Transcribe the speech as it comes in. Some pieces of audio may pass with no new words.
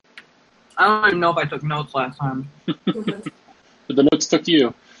I don't even know if I took notes last time. But the notes took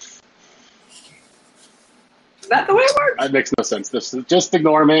you. Is that the way it works? That makes no sense. Just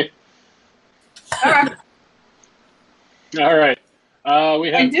ignore me. All right. All right.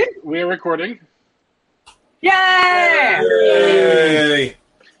 We are recording. Yay! Yay!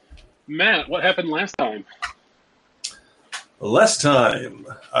 Matt, what happened last time? Last time,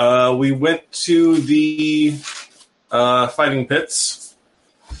 we went to the fighting pits.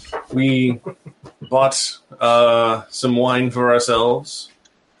 We bought some wine for ourselves.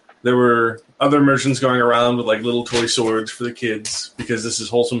 There were other merchants going around with like little toy swords for the kids because this is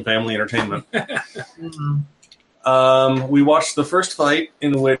wholesome family entertainment. We watched the first fight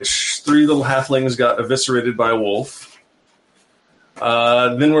in which 3 little halflings got eviscerated by a wolf.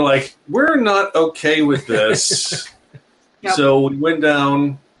 Then we're like, we're not okay with this. Yep. So we went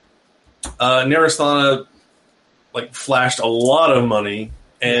down. Narasthana flashed a lot of money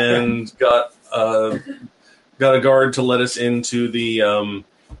and got a guard to let us into the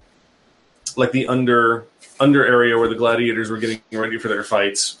the under area where the gladiators were getting ready for their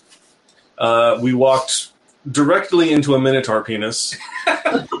fights. We walked directly into a minotaur penis.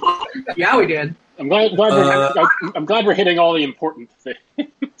 Yeah, we did. I'm glad we're hitting all the important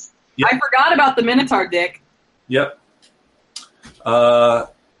things. Yep. I forgot about the Minotaur dick. Yep.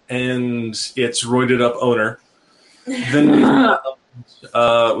 And its roided up owner. Then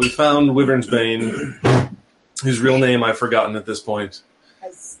we found Wyvern's Bane, whose real name I've forgotten at this point.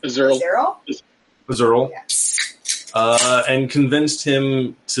 Azuril. Azuril. Yeah. And convinced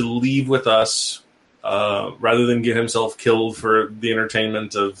him to leave with us rather than get himself killed for the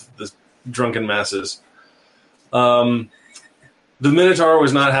entertainment of the drunken masses. The Minotaur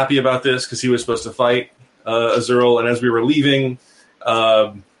was not happy about this because he was supposed to fight Azuril, and as we were leaving,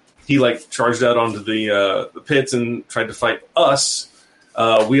 he charged out onto the pits and tried to fight us.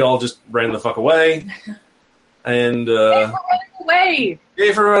 We all just ran the fuck away. And Yay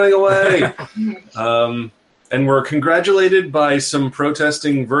for running away! And were congratulated by some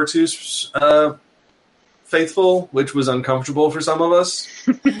protesting Virtus faithful, which was uncomfortable for some of us.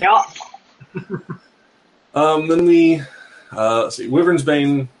 Yeah. Then we, let's see, Wyvern's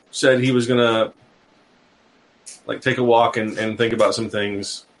Bane said he was gonna take a walk and think about some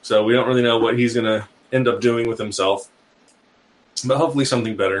things. So we don't really know what he's gonna end up doing with himself, but hopefully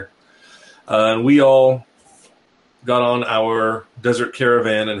something better. And we all got on our desert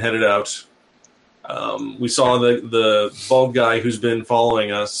caravan and headed out. We saw the bald guy who's been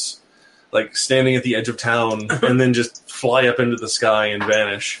following us, standing at the edge of town, and then just fly up into the sky and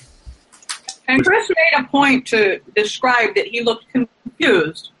vanish. And Chris made a point to describe that he looked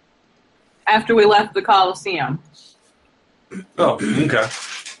confused after we left the Colosseum. Oh, okay.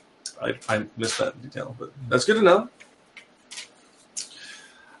 I missed that detail, but that's good to know.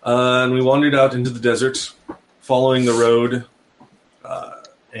 And we wandered out into the desert, following the road,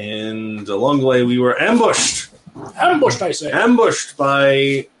 and along the way we were ambushed. Ambushed, I say. Ambushed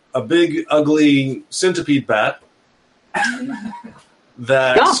by a big, ugly centipede bat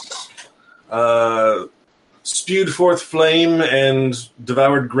that spewed forth flame and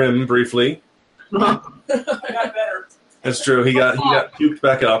devoured Grim briefly. I got better. That's true. He got puked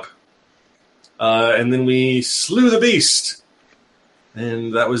back up. And then we slew the beast.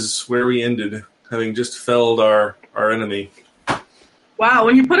 And that was where we ended, having just felled our enemy. Wow,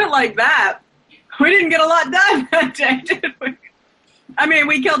 when you put it like that, we didn't get a lot done that day, did we? I mean,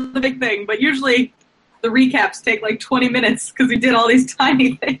 we killed the big thing, but usually the recaps take 20 minutes because we did all these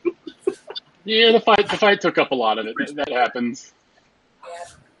tiny things. Yeah, the fight took up a lot of it. That happens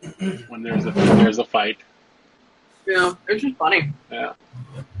when there's a fight. Yeah, it's just funny. Yeah.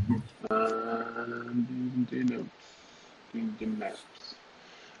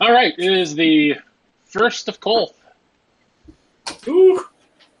 All right, it is the 1st of Kolth. Ooh.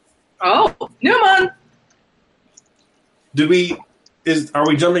 Oh, Newman! Are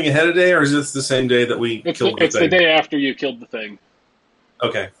we jumping ahead a day, or is this the same day that we killed the thing? It's the day after you killed the thing.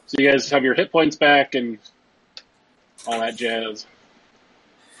 Okay. So you guys have your hit points back and all that jazz.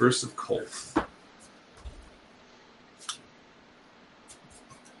 1st of Kolth.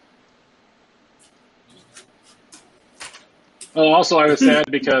 Oh, also, I was sad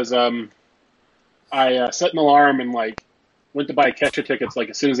because I set an alarm and went to buy catcher tickets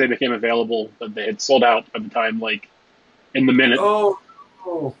as soon as they became available, but they had sold out by the time in the minute. Oh.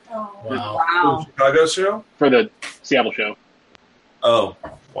 Oh. Wow. Chicago show? For the Seattle show. Oh,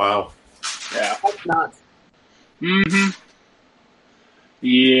 wow. Yeah. That's nuts. Mm-hmm.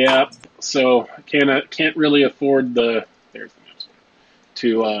 Yep. So can't really afford to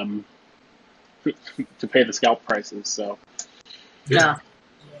pay the scalp prices. So Yeah.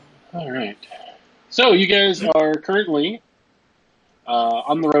 All right. So you guys are currently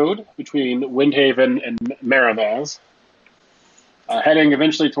on the road between Windhaven and Maravaz, heading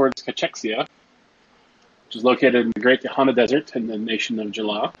eventually towards Cachexia, which is located in the Great Yahana Desert in the nation of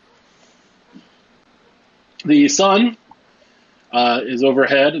Jala. The sun is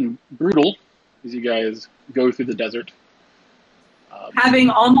overhead and brutal as you guys go through the desert. Having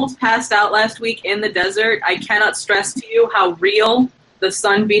almost passed out last week in the desert, I cannot stress to you how real the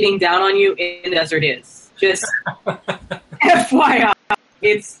sun beating down on you in the desert is. Just FYI,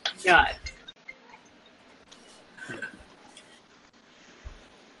 it's nuts.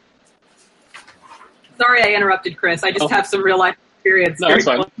 Sorry I interrupted, Chris. I just have some real life experience. No, that's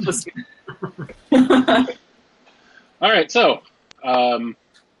fine. All right, so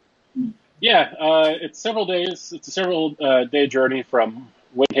it's several days. It's a several day journey from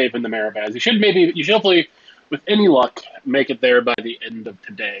Windhaven to Maravaz. You should hopefully, with any luck, make it there by the end of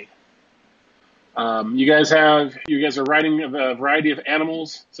today. You guys are riding a variety of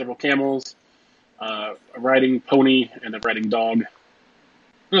animals, several camels, a riding pony, and a riding dog.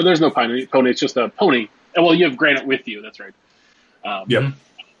 No, there's no pony. It's just a pony. Well, you have Granite with you. That's right. Yep.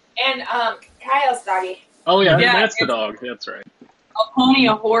 And Kyle's doggy. Oh yeah, Yeah, that's the dog. That's right. A pony,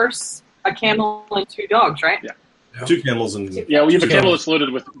 a horse, a camel, and 2 dogs, right? Yeah. 2 camels and Yeah, we have a camel that's loaded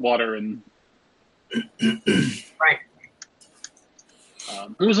with water and. Right.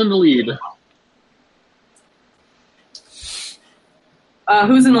 Who's in the lead?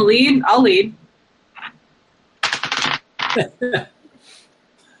 Who's in the lead? I'll lead.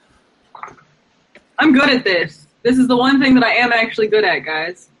 I'm good at this. This is the one thing that I am actually good at,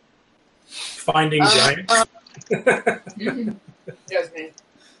 guys. Finding giants. That was me.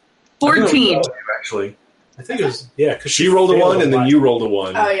 14. Actually, I think it was, yeah. Cause she rolled a 1, and then you rolled a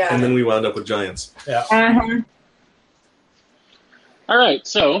 1. Oh, yeah. And then we wound up with giants. Yeah. All right,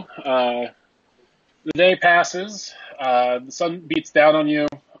 so the day passes. The sun beats down on you.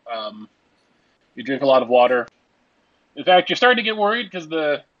 You drink a lot of water. In fact, you're starting to get worried because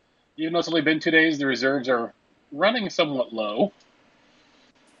even though it's only been 2 days, the reserves are running somewhat low.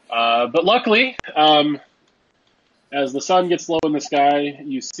 But luckily, as the sun gets low in the sky,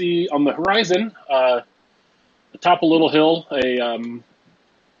 you see on the horizon, atop a little hill, a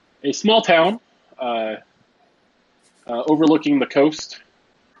small town overlooking the coast.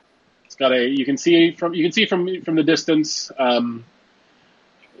 It's got you can see from the distance a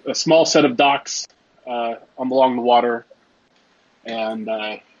small set of docks along the water, and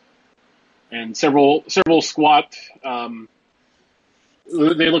several squat.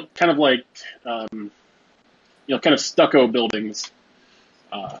 They look kind of like kind of stucco buildings.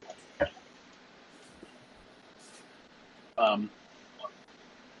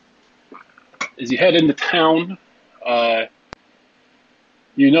 As you head into town,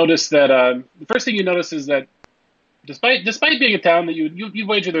 you notice that the first thing you notice is that despite being a town that you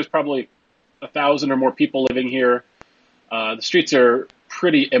wager there's probably 1,000 or more people living here, the streets are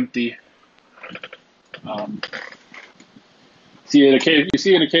pretty empty. You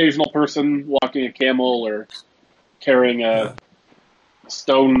see an occasional person walking a camel or carrying a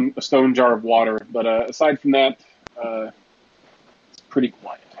stone jar of water, but aside from that, it's pretty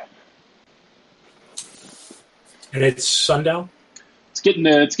quiet. And it's sundown? It's getting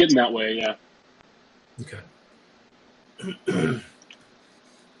that way, yeah. Okay. So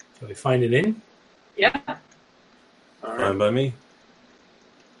we find an inn? Yeah. All right. Fine by me.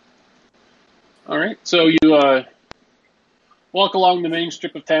 All right. So you walk along the main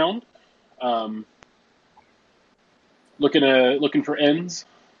strip of town, looking for inns.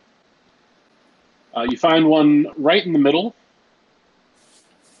 You find one right in the middle,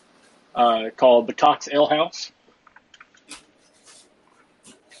 called the Cox Ale House.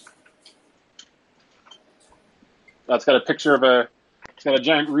 It's got a picture of it's got a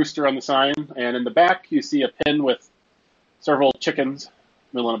giant rooster on the sign, and in the back you see a pen with several chickens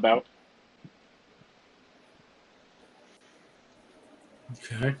milling about.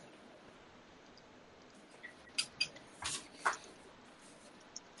 Okay.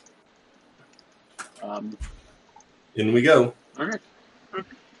 In we go. All right.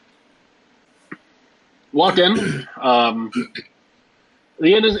 Walk in.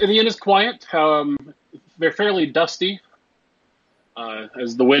 The inn is quiet. They're fairly dusty,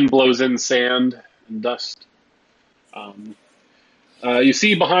 as the wind blows in sand and dust. You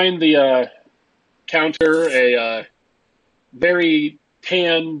see behind the counter a very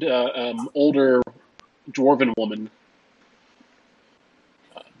tanned, older dwarven woman.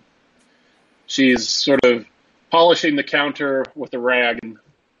 She's sort of polishing the counter with a rag and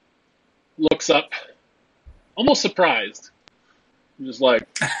looks up, almost surprised. Just like,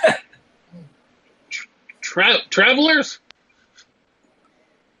 Travelers?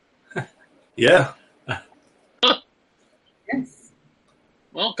 Yeah. Yes.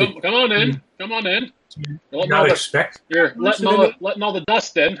 Well, come on in. Come on in. You're Not expect. letting all the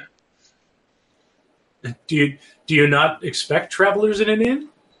dust in. Do you not expect travelers in an inn?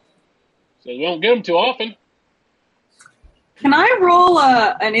 So we won't get them too often. Can I roll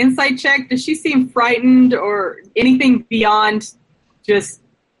an insight check? Does she seem frightened or anything beyond just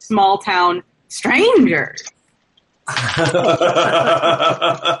small town strangers?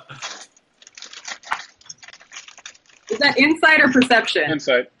 Is that insight or perception?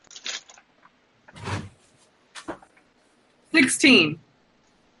 Insight. 16.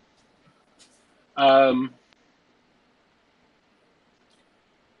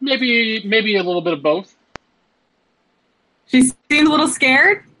 Maybe a little bit of both. She seemed a little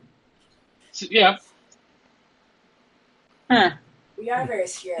scared? Yeah. Huh. We are very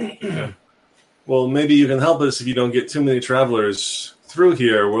scary. Well, maybe you can help us if you don't get too many travelers through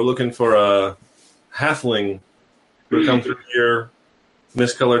here. We're looking for a halfling who come through here,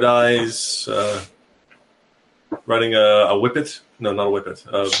 miscolored eyes, riding a whippet. No, not a whippet.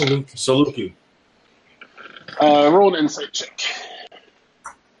 Saluki. Roll an insight check.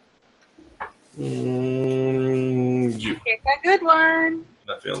 You. Pick a good one.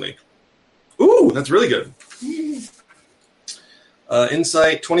 That failed me. Ooh, that's really good.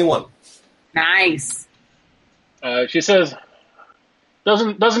 Insight 21. Nice. She says,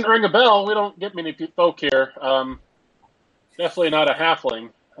 doesn't ring a bell. We don't get many folk here. Definitely not a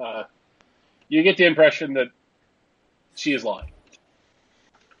halfling. You get the impression that she is lying.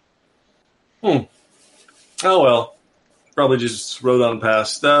 Oh, well. Probably just rode on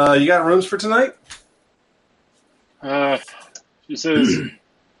past. You got rooms for tonight? She says,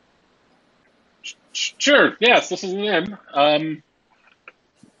 sure, yes, this is an inn.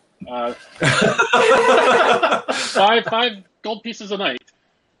 Five gold pieces a night.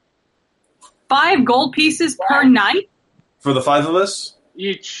 5 gold pieces per night? For the 5 of us?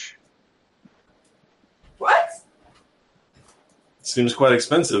 Each. What? Seems quite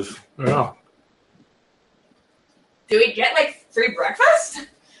expensive. Oh. Do we get like free breakfast?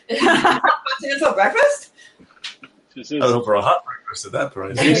 Continental breakfast? She says, I would hope for a hot breakfast at that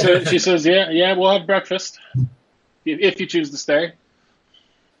price. she says, yeah, we'll have breakfast if you choose to stay.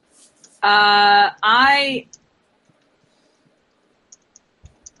 I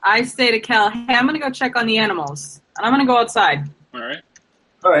say to Kel, hey, I'm going to go check on the animals. And I'm going to go outside. All right.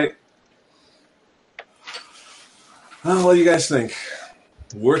 All right. What do you guys think?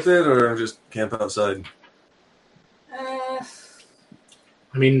 Worth it or just camp outside?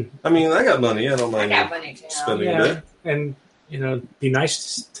 I mean, I got money. I don't I mind got money too. spending a yeah, bit. and it'd be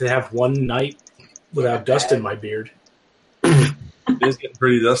nice to have one night without dust in my beard. It is getting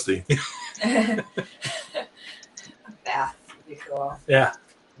pretty dusty. A bath would be cool. Yeah.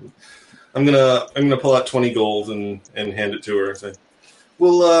 I'm gonna pull out 20 gold and hand it to her and say,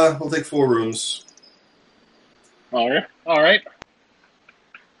 we'll take 4 rooms. All right.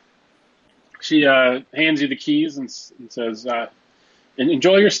 She hands you the keys and says,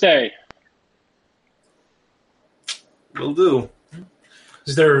 enjoy your stay. Will do.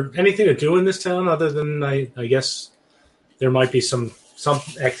 Is there anything to do in this town other than I guess there might be some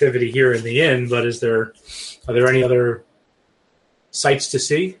activity here in the inn, but are there any other sights to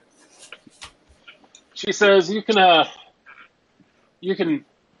see? She says you can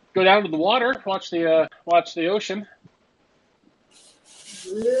go down to the water, watch the ocean.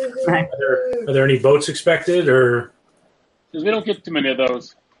 Are there any boats expected or? Because we don't get too many of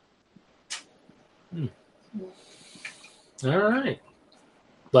those. All right.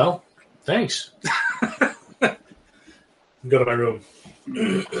 Well, thanks. Go to my room.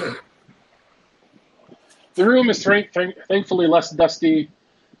 The room is thankfully less dusty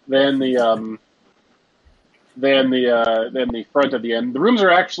than the front of the inn. The rooms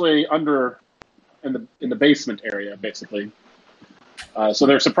are actually in the basement area, basically. So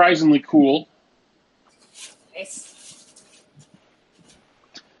they're surprisingly cool. Nice.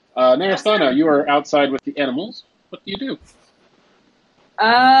 Narasthana, you are outside with the animals. What do you do?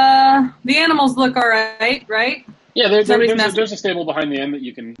 The animals look all right? Yeah, Somebody's messing. there's a stable behind the inn that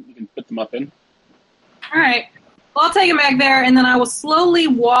you can put them up in. All right. Well, I'll take him back there, and then I will slowly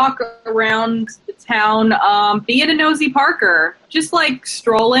walk around the town, being a nosy Parker, just like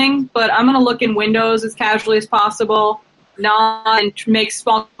strolling, but I'm going to look in windows as casually as possible, and make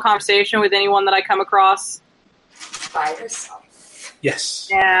small conversation with anyone that I come across. By yourself. Yes.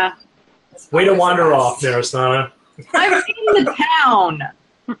 Yeah. Way to wander off, Narasthana. I've seen the town.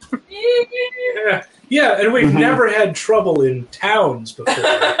 Yeah, and we've never had trouble in towns before.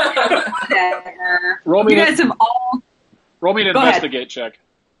 I Whatever. Roll me You an guys have all. Go Go ahead. investigate check.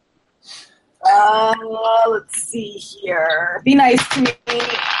 Let's see here. Be nice to me.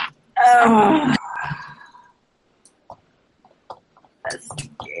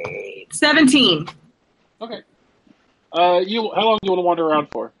 Investigate. 17. Okay. How long do you want to wander around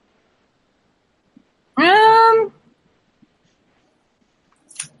for?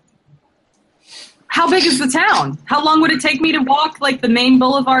 How big is the town? How long would it take me to walk like the main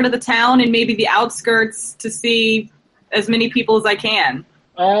boulevard of the town and maybe the outskirts to see as many people as I can?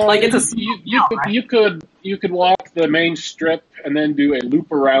 Like it's a small town, right? You could walk the main strip and then do a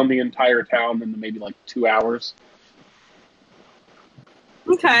loop around the entire town in maybe like 2 hours.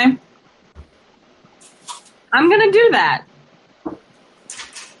 Okay. I'm gonna do that.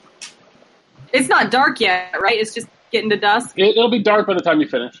 It's not dark yet, right? It's just getting to dusk. It'll be dark by the time you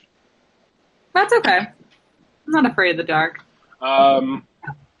finish. That's okay. I'm not afraid of the dark.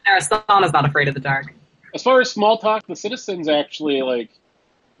 Aristana's not afraid of the dark. As far as small talk, the citizens actually like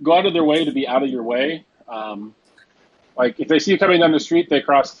go out of their way to be out of your way. Like if they see you coming down the street, they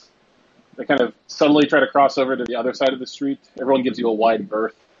kind of subtly try to cross over to the other side of the street. Everyone gives you a wide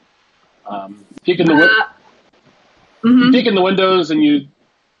berth. Peek in the peek in the windows, and you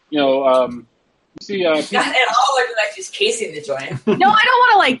see. And all like just casing the joint. No, I don't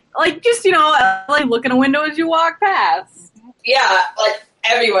want to like just like look in a window as you walk past. Yeah, like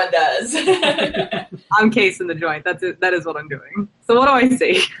everyone does. I'm casing the joint. That is what I'm doing. So what do I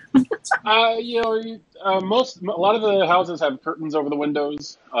see? A lot of the houses have curtains over the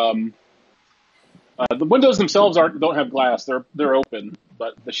windows. The windows themselves don't have glass; they're open,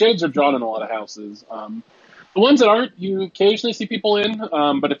 but the shades are drawn in a lot of houses. The ones that aren't, you occasionally see people in,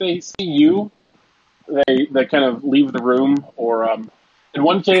 but if they see you, they kind of leave the room. Or in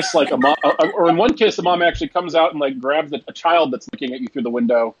one case, like the mom actually comes out and like grabs a child that's looking at you through the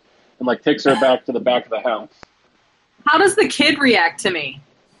window and like takes her back to the back of the house. How does the kid react to me?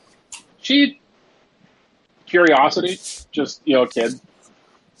 Curiosity, just kid.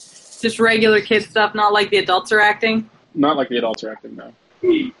 Just regular kid stuff, not like the adults are acting? Not like the adults are acting, no.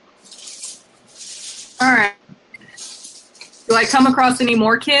 All right. Do I come across any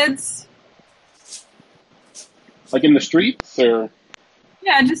more kids? Like in the streets, or?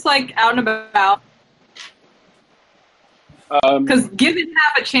 Yeah, just like out and about. Because given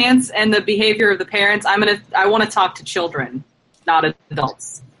half a chance and the behavior of the parents, I want to talk to children, not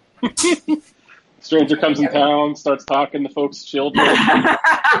adults. Stranger comes in town, starts talking to folks' children.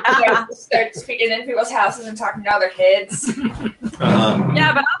 Start speaking in people's houses and talking to other kids.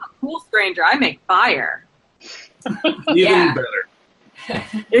 Yeah, but I'm a cool stranger. I make fire. Even better.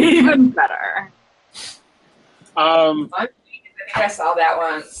 Even better. I think I saw that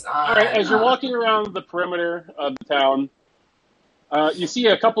once. All right, as you're walking around the perimeter of the town, you see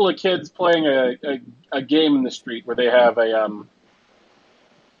a couple of kids playing a game in the street where they have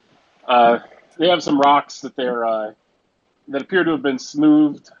some rocks that that appear to have been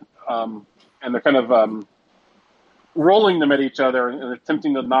smoothed, and they're kind of rolling them at each other and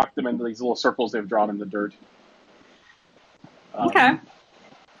attempting to knock them into these little circles they've drawn in the dirt. Okay.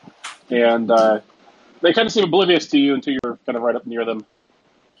 And they kind of seem oblivious to you until you're kind of right up near them.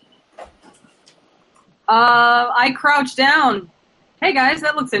 I crouch down. Hey guys,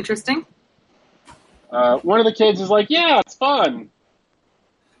 that looks interesting. One of the kids is like, "Yeah, it's fun.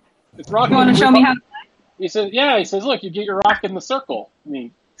 It's rocking." You want to show me how to play? He says, "Yeah." He says, "Look, you get your rock in the circle." And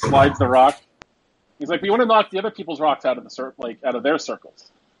he slides the rock. He's like, "We want to knock the other people's rocks out of out of their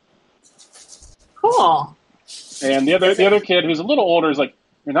circles." Cool. And the other kid, who's a little older, is like,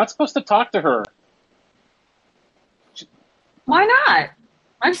 "You're not supposed to talk to her." Why not?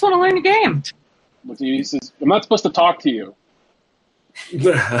 I just want to learn the game. He says, "I'm not supposed to talk to you."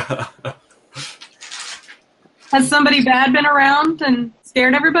 Has somebody bad been around and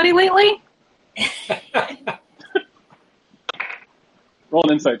scared everybody lately? Roll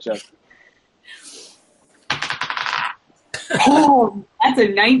an insight check. Oh, that's a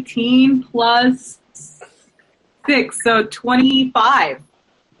 19 plus 6, so 25.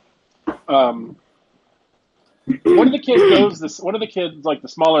 One of the kids, like the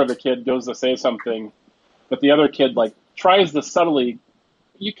smaller of the kid, goes to say something, but the other kid like tries to subtly,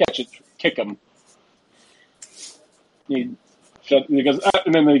 you catch it, kick him. He goes,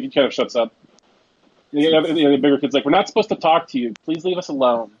 and then he kind of shuts up. The bigger kid's like, "We're not supposed to talk to you. Please leave us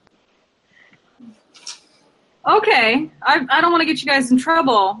alone." Okay, I don't want to get you guys in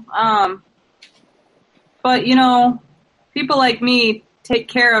trouble, but people like me take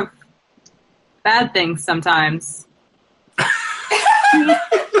care of bad things sometimes.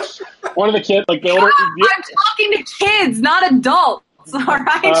 One of the kids, like the older, I'm talking to kids, not adults. All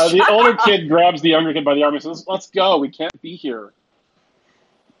right. The shut older up. kid grabs the younger kid by the arm and says, "Let's go. We can't be here."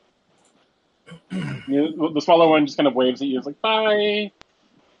 The smaller one just kind of waves at you. It's like, "Bye."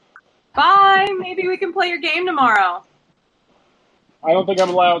 Bye. Maybe we can play your game tomorrow. I don't think I'm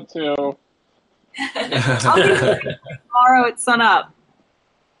allowed to. I'll be here tomorrow at sunup.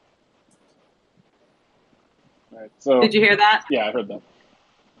 All right, so Did you hear that? yeah, I heard that.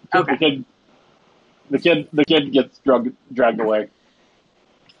 Okay. The kid gets dragged away.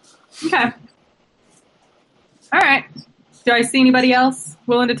 Okay. All right. Do I see anybody else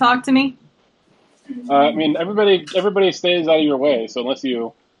willing to talk to me? I mean, everybody stays out of your way. So unless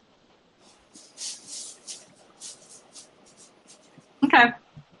you, Okay.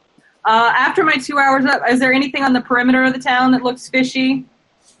 After my 2 hours up, is there anything on the perimeter of the town that looks fishy?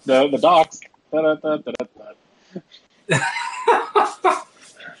 the docks. Da-da-da-da-da-da.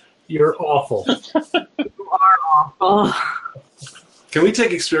 You're awful. You are awful. Can we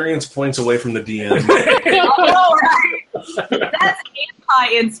take experience points away from the DM? All right. That's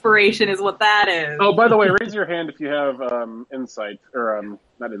anti-inspiration is what that is. Oh, by the way, raise your hand if you have insight or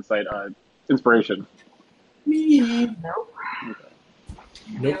not insight, inspiration. Nope.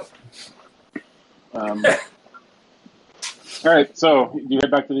 Nope. All right, so do you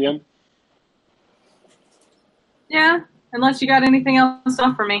head back to the end? Yeah, unless you got anything else to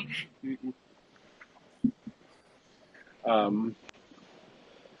offer me.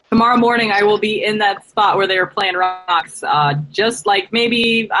 Tomorrow morning, I will be in that spot where they were playing rocks, just like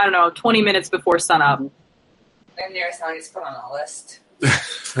maybe, 20 minutes before sunup. And nearest town is put on a list.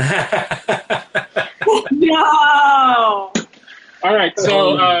 No! All right,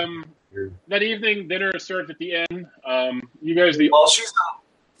 so that evening, dinner is served at the inn. You guys,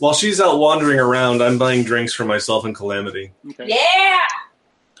 While she's out wandering around, I'm buying drinks for myself and Calamity. okay. Yeah!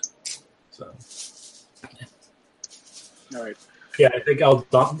 So All right. Yeah, I think I'll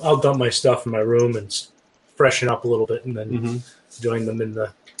dump my stuff in my room and freshen up a little bit, and then join them in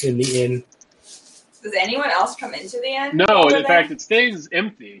the inn. Does anyone else come into the inn? No, over in there? fact, it stays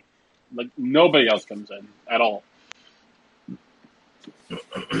empty. Like nobody else comes in at all.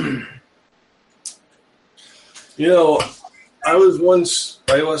 You know, I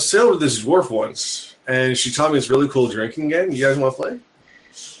sailed with this dwarf once, and she taught me this really cool drinking game. You guys want to play?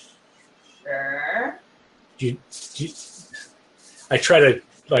 Sure. I try to,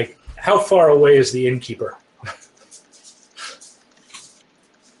 how far away is the innkeeper?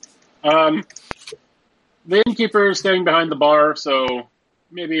 The innkeeper is standing behind the bar, so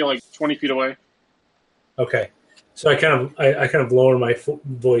maybe like 20 feet away. Okay. So I kind of lower my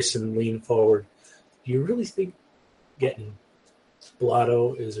voice and lean forward. Do you really think getting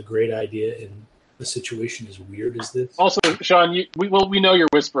Blotto is a great idea in a situation as weird as this? Also, Sean, we know you're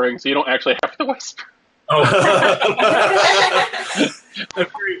whispering, so you don't actually have to whisper. Oh,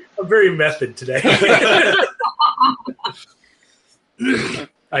 I'm very method today.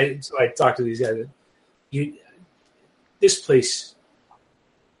 So I talked to these guys. This place,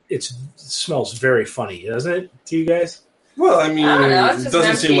 it smells very funny, doesn't it, to you guys? Well, I mean, I don't know, it's it just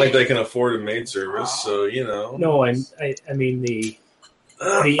doesn't seem empty. like they can afford a maid service, so, you know. No, I mean the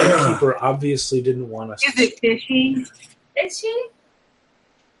innkeeper obviously didn't want us. Is it fishy? Is she?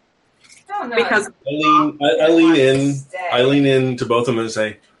 Oh, no. Because I lean in to both of them and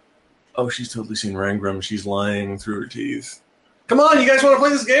say, "Oh, she's totally seen Rangram. She's lying through her teeth." Come on, you guys want to play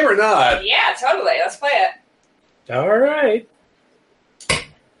this game or not? Yeah, totally. Let's play it. All right.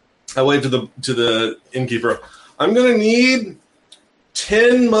 I wave to the innkeeper. I'm gonna need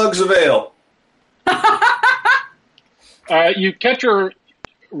 10 mugs of ale. You catch her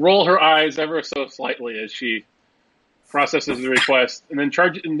roll her eyes ever so slightly as she processes the request, and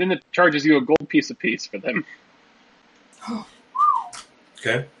then it charges you a gold piece apiece for them.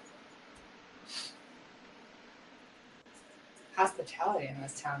 Okay. Hospitality in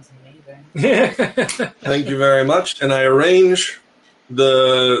this town's amazing. Thank you very much. And I arrange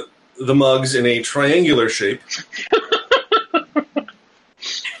the mugs in a triangular shape.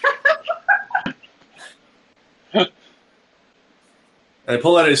 I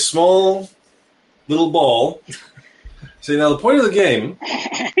pull out a small little ball. See, now the point of the game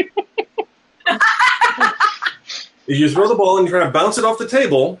is you throw the ball and you try to bounce it off the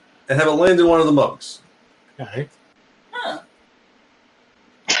table and have it land in one of the mugs. All right. Huh.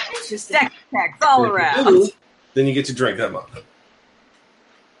 Interesting. Sex all around. Then you get to drink that mug.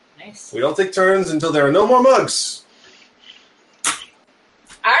 Nice. We all take turns until there are no more mugs. All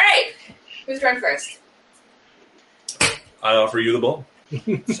right. Who's going first? I offer you the ball.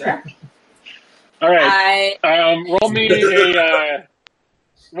 Sure. All right. I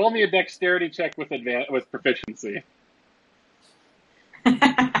Roll me a dexterity check with proficiency.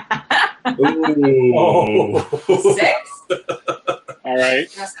 Ooh. 6? All right.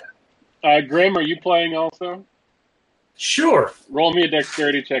 Yes. Grim, are you playing also? Sure. Roll me a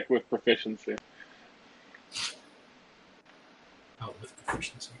dexterity check with proficiency. Oh, with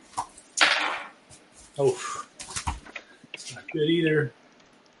proficiency. Oh, it's not good either.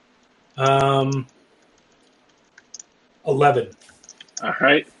 11. All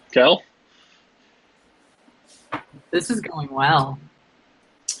right. Kel? This is going well.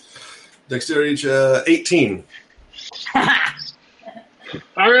 Dexterity 18.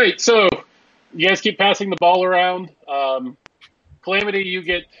 All right, so you guys keep passing the ball around. Calamity, you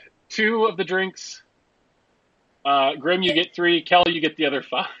get 2 of the drinks. Grim, you get 3. Kel, you get the other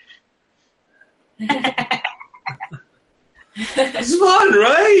 5. It's fun,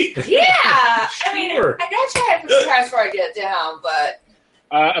 right? Yeah. I mean, Sure. I gotta try it for surprise before I get it down, but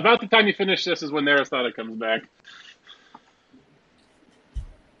About the time you finish this is when Narasana comes back.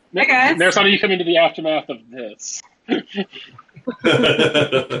 Hey, guys. Narasana, you come into the aftermath of this.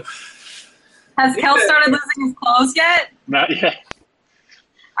 Has Kel started losing his clothes yet? Not yet.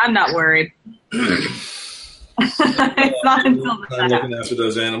 I'm not worried. It's not until the I'm time. looking after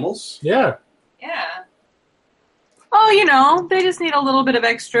those animals. Yeah. yeah. Oh, you know, they just need a little bit of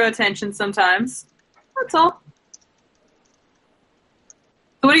extra attention sometimes. That's all.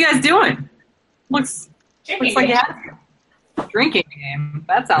 So what are you guys doing? Looks like you have a drinking game.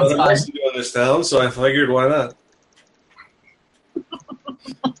 That sounds Nothing fun. else to do in this town, so I figured why not?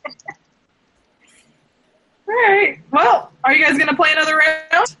 All right. Well, are you guys going to play another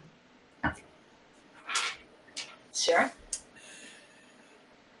round? Sure.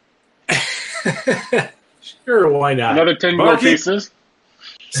 Sure, why not? Another 10 gold Barkeep. pieces.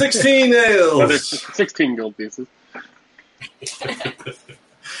 16 Another nails! 16 gold pieces.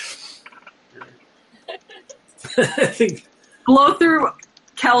 I think Blow through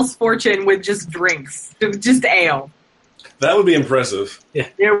Kel's fortune with just drinks. Just ale. That would be impressive.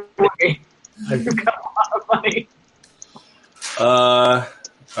 It would be. You've got a lot of money.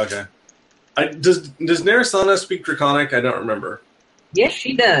 Okay. Does Narasana speak Draconic? I don't remember. Yes,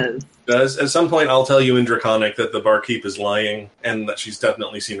 she does. Does at some point I'll tell you in Draconic that the barkeep is lying and that she's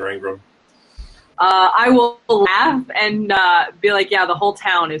definitely seen Rangram. I will laugh and be like, yeah, the whole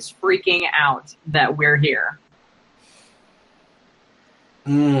town is freaking out that we're here.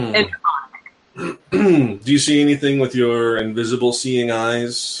 And Do you see anything with your invisible seeing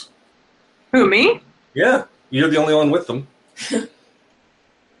eyes? who, me? Yeah, you're the only one with them.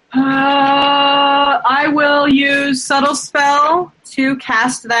 I will use Subtle Spell to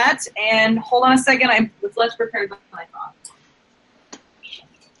cast that, and hold on a second, I was less prepared than I thought.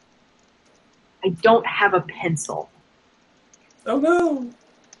 I don't have a pencil. Oh no!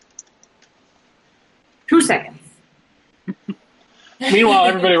 2 seconds. Meanwhile,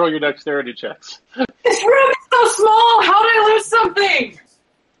 everybody roll your dexterity checks. This room is so small! How did I lose something?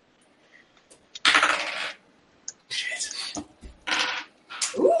 Shit.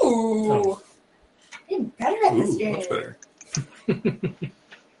 Ooh. I'm better at this Ooh, game. much better.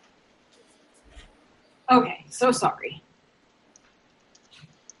 Okay, so sorry.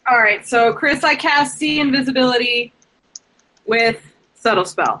 Alright, so Chris, I cast See Invisibility with Subtle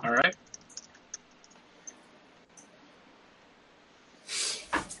Spell. All right.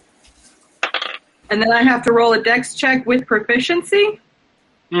 And then I have to roll a dex check with proficiency?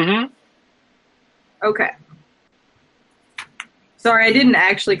 Mm-hmm. Okay. Sorry, I didn't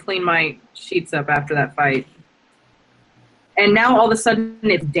actually clean my sheets up after that fight. And now all of a sudden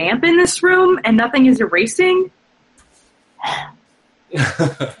it's damp in this room and nothing is erasing? That's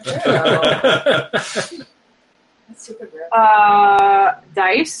super good.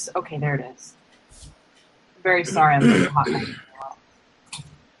 Dice? Okay, there it is. Very sorry, I'm getting hot.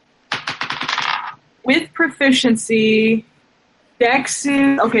 With proficiency, Dex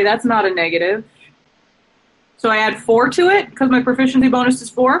is... Okay, that's not a negative. So I add 4 to it, because my proficiency bonus is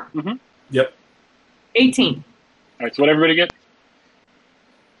 4? Yep. 18. All right, so what everybody get?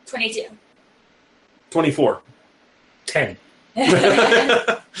 22. 24. 10.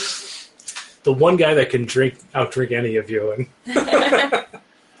 The one guy that can outdrink any of you, and probably.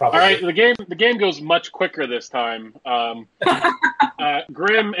 All right, the game goes much quicker this time.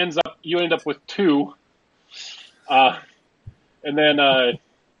 Grim you end up with 2, and then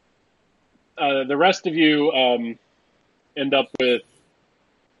the rest of you end up with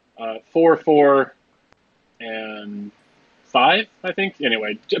 4, 4, and 5, I think.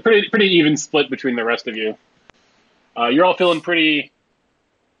 Anyway, pretty even split between the rest of you. You're all feeling pretty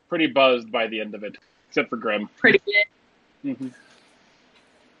buzzed by the end of it, except for Grim. Pretty good.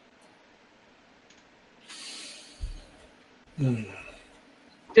 Mm-hmm.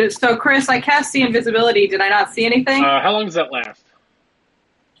 So, Chris, I cast see invisibility. Did I not see anything? How long does that last?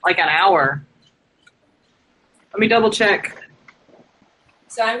 Like an hour. Let me double check.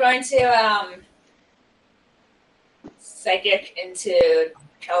 So I'm going to psychic into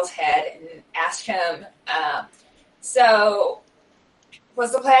Kel's head and ask him, so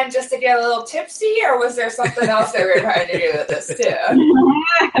was the plan just to get a little tipsy, or was there something else that we were trying to do with this too?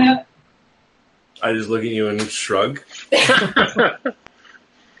 I just look at you and shrug. That's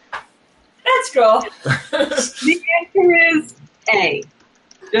cool. The answer is A.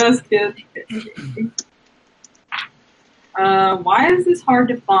 Just kidding. Why is this hard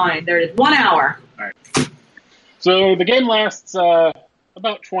to find? There it is. 1 hour. All right. So the game lasts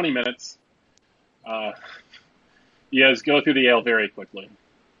about 20 minutes. You guys go through the ale very quickly.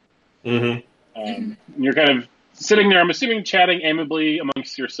 Mm-hmm. You're kind of sitting there, I'm assuming, chatting amicably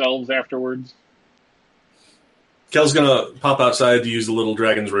amongst yourselves afterwards. Kel's gonna pop outside to use the little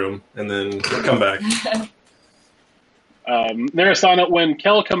dragon's room and then come back. Narasana, when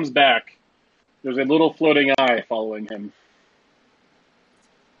Kel comes back, there's a little floating eye following him.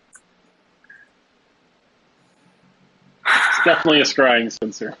 It's definitely a scrying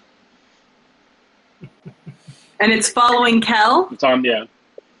sensor. And it's following Kel? It's on, yeah.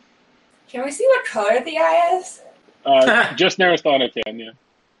 Can we see what color the eye is? Just Narasana can, yeah.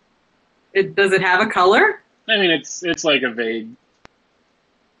 Does it have a color? I mean, it's like a vague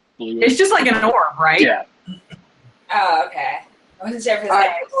blue. It's just like an orb, right? Yeah. Oh, okay. I wasn't sure if it's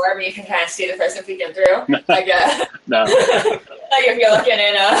like an orb and you can kind of see the person peeking through. Like No. like if you're looking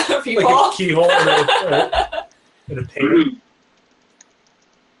in people. Like a keyhole in a painting.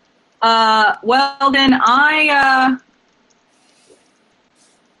 Well, then I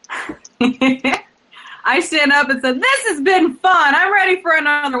stand up and said, "This has been fun. I'm ready for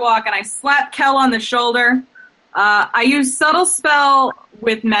another walk." And I slap Kel on the shoulder. I use subtle spell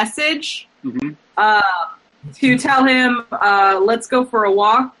with message to tell him, "Let's go for a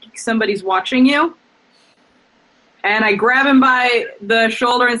walk. Somebody's watching you." And I grab him by the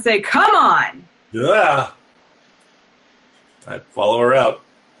shoulder and say, "Come on." Yeah. I follow her out.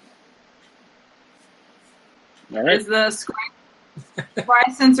 All right. Is the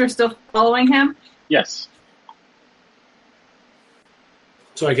scry sensor still following him? Yes.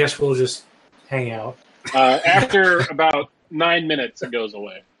 So I guess we'll just hang out. After about 9 minutes, it goes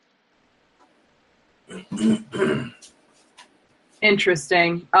away.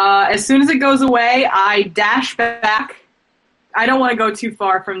 Interesting. As soon as it goes away, I dash back. I don't want to go too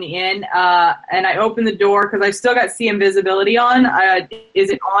far from the inn, and I open the door because I've still got see invisibility on. Is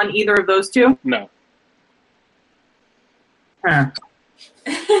it on either of those two? No. Huh.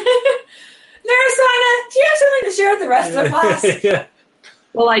 Narasana, do you have something to share with the rest of us? Yeah.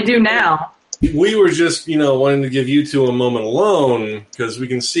 Well, I do now. We were just, wanting to give you two a moment alone because we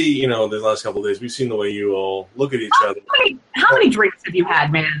can see, the last couple of days, we've seen the way you all look at each other. How many drinks have you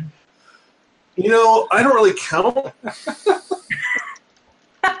had, man? I don't really count.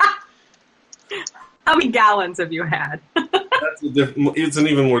 How many gallons have you had? It's an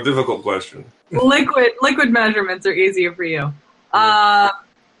even more difficult question. Liquid measurements are easier for you.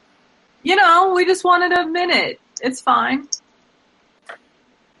 We just wanted a minute. It's fine.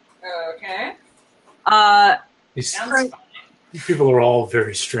 Okay. These Sounds fine. people are all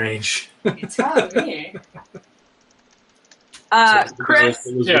very strange. You're telling me. Chris,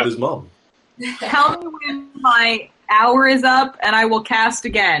 It was Yeah. with his mom. tell me when my hour is up, and I will cast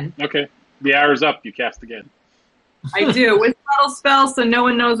again. Okay. The hour's up. You cast again. I do, with subtle spells, so no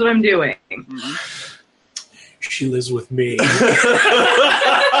one knows what I'm doing. She lives with me.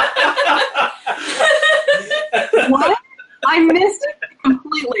 What? I missed it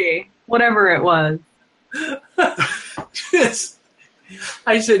completely. Whatever it was.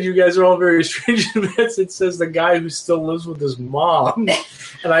 I said you guys are all very strange. It says the guy who still lives with his mom,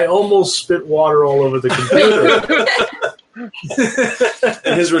 and I almost spit water all over the computer.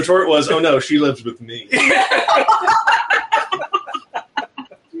 And his retort was, "Oh no, she lives with me."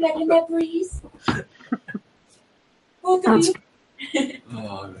 Letting that breeze. Both of you.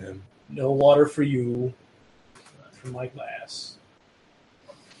 Oh man. No water for you. Not from my glass.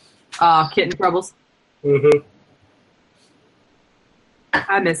 Kitten Troubles. Mm-hmm.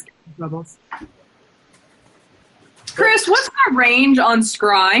 I miss Kitten Troubles. Chris, what's the range on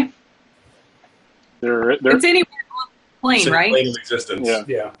Scry? They're It's anywhere on the plane, right? Plane of existence. Yeah.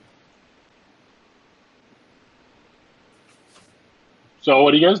 Yeah. So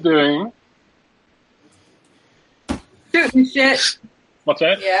what are you guys doing? Shooting shit. What's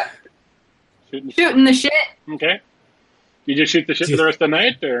that? Yeah. Shooting. Shooting the shit. Okay. You just shoot the shit for the rest of the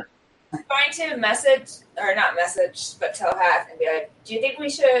night, or? going to message, or not message, but tell Half and be like, do you think we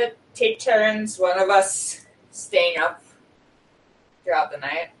should take turns, one of us staying up throughout the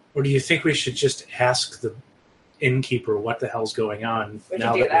night? Or do you think we should just ask the innkeeper what the hell's going on We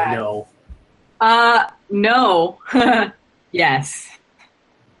now can do that we that. know? No. Yes.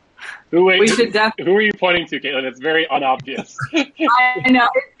 Who We should definitely. Who are you pointing to, Caitlin? It's very unobvious. I know.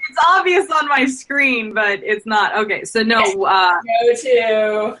 It's obvious on my screen, but it's not. Okay, so no. Go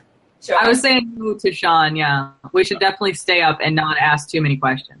to Sean. I was saying no to Sean, yeah. We should definitely stay up and not ask too many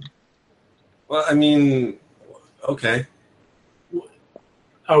questions. Well, I mean, okay.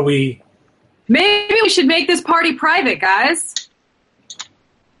 Are we? Maybe we should make this party private, guys.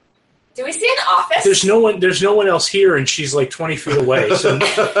 Do we see an office? There's no one else here, and she's like 20 feet away. So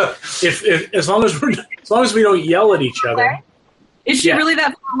if as long as we don't yell at each other. Is she Yeah. really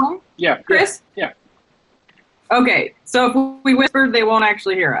that far away, Yeah, Chris? Yeah. Okay, so if we whisper, they won't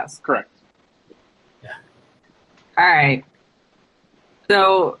actually hear us. correct. All right.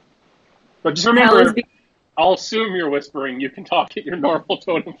 So But just Hell remember, is be- I'll assume you're whispering. You can talk at your normal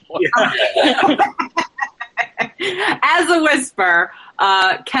tone of voice. as a whisper,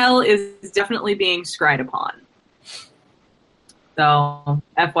 Kel is definitely being scried upon. So,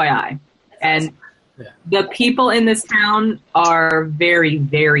 FYI. And the people in this town are very,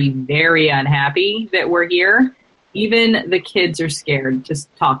 very, very unhappy that we're here. Even the kids are scared to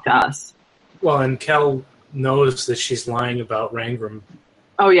talk to us. Well, and Kel knows that she's lying about Rangram.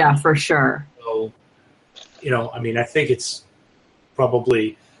 Oh, yeah, for sure. So, I mean, I think it's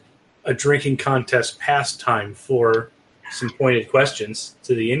probably a drinking contest pastime for some pointed questions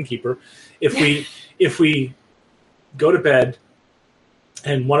to the innkeeper. If we go to bed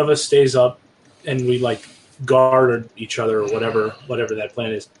and one of us stays up and we like guard each other or whatever that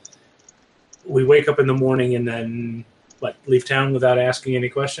plan is, we wake up in the morning and then leave town without asking any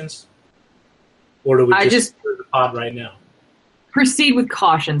questions, or do we just clear the pod right now? Proceed with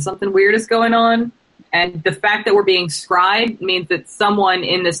caution. Something weird is going on. And the fact that we're being scried means that someone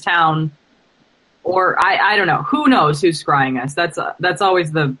in this town, or I don't know, who knows who's scrying us. That's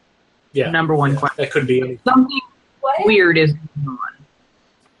always the number one question. That could be anything. Something What? weird is going on.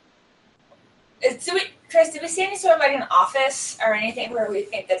 Chris, did we see any sort of an office or anything where we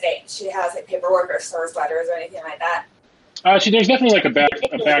think that she has paperwork or stores letters or anything like that? There's definitely a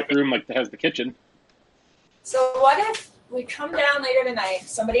back room that has the kitchen. So what if we come down later tonight,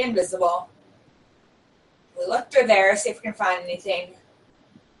 somebody invisible, we look through there, see if we can find anything,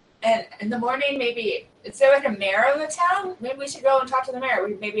 and in the morning maybe, is there a mayor of the town? Maybe we should go and talk to the mayor.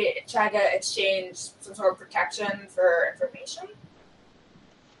 We maybe try to exchange some sort of protection for information?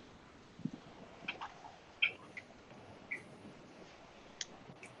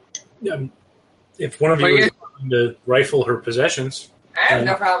 If one of you is going to rifle her possessions, I have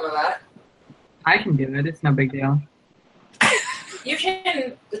no problem with that. I can do it. It's no big deal. You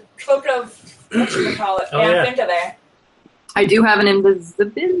can, the cloak of, what should we call it, Oh, yeah. into there. I do have an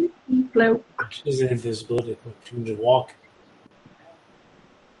invisibility cloak. she's an invisibility. She can just walk.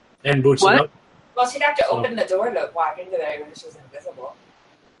 And boots What? it up. Well, she'd have to open the door to walk into there when she's invisible.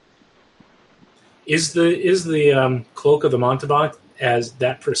 Is the cloak of the Montebank as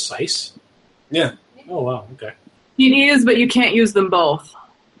that precise? Yeah. Oh wow. Okay. It is, but you can't use them both.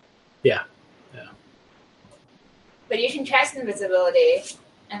 But you can cast invisibility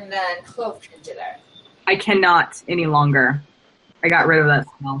and then cloak into there. I cannot any longer. I got rid of that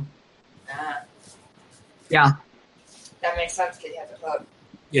spell. Yeah. That makes sense because you have the cloak.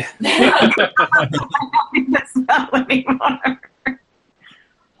 Yeah. I don't need that spell anymore.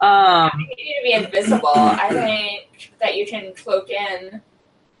 You need to be invisible. I think that you can cloak in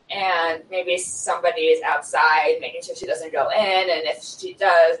and maybe somebody is outside making sure she doesn't go in, and if she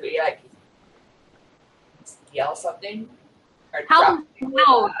does, we yell something. Or How drop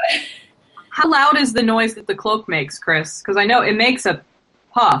loud? How loud is the noise that the cloak makes, Chris? Because I know it makes a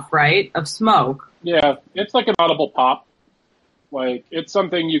puff, right, of smoke. Yeah, it's like an audible pop. It's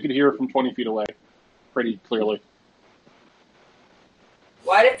something you could hear from 20 feet away pretty clearly.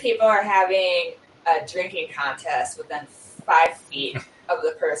 What if people are having a drinking contest within 5 feet of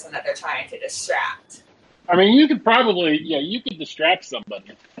the person that they're trying to distract? I mean, you could probably, you could distract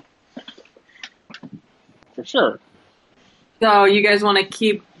somebody. For sure. So you guys want to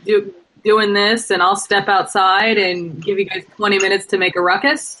keep doing this, and I'll step outside and give you guys 20 minutes to make a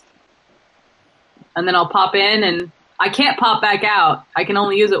ruckus? And then I'll pop in, and I can't pop back out. I can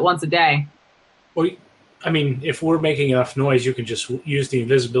only use it once a day. Well, I mean, if we're making enough noise, you can just use the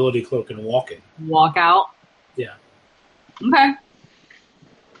invisibility cloak and walk it. Walk out? Yeah. Okay.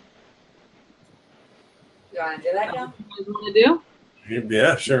 You want to do that now? You guys want to do?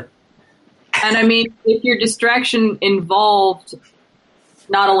 Yeah, sure. And I mean, if your distraction involved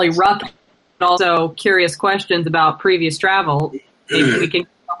not only Ruck, but also curious questions about previous travel, maybe we can get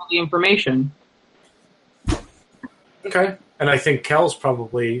all the information. Okay. And I think Cal's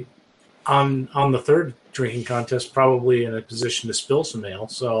probably on the third drinking contest, probably in a position to spill some ale.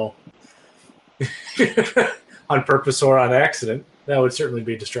 So, on purpose or on accident, that would certainly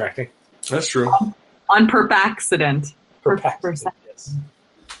be distracting. That's true. On perp accident. Perp-accident, yes.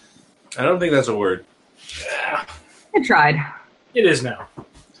 I don't think that's a word. I tried. It is now.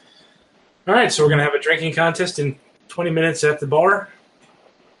 All right, so we're going to have a drinking contest in 20 minutes at the bar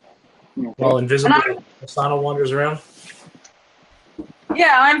while Invisible Asana wanders around.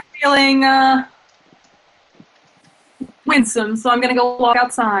 Yeah, I'm feeling winsome, so I'm going to go walk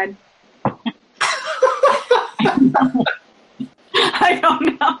outside. I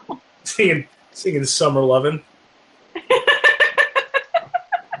don't know. Singing Summer Lovin'.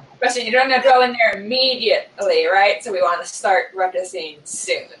 Question, you don't have to go in there immediately, right? So we want to start ruckusing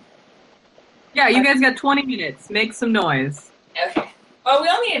soon. Yeah, you guys got 20 minutes. Make some noise. Okay. Well, we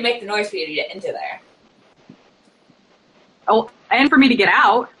only need to make the noise for you to get into there. Oh, and for me to get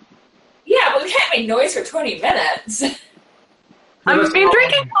out. Yeah, but we can't make noise for 20 minutes. I mean,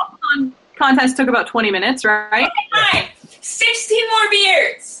 drinking contest took about 20 minutes, right? Fine. 16 more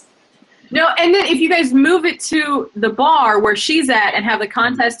beers. No, and then if you guys move it to the bar where she's at and have the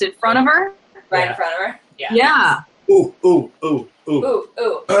contest in front of her. Right Yeah. in front of her? Yeah. Yeah. Ooh. Ooh,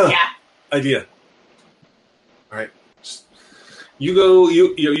 yeah. Idea. All right. You go.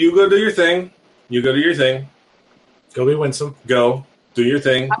 You go do your thing. You go do your thing. Go be winsome. Go do your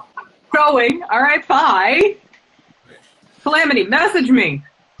thing. Going. All right, bye. Calamity, message me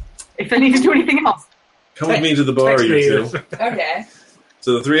if I need to do anything else. Come with me to the bar, Text you me. two. Okay.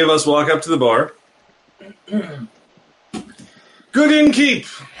 So the three of us walk up to the bar. Good innkeep.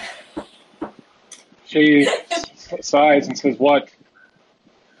 She sighs and says, "What?"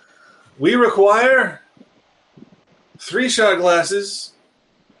 We require 3 shot glasses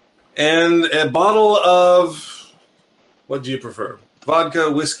and a bottle of, what do you prefer?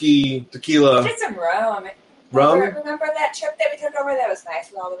 Vodka, whiskey, tequila, Get some rum. rum? Remember that trip that we took over that was nice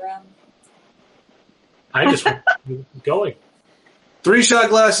with all the rum? I just going. 3 shot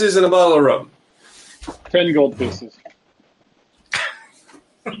glasses and a bottle of rum. 10 gold pieces.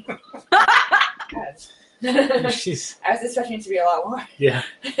 Jeez. I was expecting it to be a lot more. Yeah.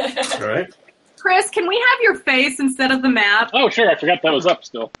 All right. Chris, can we have your face instead of the map? Oh, sure. I forgot that was up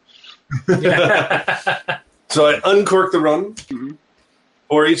still. So I uncork the rum,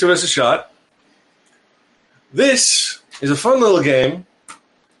 pour each of us a shot. This is a fun little game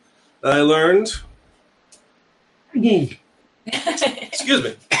that I learned. Excuse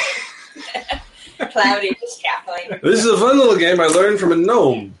me. Calamity just cackling. This is a fun little game I learned from a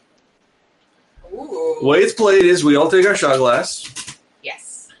gnome. Ooh. The way it's played is we all take our shot glass,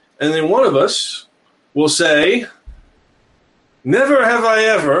 Yes. and then one of us will say, "Never have I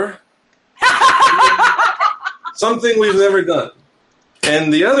ever," something we've never done.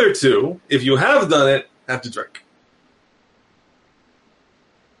 And the other two, if you have done it, have to drink.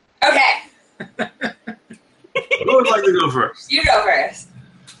 Okay. Who would like to go first? You go first.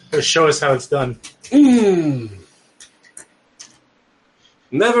 Just show us how it's done.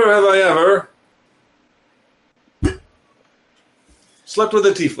 Never have I ever slept with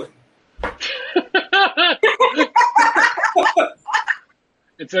a tiefling.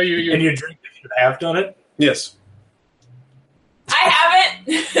 And so you And you drink if you have done it? Yes. I haven't.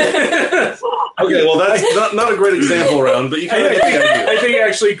 Okay, well, that's not a great example round, but you kind of get the idea. I think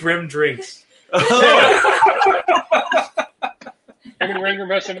actually Grim drinks. I can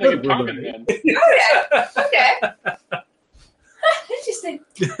remember everything in common then. Okay. Interesting.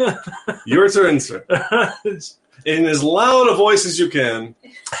 Your turn, sir. In as loud a voice as you can,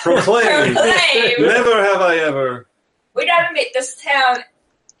 proclaim, Proclaim. never have I ever. We gotta make this town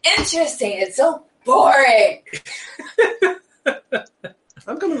interesting. It's so boring.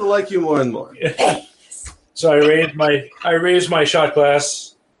 I'm coming to like you more and more. So I raised my shot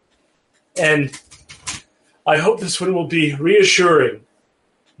glass, and I hope this one will be reassuring.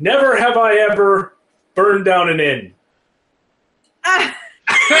 Never have I ever burned down an inn.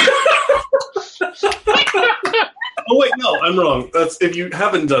 Oh, wait, no, I'm wrong. That's if you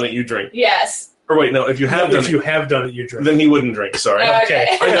haven't done it, you drink. Yes. Or wait, no, if you have done If it, you have done it, you drink. then he wouldn't drink. Sorry.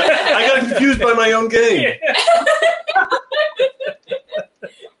 Okay. I got confused by my own game.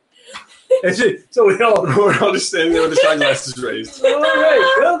 So we all. We're all just standing there with the shot glasses raised. All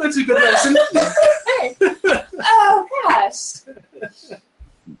right. Well, that's a good lesson. Oh gosh.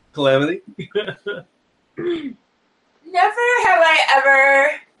 Calamity? Never have I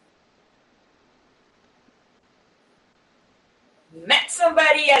ever met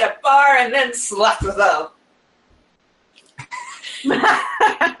somebody at a bar and then slept with them.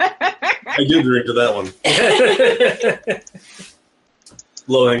 I do drink to that one.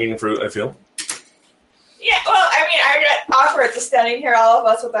 Low hanging fruit, I feel. Yeah, well, I mean, I got awkward just standing here, all of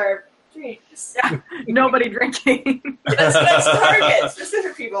us with our drinks. Nobody drinking. That's target.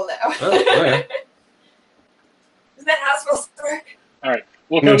 Specific people now. Oh, okay. Is that how it's supposed to work? All right.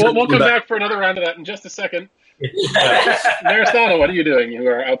 We'll come back for another round of that in just a second. Maristana, what are you doing? You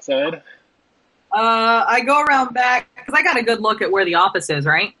are outside? I go around back because I got a good look at where the office is,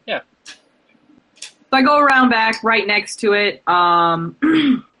 right? Yeah. So I go around back right next to it.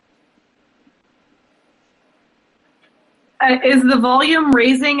 Is the volume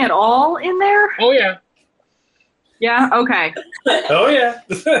raising at all in there? Oh, yeah. Yeah? Okay. Oh, yeah.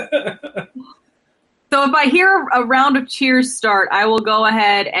 So if I hear a round of cheers start, I will go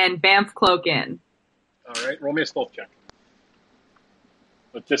ahead and Banff cloak in. All right. Roll me a stealth check.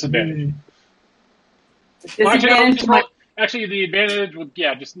 With disadvantage. Disadvantage. Actually, the advantage would,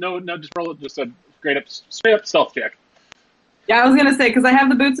 just just roll it, just a straight up stealth check. Yeah, I was gonna say because I have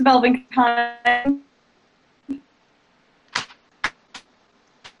the boots of Elvenkind.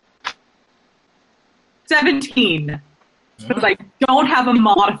 17. Because I don't have a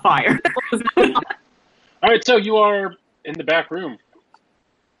modifier. All right, so you are in the back room.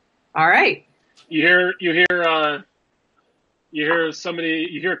 All right. You hear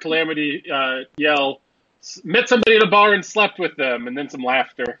Calamity yell, "Met somebody at a bar and slept with them," and then some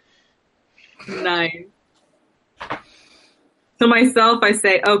laughter. Nice. To myself, I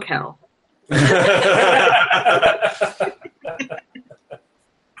say, "Oh, Kel."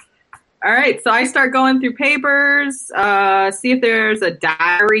 All right, so I start going through papers, see if there's a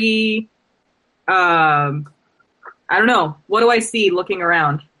diary. I don't know. What do I see looking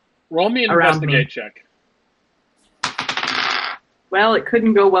around? Roll me an Around investigate me. check. Well, it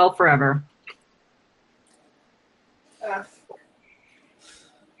couldn't go well forever.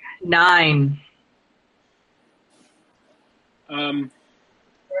 9.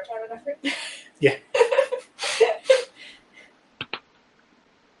 Yeah.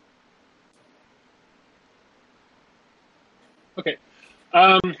 Okay.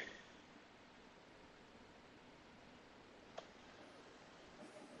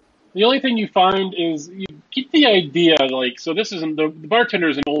 The only thing you find is you get the idea, so this isn't the bartender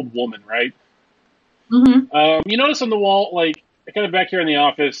is an old woman, right? Mm-hmm. You notice on the wall, kind of back here in the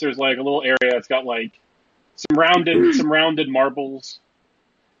office, there's a little area that's got some rounded marbles,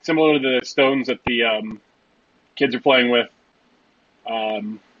 similar to the stones that the kids are playing with.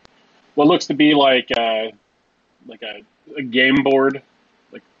 What looks to be like a game board,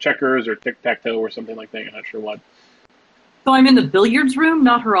 like checkers or tic-tac-toe or something like that. I'm not sure what. So I'm in the billiards room,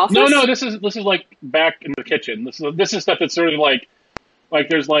 not her office? No, this is back in the kitchen. This is stuff that's sort of like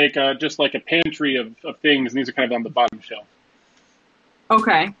there's just a pantry of things, and these are kind of on the bottom shelf.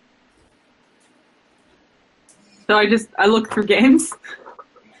 Okay. So I look through games?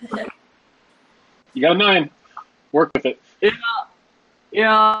 You got a 9. Work with it.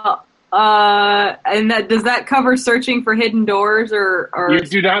 Yeah. And does that cover searching for hidden doors or You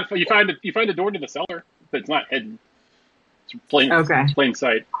do not. You find a door to the cellar, but it's not hidden. It's plain. Okay. It's plain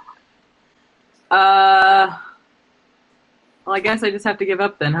sight. Well, I guess I just have to give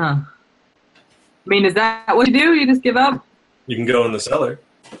up then, huh? I mean, is that what you do? You just give up? You can go in the cellar.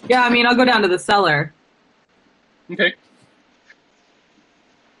 Yeah, I mean, I'll go down to the cellar. Okay.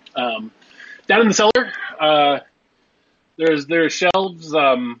 Down in the cellar, there's shelves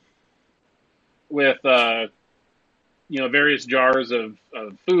with various jars of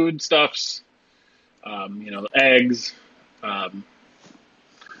food stuffs, eggs,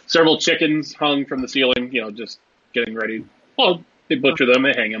 several chickens hung from the ceiling, just getting ready. Well, they butcher them,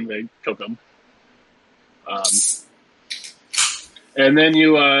 they hang them, they cook them. And then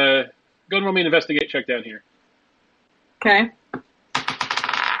you go and roll me an investigate check down here. Okay.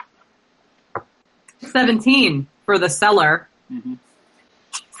 17 for the cellar. Mm-hmm.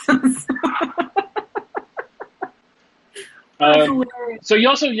 That's hilarious. So you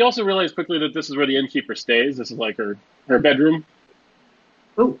also realize quickly that this is where the innkeeper stays. This is like her bedroom.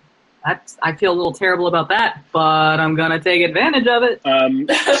 Ooh, I feel a little terrible about that, but I'm gonna take advantage of it.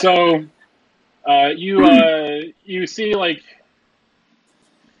 So you see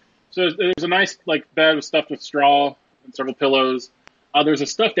so there's a nice bed stuffed with straw and several pillows. There's a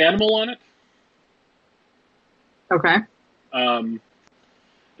stuffed animal on it. Okay. And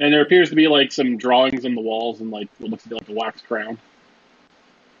there appears to be some drawings on the walls and what looks to be a wax crown.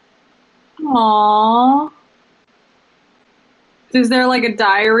 Aww. Is there a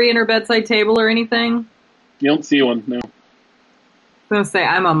diary in her bedside table or anything? You don't see one, no. going to say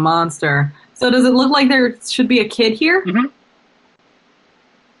I'm a monster. So does it look like there should be a kid here? Mm-hmm.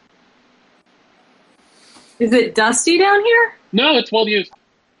 Is it dusty down here? No, it's well used.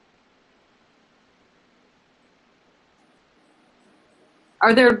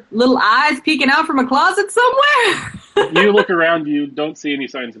 Are there little eyes peeking out from a closet somewhere? You look around, you don't see any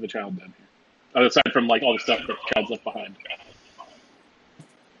signs of a child down here. Aside from like all the stuff that the child's left behind.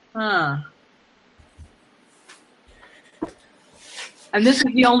 Huh. And this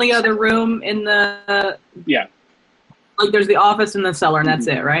is the only other room in the... Yeah. Like there's the office and the cellar and that's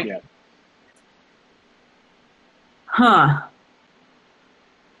it, right? Yeah. Huh.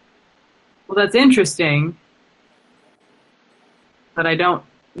 Well, that's interesting. But I don't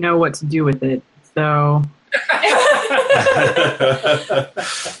know what to do with it. So...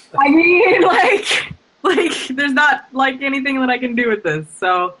 I mean, like there's not like anything that I can do with this.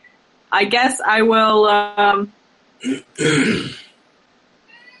 So I guess I will.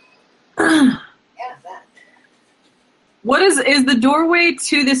 What is the doorway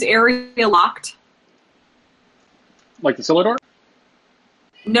to this area locked? Like the cellar door?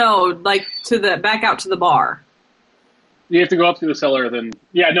 No, like to the back out to the bar. You have to go up through the cellar, then...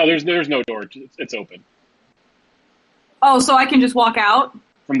 Yeah, no, there's no door. It's open. Oh, so I can just walk out?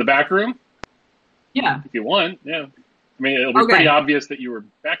 From the back room? Yeah. If you want, yeah. I mean, it'll be pretty obvious that you were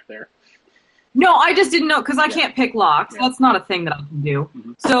back there. No, I just didn't know, because I can't pick locks. Yeah. That's not a thing that I can do.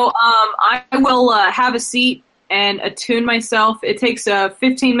 Mm-hmm. So I will have a seat and attune myself. It takes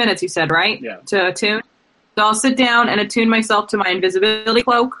 15 minutes, you said, right? Yeah. To attune? So I'll sit down and attune myself to my invisibility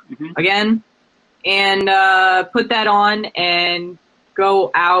cloak again, and put that on and go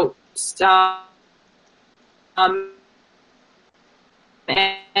out.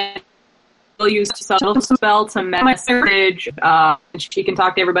 And we'll use a spell to message. She can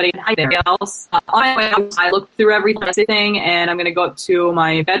talk to everybody else. I look through everything, and I'm going to go up to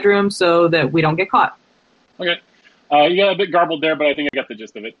my bedroom so that we don't get caught. Okay. You got a bit garbled there, but I think I got the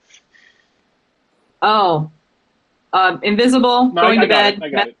gist of it. Oh. Invisible, no, going to bed. I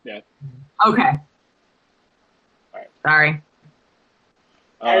got it, yeah. Okay. All right. Sorry.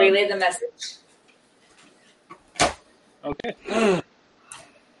 I relayed the message. Okay.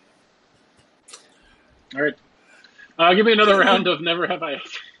 All right. Give me another round of Never Have I.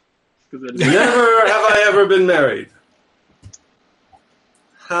 Never have I ever been married.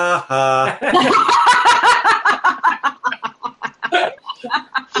 Ha ha.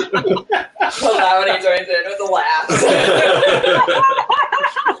 Calamity joins in with a laugh.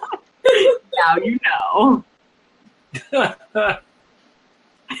 Now you know.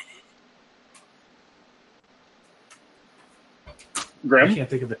 Grim? I can't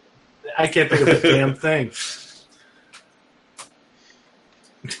think of it. I can't think of a damn thing.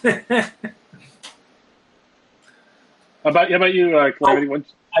 How about you, Calamity?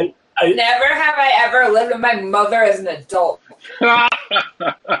 Never have I ever lived with my mother as an adult.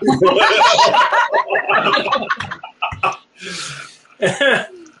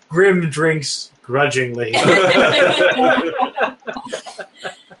 Grim drinks grudgingly.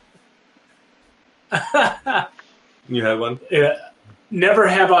 You had one? Yeah. Never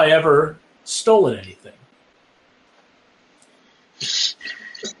have I ever stolen anything.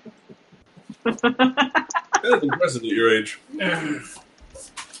 That's impressive at your age.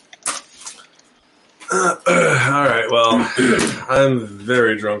 All right, well, I'm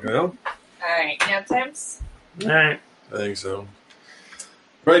very drunk now. All right, nap times? All right. I think so.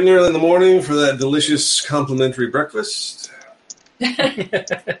 Bright and early in the morning for that delicious complimentary breakfast.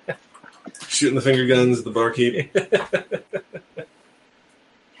 Shooting the finger guns at the barkeep.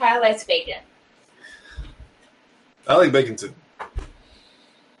 Kyle likes bacon. I like bacon too.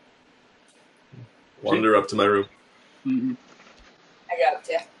 Wander up to my room. Mm-hmm. I go up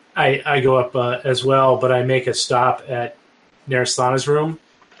too. I go up as well, but I make a stop at Narasana's room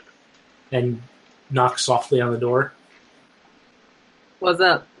and knock softly on the door. What's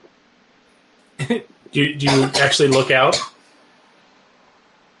up? Do you actually look out?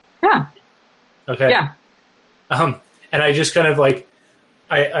 Yeah. Okay. Yeah. And I just kind of like,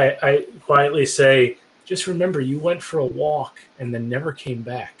 I quietly say, just remember you went for a walk and then never came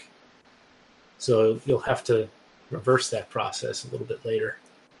back. So you'll have to reverse that process a little bit later.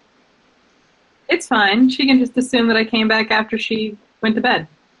 It's fine. She can just assume that I came back after she went to bed.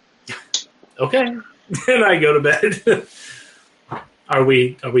 Okay. And I go to bed. Are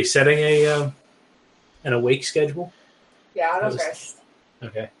we setting an awake schedule? Yeah, I'll go first.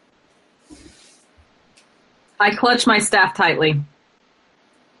 Okay. I clutch my staff tightly.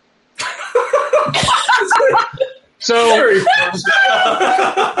 So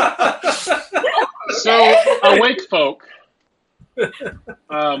awake folk,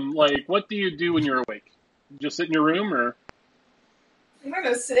 Like, what do you do when you're awake? Just sit in your room, or I'm kind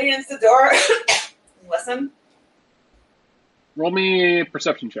of sitting against the door. Listen. roll me a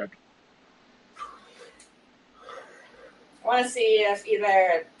perception check? I want to see if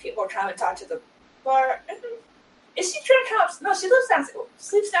either people come and talk to the bar. Is she trying to come up? No, she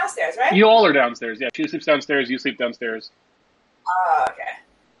sleeps downstairs, right? You all are downstairs. Yeah, she sleeps downstairs. You sleep downstairs. Oh, okay.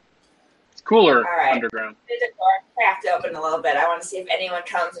 It's cooler All right. underground. The door cracked open a little bit. I want to see if anyone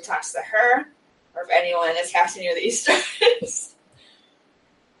comes and talks to her, or if anyone is casting you the Easter eggs.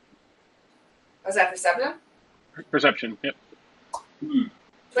 Was that perception? Perception. Yep.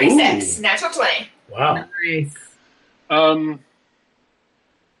 26. Natural 20. Wow. Nice.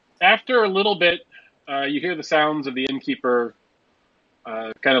 After a little bit, you hear the sounds of the innkeeper,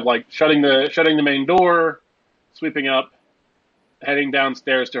 kind of like shutting the main door, sweeping up, heading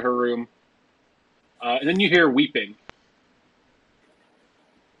downstairs to her room, and then you hear weeping.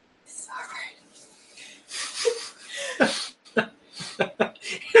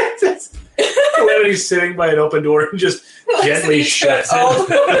 Calamity's sitting by an open door and just gently shuts it.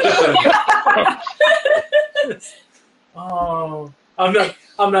 Oh, I'm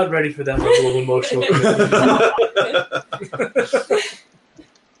not ready for that level of emotional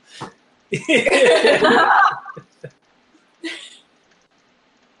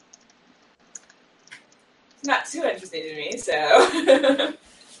Not too interesting to me, so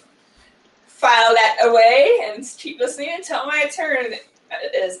file that away and keep listening until my turn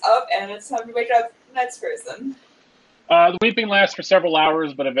is up and it's time to wake up the next person. The weeping lasts for several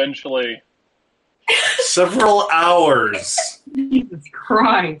hours, but eventually, Several hours. Jesus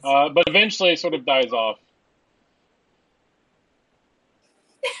Christ. it sort of dies off.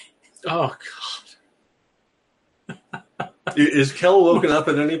 Oh Is Kel woken up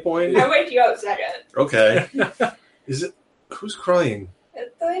at any point? I wake you up a second. Okay. Is it? Who's crying?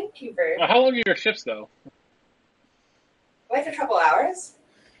 It's the innkeeper. How long are your shifts, though? Like a couple hours?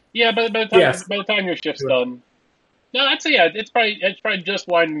 Yeah, by the time your shift's done. No, I'd say it's probably just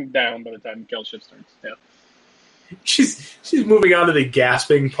winding down by the time Kel's shift starts. Yeah. She's moving on to the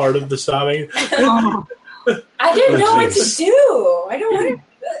gasping part of the sobbing. Oh, I didn't know what to Jesus. do. I don't want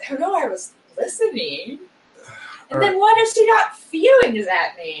to know I was listening. And then what if she got feelings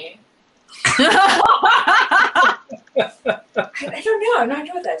at me? I don't know. I'm not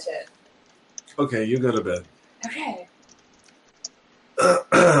good with that shit. Okay, you go to bed. Okay.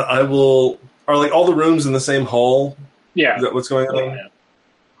 I will. Are like all the rooms in the same hall? Yeah. Is that what's going on? Yeah.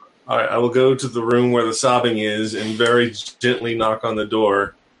 All right, I will go to the room where the sobbing is and very gently knock on the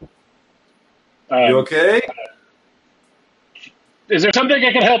door. You okay? Is there something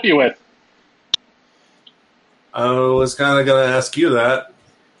I can help you with? I was kind of going to ask you that.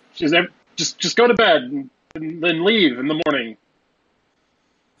 Just go to bed and then leave in the morning.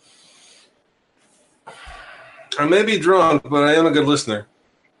 I may be drunk, but I am a good listener.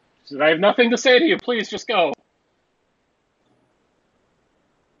 She said, I have nothing to say to you. Please, just go.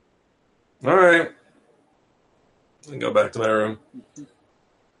 All right. I go back to my room.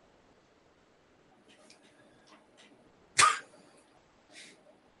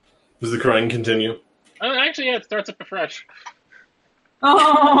 Does the crying continue? Actually, yeah, it starts up afresh.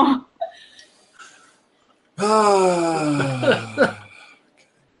 oh.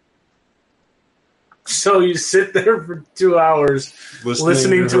 So you sit there for 2 hours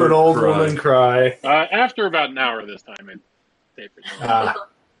listening to an old woman cry. After about an hour this time, it tapered.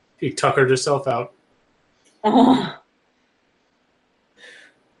 She tuckered herself out. Oh.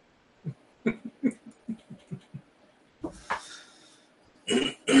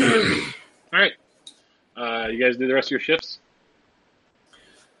 All right. You guys do the rest of your shifts?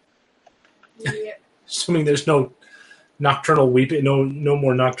 Yeah. Assuming there's no nocturnal weeping, no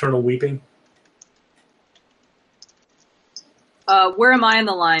more nocturnal weeping. Where am I in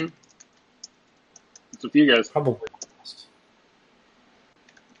the line? It's with you guys. Probably.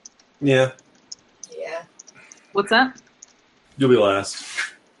 Yeah, Yeah. What's that? you'll be last.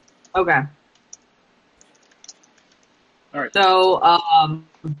 Okay. All right. So,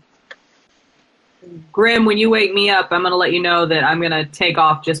 Grim, when you wake me up, I'm going to let you know that I'm going to take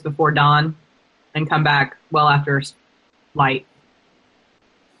off just before dawn and come back well after light.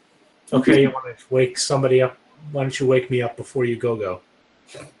 Okay, you want to wake somebody up? Why don't you wake me up before you go?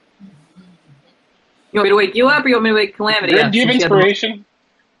 You want me to wake you up or you want me to wake Calamity up? Do you have since you had the- inspiration?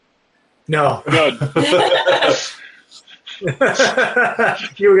 No. Good.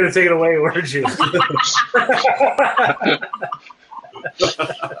 You were going to take it away, weren't you?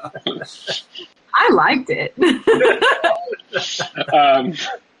 I liked it.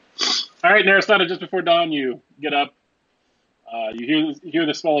 All right, Narasana, just before dawn, you get up, You hear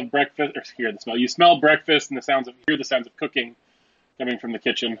the smell of breakfast, or hear the smell. You smell breakfast and hear the sounds of cooking coming from the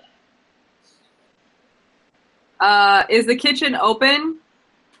kitchen. Is the kitchen open?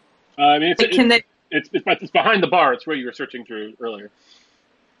 I mean, Like, it's behind the bar. It's where you were searching through earlier.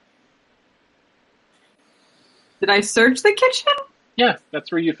 Did I search the kitchen? Yeah,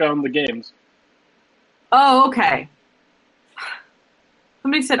 that's where you found the games. Oh, okay.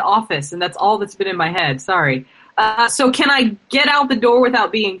 Somebody said office, and that's all that's been in my head. Sorry. So can I get out the door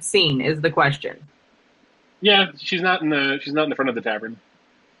without being seen? Is the question. Yeah, she's not in the front of the tavern.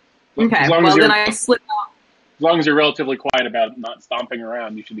 Okay. As long Well, as then I slip out. as long as you're relatively quiet about not stomping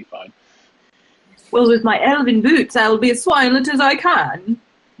around, you should be fine. Well, with my elven boots, I will be as silent as I can.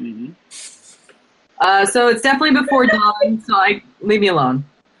 Mm-hmm. So it's definitely before dawn. So leave me alone.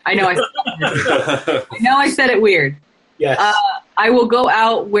 I know I said it weird. Yes. I will go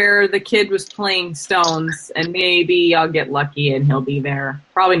out where the kid was playing stones, and maybe I'll get lucky and he'll be there.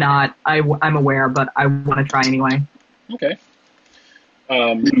 Probably not. I'm aware, but I want to try anyway. Okay.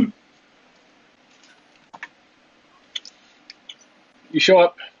 You show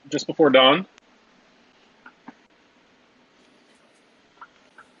up just before dawn.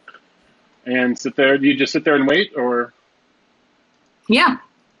 And sit there. Do you just sit there and wait, or? Yeah.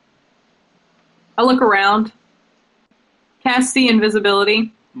 I look around. Cast see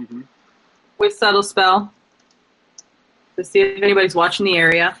invisibility Mm-hmm. with subtle spell to see if anybody's watching the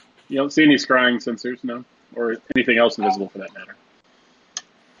area. You don't see any scrying sensors, no? Or anything else invisible for that matter.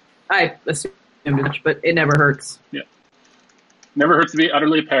 I assume much, but it never hurts. Yeah. Never hurts to be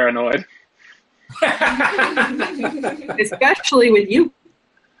utterly paranoid. Especially with you.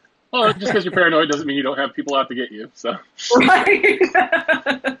 Well, just because you're paranoid doesn't mean you don't have people out to get you, so. Right.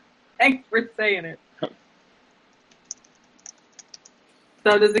 Thanks for saying it.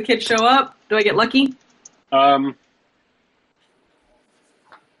 So does the kid show up? Do I get lucky? No,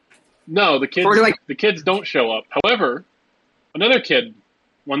 the kids. Or do I- The kids don't show up. However, another kid,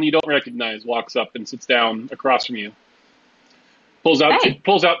 one you don't recognize, walks up and sits down across from you. Pulls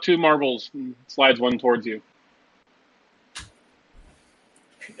out two marbles and slides one towards you.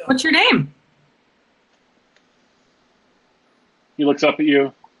 What's your name? He looks up at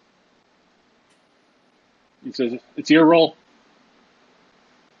you. He says, "It's your roll."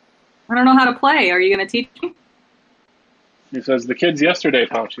 I don't know how to play. Are you going to teach me? He says, "The kids yesterday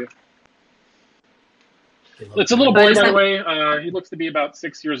taught you." It's a little boy, by the way. He looks to be about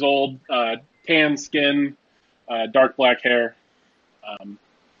 6 years old. Tan skin, dark black hair,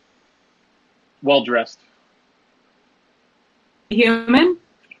 well dressed. Human?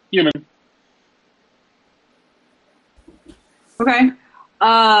 Human. Okay.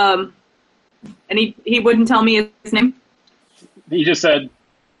 And he wouldn't tell me his name? He just said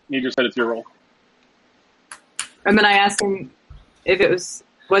it's your roll. And then I asked him if it was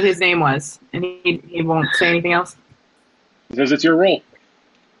what his name was, and he won't say anything else. He says it's your roll.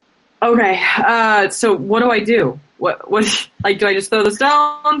 Okay. So what do I do? What like do I just throw the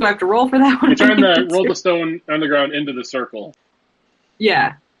stone? Do I have to roll for that one? You're trying to roll the stone on the ground into the circle.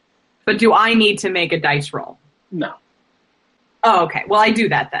 Yeah. But do I need to make a dice roll? No. Oh, okay. Well, I do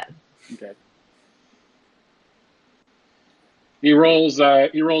that then. Okay. He rolls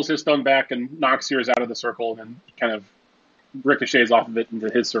his stone back and knocks yours out of the circle, and then kind of ricochets off of it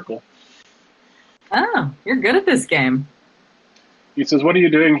into his circle. Oh, you're good at this game. He says, "What are you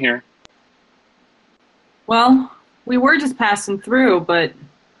doing here?" Well, we were just passing through, but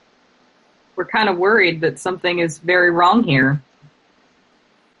we're kind of worried that something is very wrong here.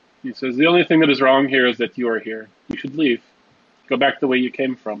 He says, "The only thing that is wrong here is that you are here. You should leave. Go back the way you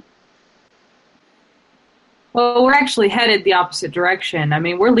came from." Well, we're actually headed the opposite direction. I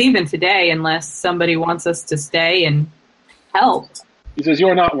mean, we're leaving today unless somebody wants us to stay and help. He says, "You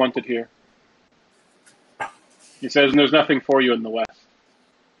are not wanted here." He says, "And there's nothing for you in the West."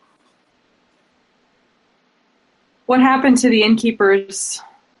 What happened to the innkeeper's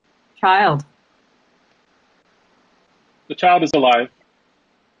child? The child is alive.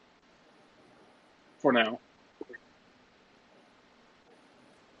 For now.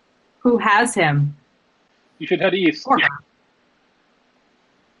 Who has him? You should head east. Or her?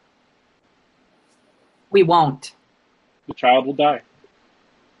 We won't. The child will die.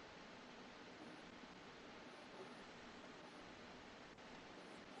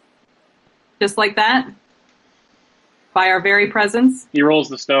 Just like that? By our very presence? He rolls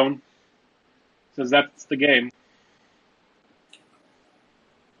the stone. Says, "That's the game."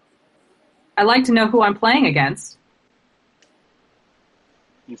 I'd like to know who I'm playing against.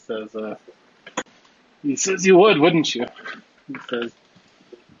 He says, "You would, wouldn't you?"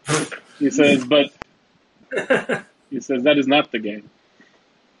 He says, "But He says, that is not the game.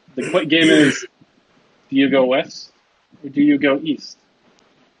 The game is, do you go west or do you go east?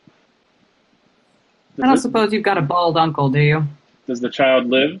 I don't suppose you've got a bald uncle, do you? Does the child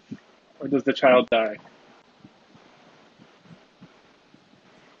live or does the child die?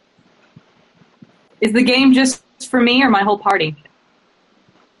 Is the game just for me or my whole party?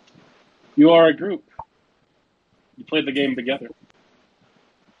 You are a group. You play the game together.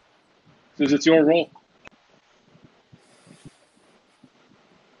 Says it's your role.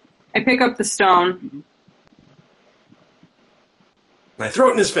 I pick up the stone. And I throw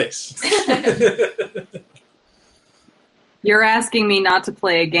it in his face. You're asking me not to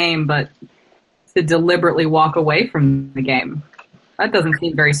play a game, but to deliberately walk away from the game. That doesn't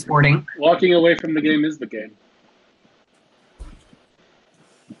seem very sporting. Walking away from the game is the game.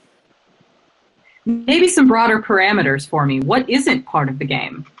 Maybe some broader parameters for me. What isn't part of the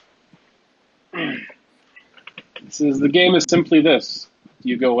game? It says the game is simply this. Do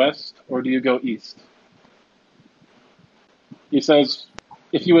you go west or do you go east? He says,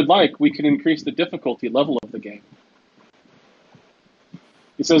 if you would like, we can increase the difficulty level of the game.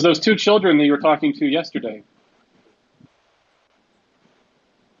 He says, those two children that you were talking to yesterday.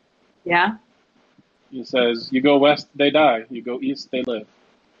 Yeah? He says, you go west, they die. You go east, they live.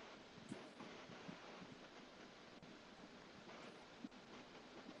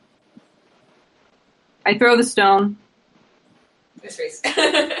 I throw the stone. His face.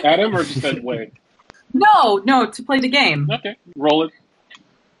 At him or just said way? No, to play the game. Okay, roll it.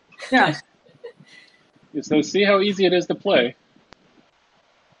 Yeah. He says, see how easy it is to play.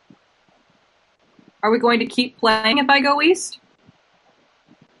 Are we going to keep playing if I go east?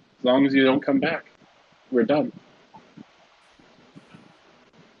 As long as you don't come back. We're done.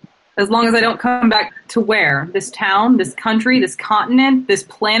 As long as I don't come back to where? This town, this country, this continent, this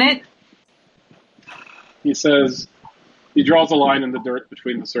planet? He says, he draws a line in the dirt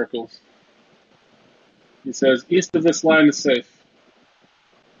between the circles. He says, east of this line is safe.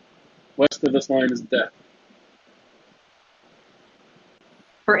 West of this line is death.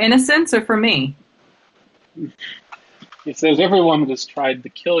 For innocence or for me? He says, everyone that has tried to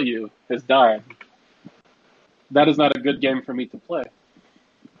kill you has died. That is not a good game for me to play.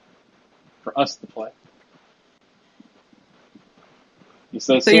 For us to play. He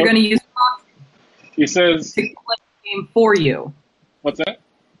says, So you're going to use proxies he says, to play the game for you. what's that?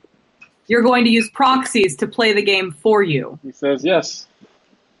 You're going to use proxies to play the game for you. He says, yes.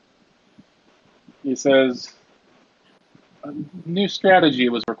 He says, a new strategy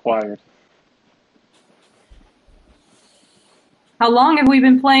was required. How long have we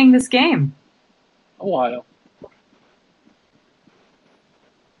been playing this game? A while.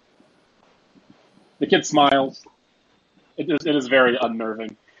 The kid smiles. It is very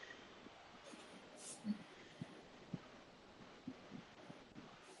unnerving.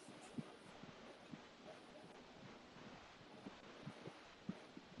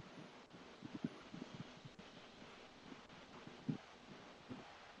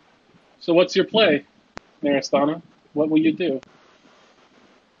 So what's your play, Naristana? What will you do?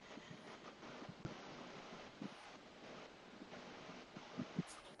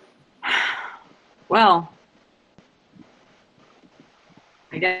 Well,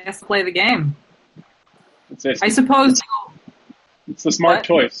 I guess play the game. I suppose. It's a smart What?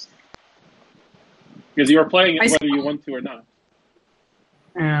 choice. Because you are playing it I whether you want to or not.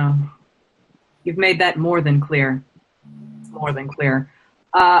 Yeah. You've made that more than clear. It's more than clear.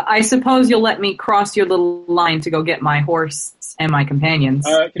 I suppose you'll let me cross your little line to go get my horse and my companions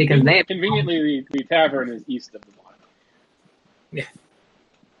because they. Conveniently, the tavern is east of the line. Yeah.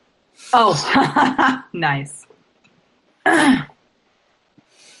 Oh, nice.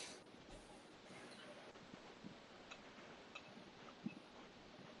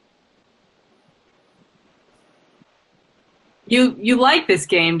 You like this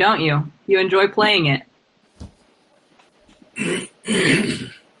game, don't you? You enjoy playing it.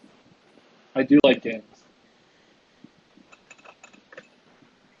 I do like games.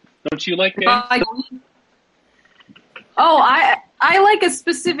 Don't you like games? I like a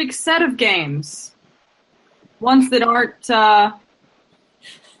specific set of games. Ones that aren't,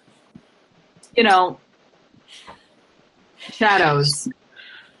 shadows.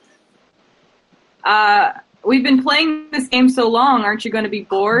 We've been playing this game so long, aren't you going to be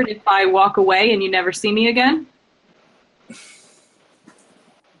bored if I walk away and you never see me again?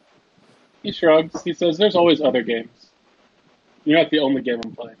 He shrugs. He says, there's always other games. You're not the only game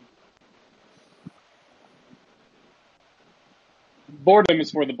I'm playing. Boredom is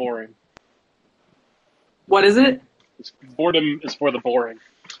for the boring. What is it? Boredom is for the boring.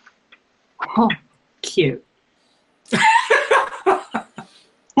 Oh, cute.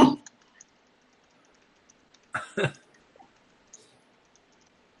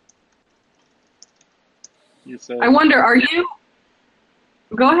 says, I wonder, are you...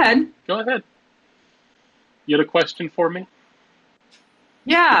 Go ahead. Go ahead. You had a question for me?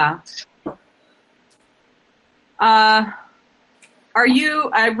 Yeah. Are you...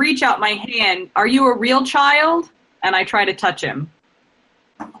 I reach out my hand. Are you a real child? And I try to touch him.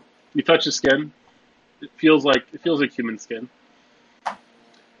 You touch his skin. It feels like human skin.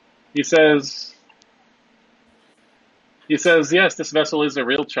 He says, yes, this vessel is a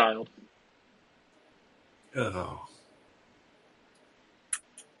real child. Oh.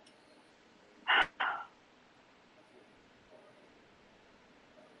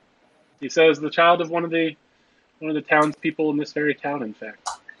 He says the child of one of the townspeople in this very town, in fact.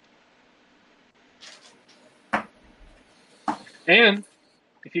 And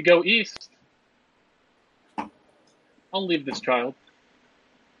if you go east, I'll leave this child.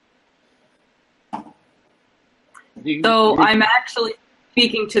 So I'm actually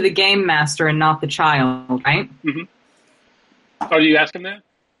speaking to the game master and not the child, right? Mm-hmm. Oh, do you ask him that?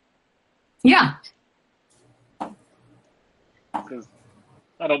 Yeah. Because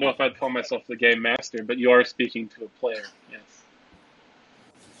I don't know if I'd call myself the game master, but you are speaking to a player, yes.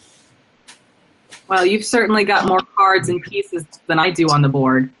 Well, you've certainly got more cards and pieces than I do on the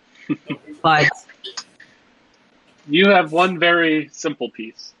board. But You have one very simple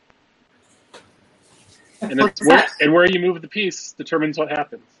piece. And What's that? where you move the piece determines what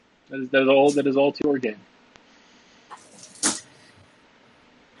happens. That is all to your game.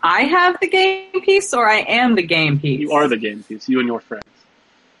 I have the game piece, or I am the game piece? You are the game piece, you and your friends.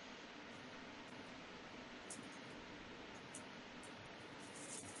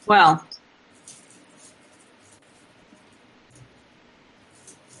 Well,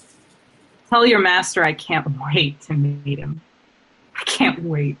 tell your master I can't wait to meet him. I can't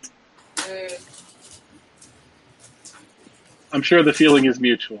wait. I'm sure the feeling is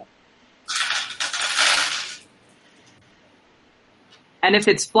mutual. And if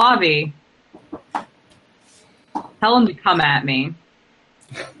it's Flavi, tell him to come at me.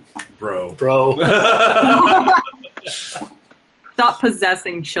 Bro. Stop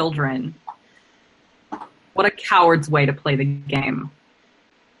possessing children. What a coward's way to play the game.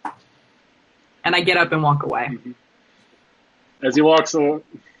 And I get up and walk away. Mm-hmm. As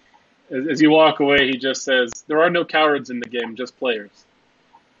you walk away, he just says, "There are no cowards in the game, just players."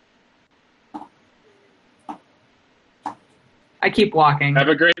 I keep walking. Have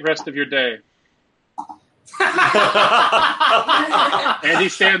a great rest of your day. And he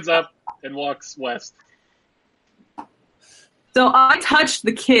stands up and walks west. So I touched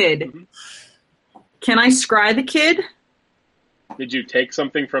the kid. Mhm. Can I scry the kid? Did you take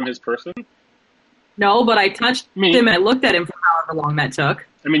something from his person? No, but I touched Me. him and I looked at him for however long that took.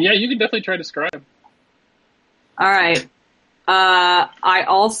 I mean, yeah, you can definitely try to scry him. All right. I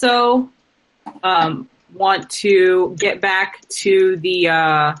also want to get back to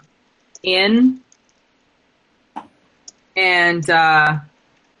the inn and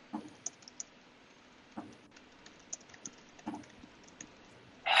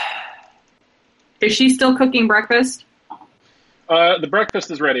is she still cooking breakfast? The breakfast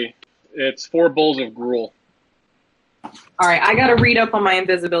is ready. It's 4 bowls of gruel. All right, I got to read up on my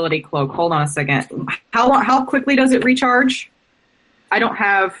invisibility cloak. Hold on a second. How quickly does it recharge? I don't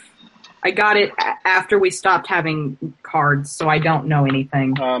have. I got it after we stopped having cards, so I don't know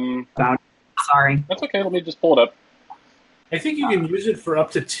anything about it. Sorry. That's okay. Let me just pull it up. I think you can use it for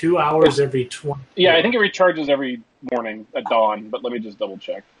up to 2 hours every 20. Yeah, I think it recharges every morning at dawn, but let me just double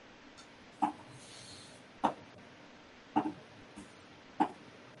check.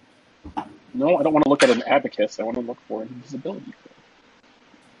 No, I don't want to look at an abacus. I want to look for an invisibility code.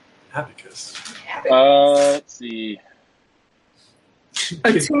 Abacus. Let's see.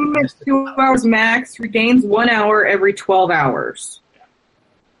 Attunement 2 hours max regains 1 hour every 12 hours.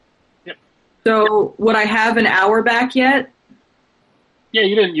 Yep. So would I have an hour back yet? Yeah,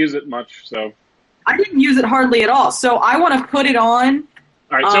 you didn't use it much, so. I didn't use it hardly at all. So I want to put it on.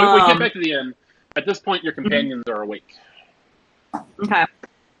 All right, so we get back to the end. At this point, your companions are awake. Okay.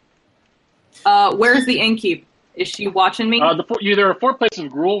 Where's the innkeep? Is she watching me? There are 4 plates of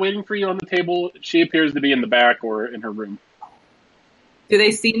gruel waiting for you on the table. She appears to be in the back or in her room. Do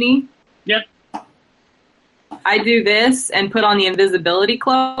they see me? Yeah. I do this and put on the invisibility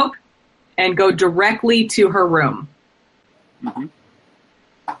cloak and go directly to her room. Mm-hmm.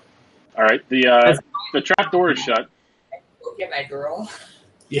 All right. The trap door is shut. Look at my girl.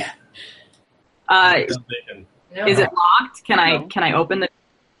 Yeah. No. Is it locked? Can No. I open the?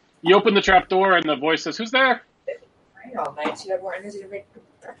 You open the trap door and the voice says, "Who's there?" Right all night. She had more energy to make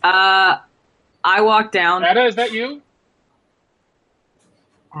breakfast. I walk down. Ada, is that you?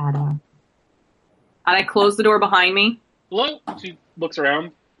 Ada. And I close the door behind me. Hello? She looks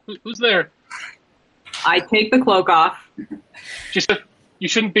around. Who's there? I take the cloak off. She said, you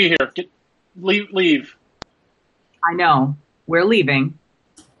shouldn't be here. Leave. I know. We're leaving.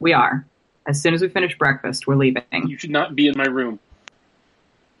 We are. As soon as we finish breakfast, we're leaving. You should not be in my room.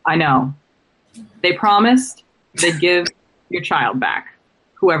 I know. They promised they'd give your child back,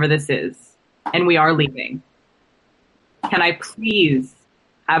 whoever this is. And we are leaving. Can I please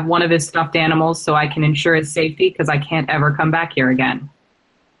have one of his stuffed animals so I can ensure his safety? Because I can't ever come back here again.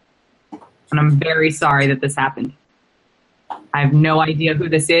 And I'm very sorry that this happened. I have no idea who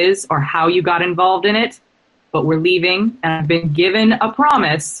this is or how you got involved in it, but we're leaving, and I've been given a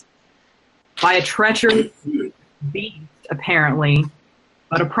promise by a treacherous beast, apparently,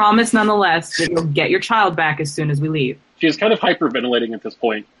 but a promise nonetheless that you'll get your child back as soon as we leave. She is kind of hyperventilating at this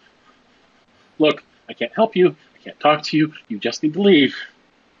point. Look, I can't help you. I can't talk to you. You just need to leave.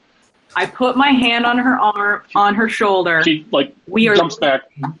 I put my hand on her arm, on her shoulder. She, jumps back.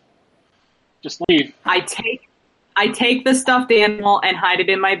 Just leave. I take the stuffed animal and hide it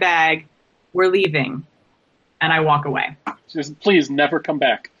in my bag. We're leaving. And I walk away. She says, please never come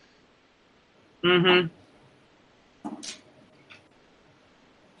back. Mm-hmm.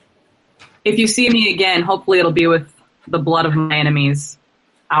 If you see me again, hopefully it'll be with the blood of my enemies.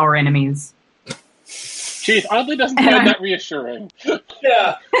 Our enemies. She oddly doesn't find that reassuring.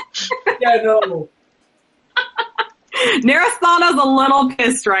 Yeah. Yeah, no. Narasana's a little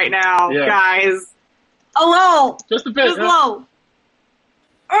pissed right now, Yeah. guys. A little. Just a bit. Just huh?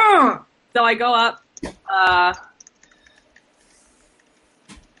 low. So I go up.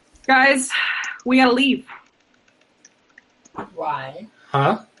 Guys, we gotta leave. Why?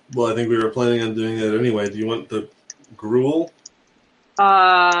 Huh? Well, I think we were planning on doing that anyway. Do you want the gruel?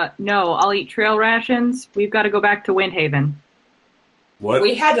 No, I'll eat trail rations. We've got to go back to Windhaven. What?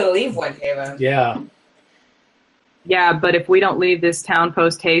 We had to leave Windhaven. Yeah. Yeah, but if we don't leave this town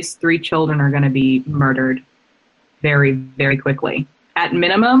post haste, 3 children are going to be murdered very, very quickly. At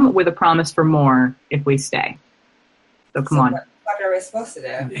minimum, with a promise for more if we stay. So come on. What are we supposed to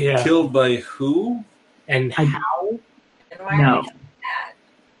do? Yeah. Killed by who? And how? And why No. are we doing that?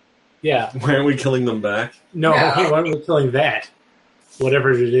 Yeah. Why aren't we killing them back? No, No. why are we killing that?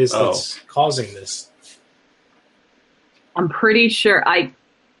 Whatever it is that's causing this. I'm pretty sure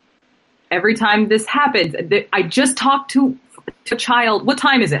every time this happens, I just talked to a child. What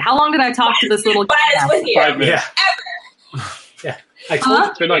time is it? How long did I talk to this little But I was with you. 5 minutes. Yeah. Yeah. I told Huh? you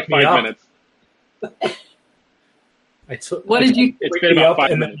It's been like to wake 5 me up. minutes. What did you? It's Wake been me about up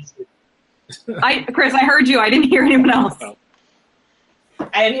 5 and minutes. Chris, I heard you. I didn't hear anyone else. Oh.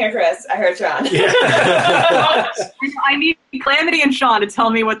 I didn't hear Chris. I heard Sean. Yeah. I need Calamity and Sean to tell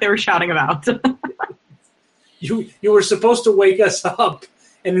me what they were shouting about. You were supposed to wake us up,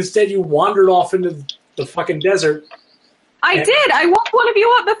 and instead you wandered off into the fucking desert. I did. I woke one of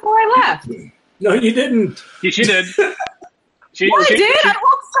you up before I left. No, you didn't. She did. She did. I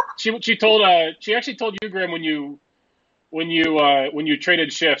woke She actually told you, Grim, when you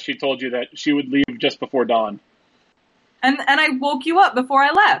traded shifts, she told you that she would leave just before dawn. and I woke you up before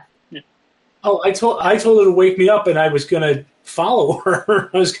I left. Oh, I told her to wake me up, and I was gonna follow her.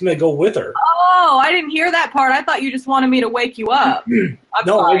 I was gonna go with her. Oh, I didn't hear that part. I thought you just wanted me to wake you up. I'm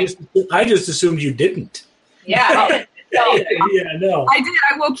No, sorry. I just assumed you didn't. Yeah. Yeah, no. I did.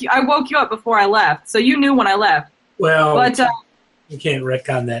 I woke you up before I left, so you knew when I left. Well, But you can't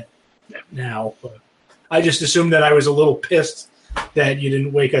retcon that now. But I just assumed that I was a little pissed that you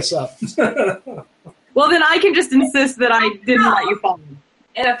didn't wake us up. well, then I can just insist that I didn't let you fall.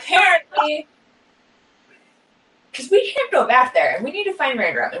 And apparently, because we can't go back there, and we need to find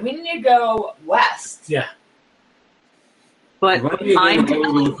Rangram, and we need to go west. Yeah, But Why are you I'm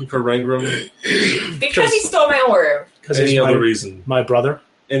looking for Rangram? Because he stole my orb. because Any other reason? my brother.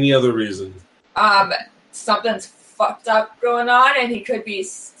 Any other reason? Something's fucked up going on, and he could be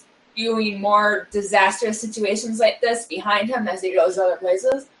spewing more disastrous situations like this behind him as he goes other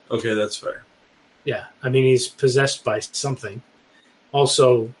places. Okay, that's fair. Yeah, I mean he's possessed by something.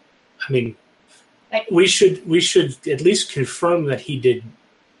 Also, I mean, Like- we should at least confirm that he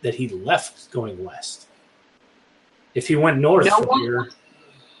left going west. If he went north No from one- here,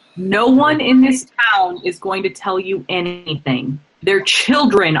 no one in this town is going to tell you anything. Their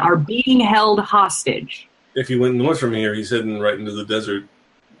children are being held hostage. If he went north from here, he's heading right into the desert.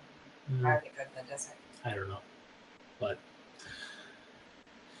 I would go to the desert. I don't know, but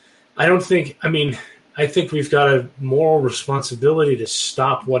I don't think. I mean, I think we've got a moral responsibility to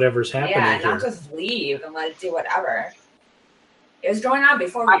stop whatever's happening Yeah, here. not just leave and let it do whatever. It was going on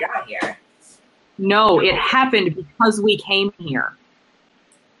before we got here. No, it happened because we came here.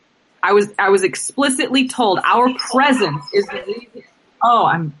 I was explicitly told our presence is the reason. Oh,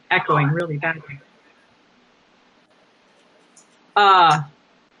 I'm echoing really badly.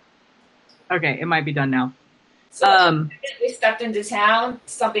 Okay, it might be done now. So we stepped into town,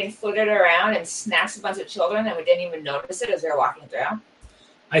 something flitted around and snatched a bunch of children, and we didn't even notice it as we were walking through.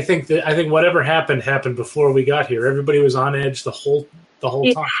 I think whatever happened before we got here. Everybody was on edge the whole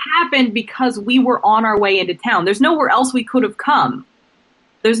It time. happened because we were on our way into town. There's nowhere else we could have come.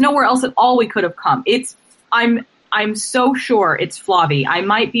 There's nowhere else at all we could have come. I'm so sure it's Flavi. I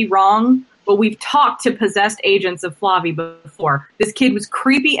might be wrong, but we've talked to possessed agents of Flavi before. This kid was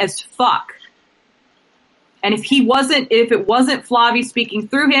creepy as fuck. And if it wasn't Flavi speaking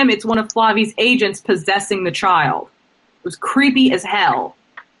through him, it's one of Flavi's agents possessing the child. It was creepy as hell.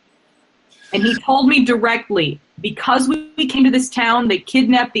 And he told me directly, because we came to this town, they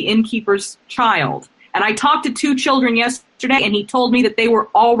kidnapped the innkeeper's child. And I talked to 2 children yesterday, and he told me that they were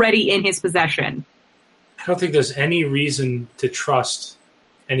already in his possession. I don't think there's any reason to trust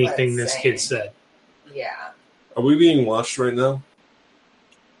anything this kid said. Yeah. Are we being watched right now?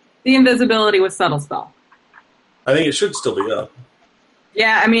 The invisibility was subtle spell. I think it should still be up.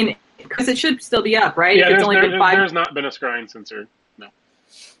 Yeah, I mean, Chris, it should still be up, right? Yeah, If it's only been 5. there's not been a scrying sensor. No.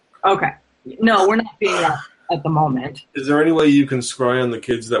 Okay. No, we're not being up at the moment. Is there any way you can scry on the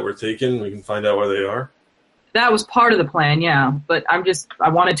kids that were taken? We can find out where they are? That was part of the plan, yeah. But I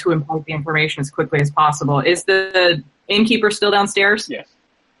wanted to impart the information as quickly as possible. Is the innkeeper still downstairs? Yes.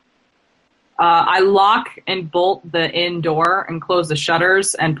 I lock and bolt the inn door and close the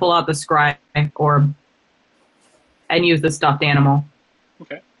shutters and pull out the scry orb and use the stuffed animal.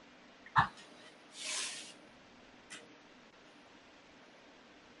 Okay.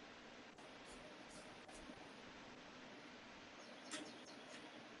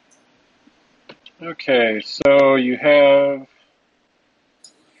 Okay, so you have.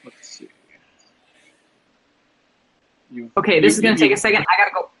 Let's see. Okay, this is going to take a second. I got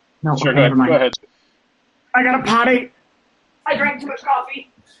to go. No, Sure, okay, never mind. go ahead. I got a potty. I drank too much coffee.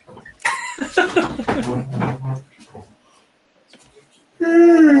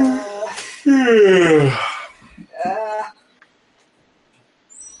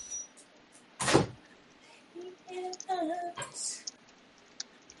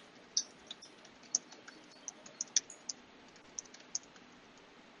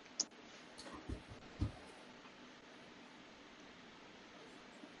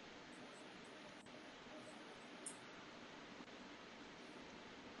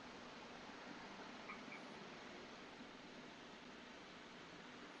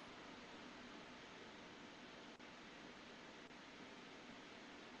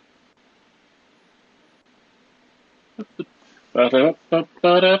 We'll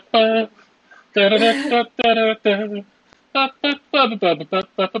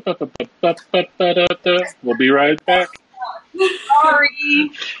be right back.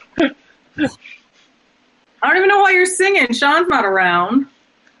 Sorry. I don't even know why you're singing. Sean's not around.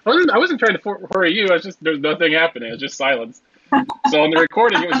 I wasn't trying to hurry you. I was just there's nothing happening. It's just silence. So on the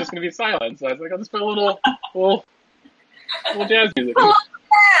recording, it was just going to be silence. So I was like, I'll just put a little jazz music. Put a little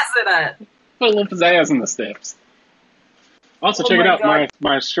pizzazz in it. Put a little pizzazz in the steps. Also, Oh check it my out. God.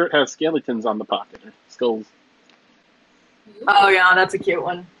 My shirt has skeletons on the pocket. Skulls. Oh, yeah, that's a cute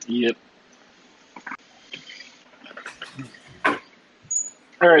one. Yep.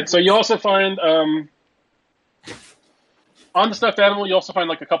 All right. So you also find on the stuffed animal, you also find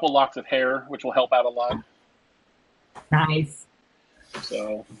like a couple locks of hair, which will help out a lot. Nice.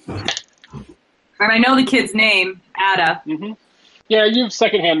 So. And I know the kid's name, Ada. Mm-hmm. Yeah, you have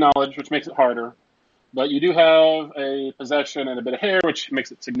secondhand knowledge, which makes it harder. But you do have a possession and a bit of hair, which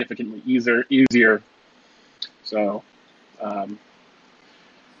makes it significantly easier. So, all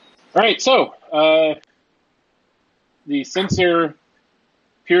right. So, the sensor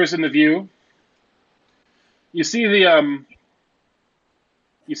appears in the view. You see the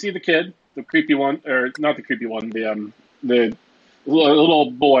kid, the creepy one, or not the creepy one, the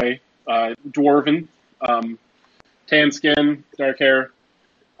little boy, dwarven, tan skin, dark hair.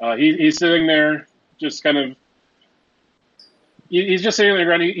 He's sitting there. Just kind of, he's just sitting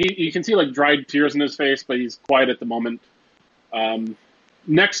there. You can see like dried tears in his face, but he's quiet at the moment.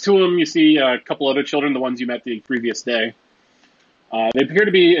 Next to him, you see a couple other children, the ones you met the previous day. They appear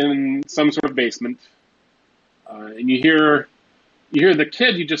to be in some sort of basement, and you hear the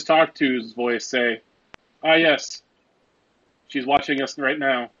kid you just talked to's voice say, "Ah, yes, she's watching us right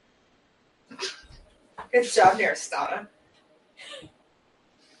now." Good job there, Stana.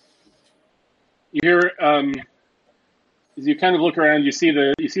 You hear, as you kind of look around, you see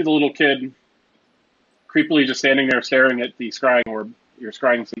the little kid creepily just standing there staring at the scrying orb your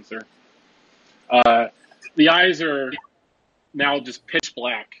scrying sensor. The eyes are now just pitch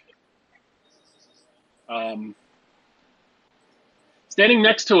black. Standing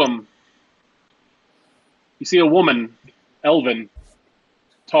next to him, you see a woman, elven,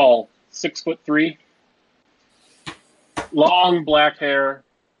 tall, 6'3", long black hair,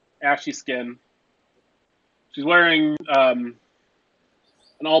 ashy skin. She's wearing an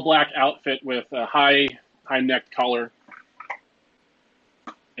all-black outfit with a high-necked collar.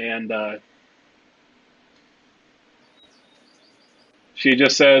 And she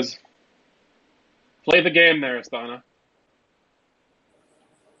just says, "Play the game there, Astana.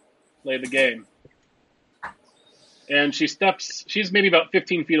 Play the game." And she's maybe about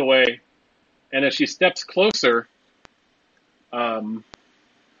 15 feet away. And as she steps closer, I need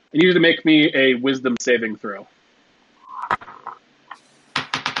you to make me a wisdom saving throw.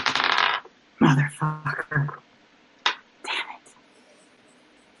 Motherfucker. Damn it.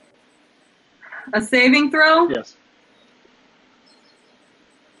 A saving throw? Yes.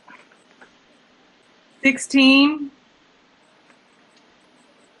 16.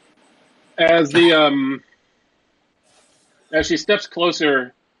 As she steps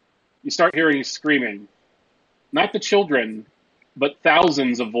closer, you start hearing screaming. Not the children, but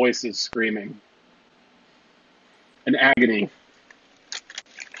thousands of voices screaming. In agony.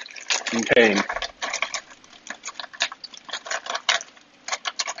 In pain.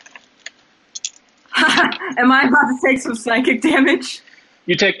 Am I about to take some psychic damage?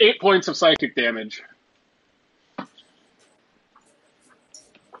 You take 8 points of psychic damage.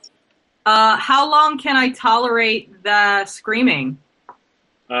 How long can I tolerate the screaming?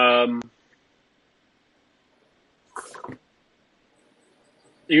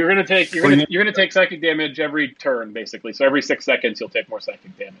 You're gonna take psychic damage every turn, basically. So every 6 seconds, you'll take more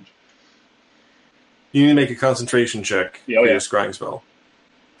psychic damage. You need to make a concentration check for your scrying spell.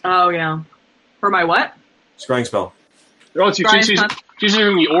 Oh yeah. For my what? Scrying spell. Oh, she's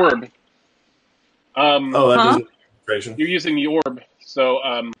using the orb. That doesn't concentration. You're using the orb. So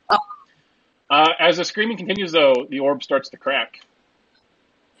as the screaming continues, though, the orb starts to crack.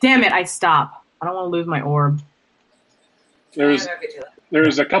 Damn it! I stop. I don't want to lose my orb. There's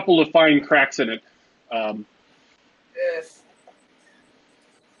a couple of fine cracks in it.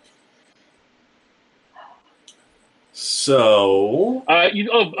 So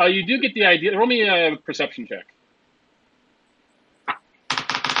you do get the idea. Roll me a perception check.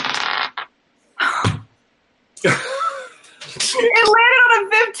 It landed on a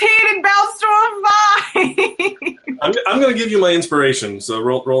 15 and bounced to a 5. I'm going to give you my inspiration. So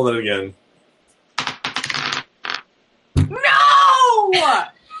roll that again. No!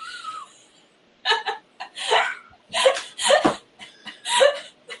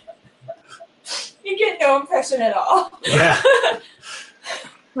 You get no impression at all. Yeah.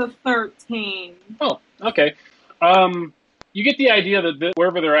 The 13. Oh, okay. You get the idea that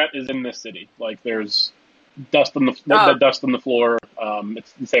wherever they're at is in this city. Like there's dust on the dust on the floor.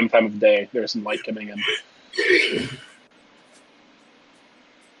 It's the same time of day. There's some light coming in.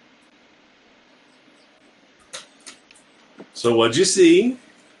 So what'd you see?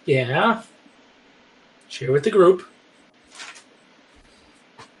 Yeah. Share with the group.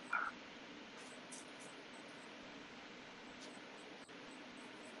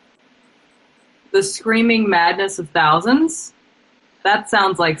 The screaming madness of thousands? That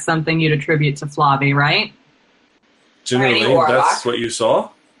sounds like something you'd attribute to Flavi, right? Generally, that's what you saw?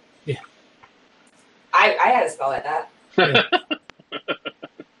 Yeah. I had a spell like that. Yeah.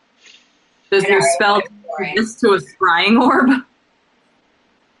 Does your spell do this to a scrying orb?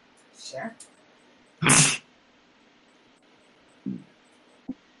 Sure.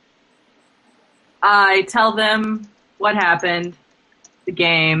 I tell them what happened, the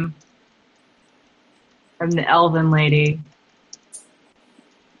game, from the elven lady.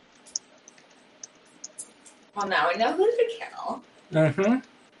 Well, now we know who to kill. Mm-hmm.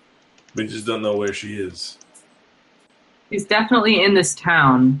 We just don't know where she is. She's definitely in this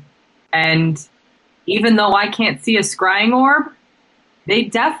town. And even though I can't see a scrying orb, they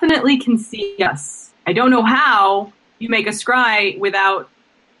definitely can see us. I don't know how you make a scry without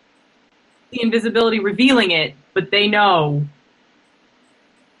the invisibility revealing it, but they know.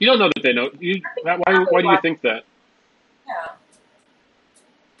 You don't know that they know. Why do you think that? Yeah.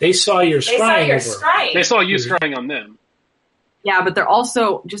 They saw your scrying over. They saw you scrying on them. Yeah, but they're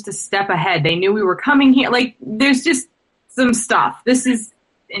also just a step ahead. They knew we were coming here. Like, there's just some stuff. This is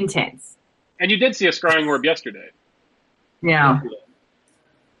intense. And you did see a scrying orb yesterday. Yeah.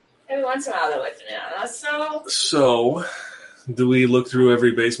 Every once in a while they're looking at us, so... So, do we look through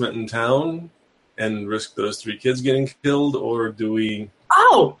every basement in town? and risk those 3 kids getting killed, or do we?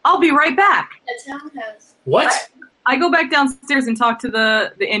 Oh, I'll be right back. The town has. What? I go back downstairs and talk to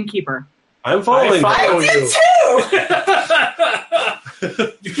the innkeeper. I'm following. I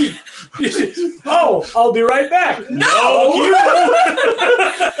you. Oh, I'll be right back. No!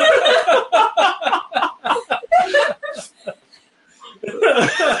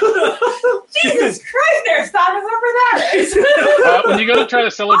 Jesus Christ, there's not whoever that is. When you go to try the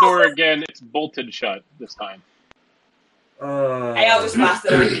cellar door again, it's bolted shut this time. Hey, I'll just blast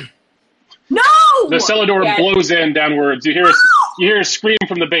it. No! The cellar door blows in downwards. You hear a scream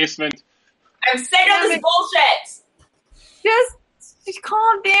from the basement. I'm sick of this bullshit. Just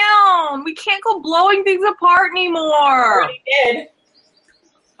calm down. We can't go blowing things apart anymore. Already did.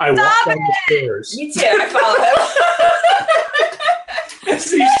 I walk down the stairs. Me too. I follow him.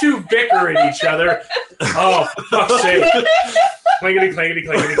 As these two bicker at each other. Oh, for fuck's sake. Clangety, clangety,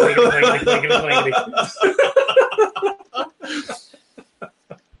 clangety, clangety, clangety, clangety,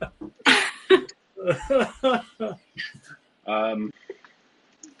 clangety.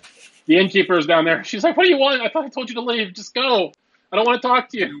 The innkeeper is down there. She's like, "What do you want? I thought I told you to leave. Just go. I don't want to talk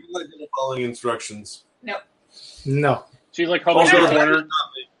to you." Following instructions. No. She's like huddled in the corner.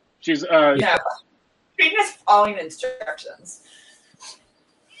 She's No. She's just following instructions.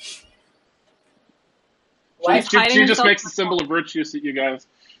 she just makes a symbol of virtue at you guys.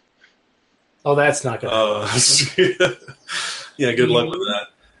 Oh, that's not good. Yeah, good luck with that.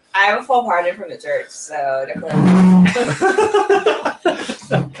 I have a full pardon from the church, so definitely.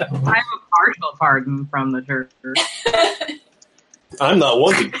 I have a partial pardon from the church. I'm not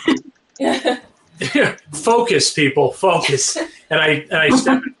one. Focus, people, focus. And I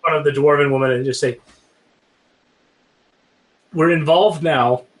step in front of the dwarven woman and just say, "We're involved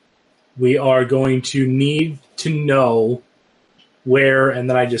now. We are going to need to know where," and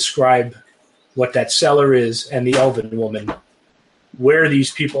then I describe what that cellar is and the elven woman, where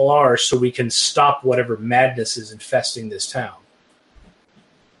these people are, so we can stop whatever madness is infesting this town.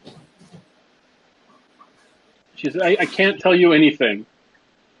 She says, I can't tell you anything.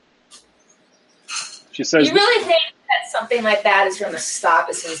 She says, You really think that something like that is going to stop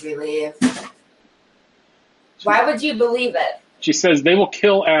as soon as we leave? Why would you believe it? She says, they will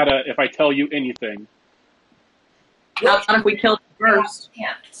kill Ada if I tell you anything. Not if we killed her first.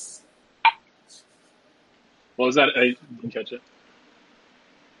 Pants. What was that? I didn't catch it.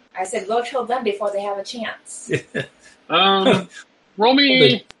 I said, we'll kill them before they have a chance. Roll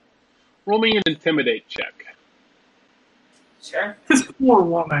me an intimidate check. Sure. This poor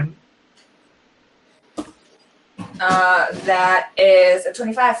woman. That is a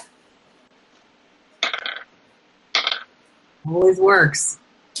 25. Always works.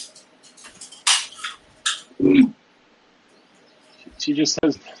 She just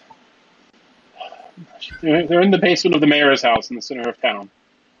says, they're in the basement of the mayor's house in the center of town.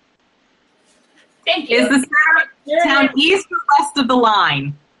 Thank you. Is the center of town east or west of the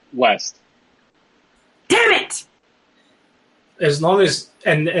line? West. Damn it! As long as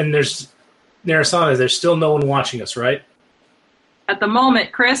and there's Narasana, there's still no one watching us, right? At the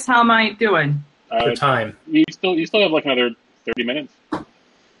moment, Chris, how am I doing? For time. You still have like another 30 minutes.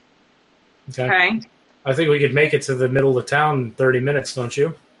 Okay. I think we could make it to the middle of town in 30 minutes, don't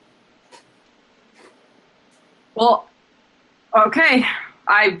you? Well, okay.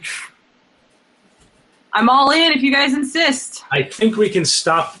 I'm all in if you guys insist. I think we can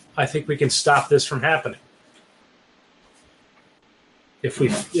stop this from happening. If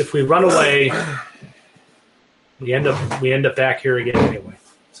we run away, we end up back here again anyway.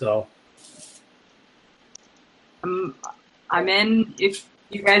 So I'm in if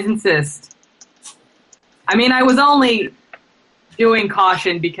you guys insist. I mean, I was only doing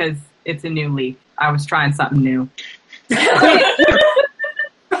caution because it's a new leaf. I was trying something new. Full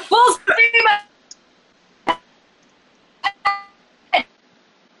steam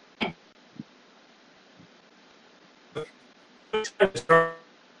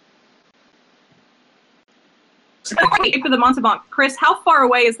for the Montalban. Chris, how far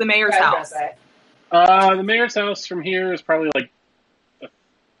away is the mayor's house? The mayor's house from here is probably like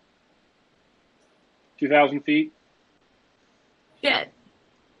 2,000 feet. Shit.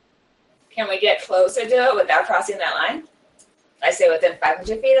 Can we get closer to it without crossing that line? I say within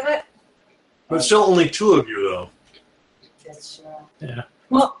 500 feet of it. But still only 2 of you, though. That's true. yeah.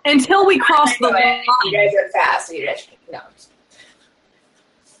 Well, until we cross the line. You guys are fast, so you just no.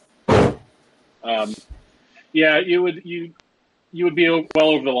 Yeah, you would be well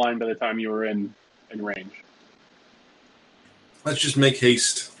over the line by the time you were in range. Let's just make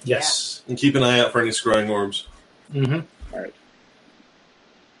haste. Yes. And keep an eye out for any scrying orbs. Mm-hmm. All right.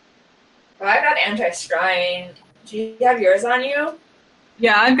 Well, I got anti-scrying. Do you have yours on you?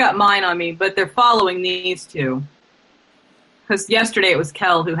 Yeah, I've got mine on me, but they're following these two. Because yesterday it was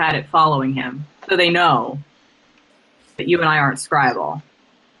Kel who had it following him, so they know that you and I aren't Scribble. All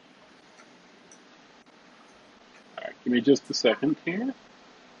right, give me just a second here.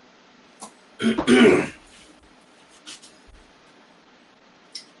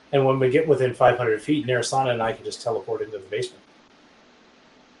 And when we get within 500 feet, Narasana and I can just teleport into the basement.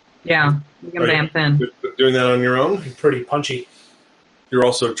 Yeah, we can Are you vamp in. doing that on your own? I'm pretty punchy. You're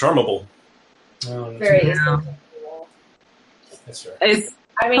also charmable. Very Yeah. easily. That's right. Is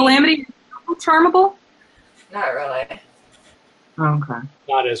I mean, Calamity charmable? not really. Okay.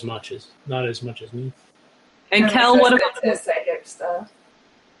 Not as much as me. And I'm Kel, what just about into psychic stuff.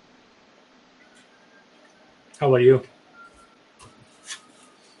 How about you?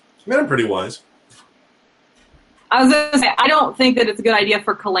 Man, I'm pretty wise. I was going to say, I don't think that it's a good idea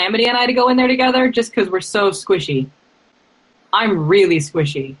for Calamity and I to go in there together just because we're so squishy. I'm really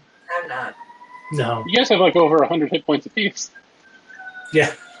squishy. I'm not. No. You guys have like over 100 hit points apiece.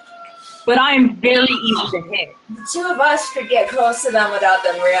 Yeah. But I'm very easy to hit. The two of us could get close to them without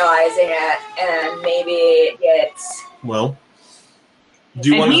them realizing it, and maybe get. Well, do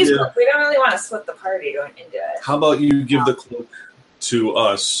you And want he's- to? We don't really want to split the party going into it. How about you give the cloak to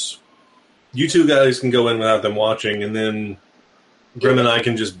us? You two guys can go in without them watching, and then Grim and I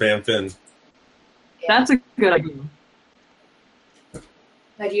can just bamf in. That's a good idea.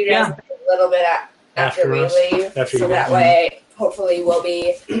 Like you guys Yeah. a little bit after we us. leave, After so you that leave. way, hopefully, we'll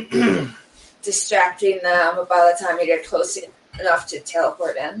be distracting them by the time you get close enough to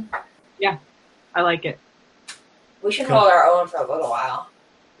teleport in. I like it. We should Cool. hold our own for a little while,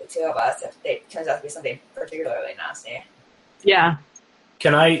 the two of us, if it turns out to be something particularly nasty. Yeah.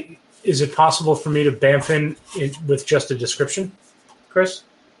 Is it possible for me to bamf in with just a description, Chris?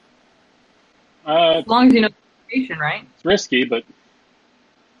 As long as you know the information, right? It's risky, but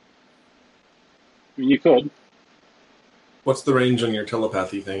I mean, you could. What's the range on your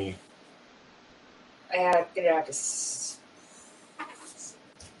telepathy thingy? I'm gonna have to.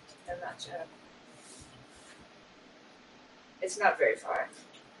 I'm not sure. It's not very far.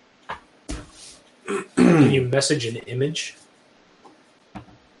 Can you message an image?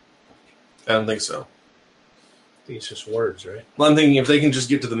 I don't think so. I think it's just words, right? Well, I'm thinking if they can just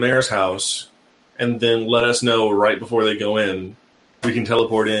get to the mayor's house and then let us know right before they go in, we can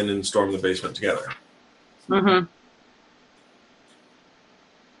teleport in and storm the basement together. Mm-hmm.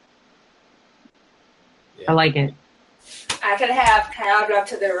 I like it. I could have Kyle go up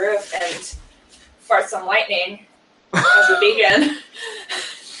to the roof and fart some lightning as a beacon.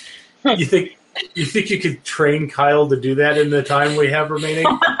 You think you could train Kyle to do that in the time we have remaining?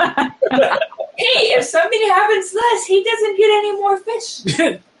 Hey, if something happens less, he doesn't get any more fish.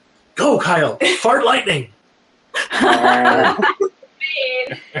 Go, Kyle! Fart lightning!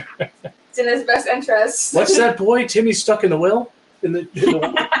 It's in his best interest. What's that boy? Timmy stuck in the well? In the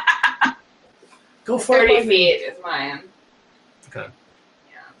Go fart 30 lightning. feet is mine. Okay.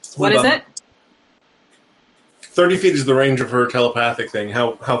 Yeah. What is it? 30 feet is the range of her telepathic thing.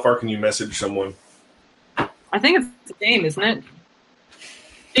 How far can you message someone? I think it's the same, isn't it?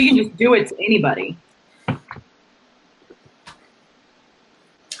 You can just do it to anybody.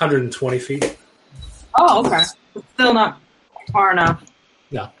 120 feet. Oh, okay. It's still not far enough.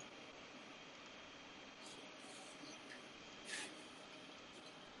 No.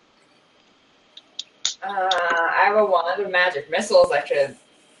 I have a wand of magic missiles. I could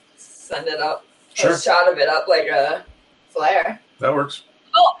send it up. Sure. A shot of it up like a flare. That works.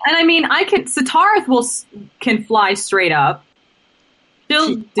 Well, and I mean, Satarth can fly straight up.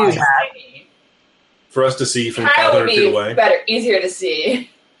 She'll do that. I mean, For us to see from Kyle would 500 feet be away. better, easier to see.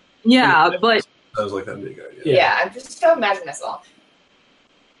 Yeah, but I was like, that'd be a good idea. Yeah. Yeah, I'm just a magic missile.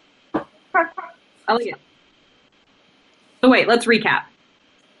 I like it. So wait, let's recap.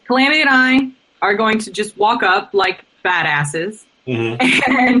 Calamity and I are going to just walk up like badasses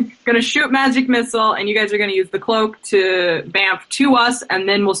Mm-hmm. and going to shoot magic missile, and you guys are going to use the cloak to bamf to us, and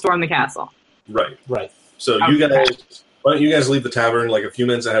then we'll storm the castle. Right. Right. So Okay. you guys, why don't you guys leave the tavern like a few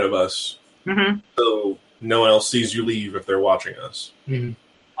minutes ahead of us, Mm-hmm. so no one else sees you leave if they're watching us. Mhm.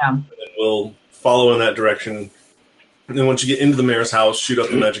 And then we'll follow in that direction. And then once you get into the mayor's house, shoot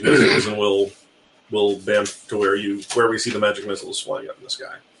up the magic missiles, and we'll bamf to where we see the magic missiles flying up in the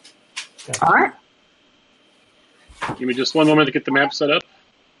sky. All right. Give me just one moment to get the map set up.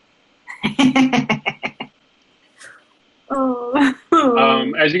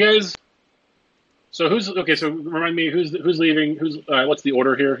 As you guys, so who's okay? So remind me, who's leaving? What's the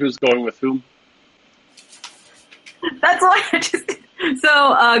order here? Who's going with whom? That's why I just.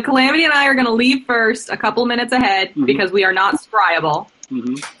 So Calamity and I are going to leave first, a couple minutes ahead, because we are not scryable.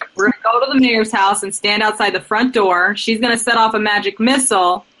 Mm-hmm. We're going to go to the mayor's house and stand outside the front door. She's going to set off a magic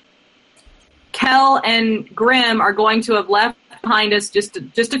missile. Kel and Grim are going to have left behind us just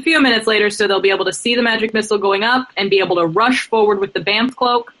a few minutes later, so they'll be able to see the magic missile going up and be able to rush forward with the Bamf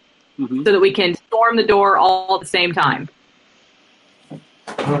cloak so that we can storm the door all at the same time.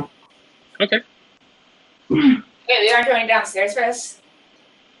 Okay. Wait, we aren't going downstairs first?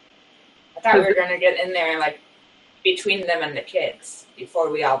 I thought we were going to get in there, like, between them and the kids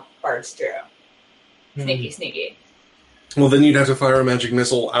before we all barge through. Sneaky. Well, then you'd have to fire a magic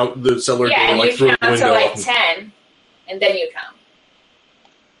missile out the cellar door, Yeah, and like you through the count window. to, like, 10, and then you come.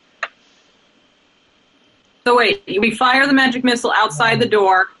 So wait, we fire the magic missile outside the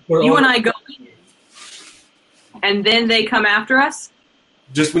door. You and I go in, and then they come after us?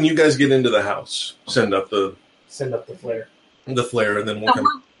 Just when you guys get into the house, send up the flare. The flare, and then we'll So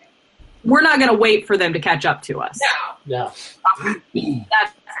come. we're not going to wait for them to catch up to us. No.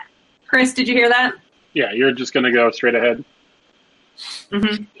 Yeah. Chris, did you hear that? Yeah, you're just going to go straight ahead.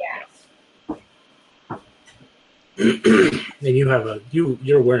 Mm-hmm. Yeah. And you have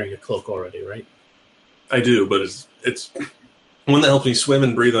you're wearing a cloak already, right? I do, but it's one that helps me swim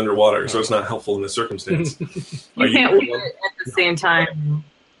and breathe underwater, so it's not helpful in this circumstance. You can't wear it at the same time.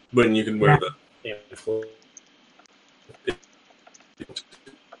 When you can wear the. Yeah.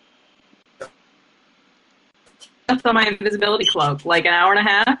 That's on my invisibility cloak, like an hour and a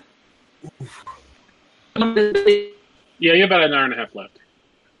half. Yeah, you have about an hour and a half left.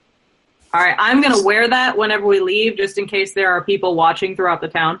 All right, I'm going to wear that whenever we leave, just in case there are people watching throughout the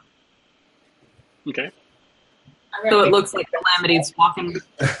town. Okay. So it looks like Calamity's walking.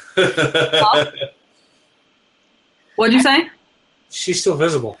 What'd you say? She's still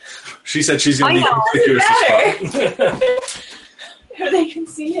visible. She said she's going to be I conspicuous as fuck. They can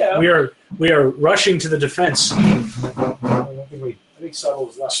see you. We are rushing to the defense. I think subtle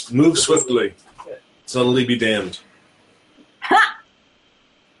is left. Move swiftly. Subtly be damned.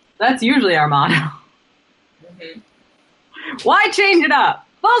 That's usually our motto. Mm-hmm. Why change it up?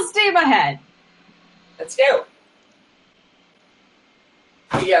 Full steam ahead. Let's go.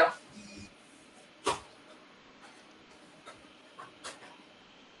 Here you go.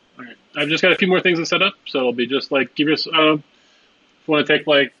 All right. I've just got a few more things to set up, so it'll be just like give yourself. If you want to take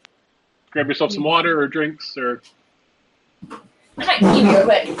grab yourself some water or drinks, or I might keep you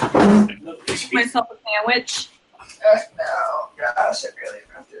quick. Make myself a sandwich. No, gosh, I really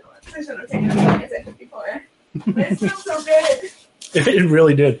have to. I should have taken a second before. But it smells so good. It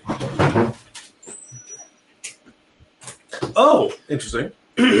really did. Oh, interesting.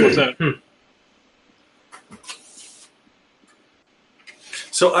 what's that?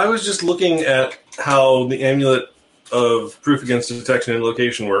 So I was just looking at how the amulet of proof against detection and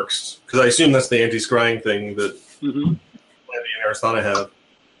location works, because I assume that's the anti-scrying thing that Mm-hmm. Landy and Aristana have.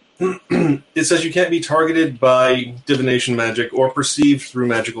 It says you can't be targeted by divination magic or perceived through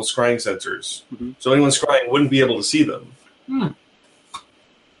magical scrying sensors. Mhm. So anyone scrying wouldn't be able to see them.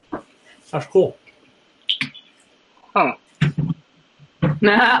 That's cool. Huh.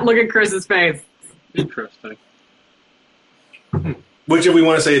 Look at Chris's face. Interesting. Which, if we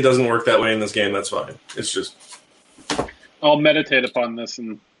want to say it doesn't work that way in this game, that's fine. It's just... I'll meditate upon this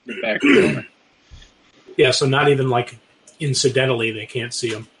and get back to it. Yeah, so not even like incidentally they can't see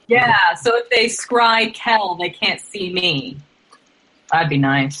him. Yeah, so if they scry Kel, they can't see me. That'd be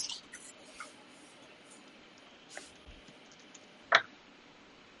nice.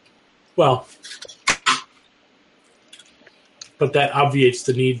 Well, but that obviates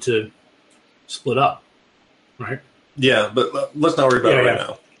the need to split up, right? Yeah, but let's not worry about it right Yeah.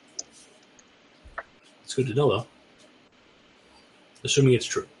 now. It's good to know, though. Assuming it's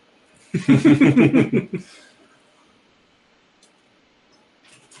true.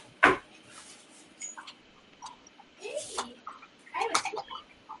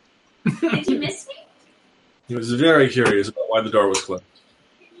 Did you miss me? He was very curious about why the door was closed.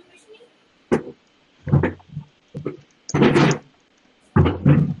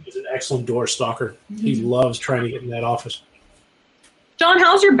 He's an excellent door stalker. He loves trying to get in that office. John,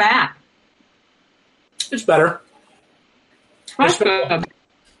 how's your back? It's better. That's good.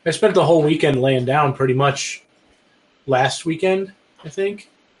 I spent the whole weekend laying down pretty much last weekend, I think.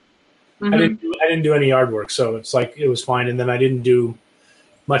 Mhm. I didn't do any yard work, so it's like it was fine. And then I didn't do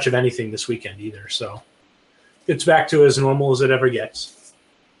much of anything this weekend either. So it's back to as normal as it ever gets.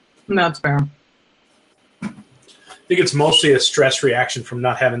 That's fair. I think it's mostly a stress reaction from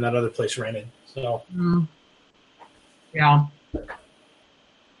not having that other place rented. So, Mm. Yeah.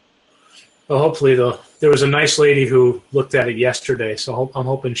 Well, hopefully, there was a nice lady who looked at it yesterday, so I'm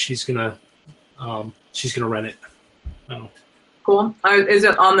hoping she's gonna rent it. Oh. Cool. Is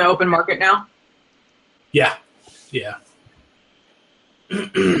it on the open market now? Yeah.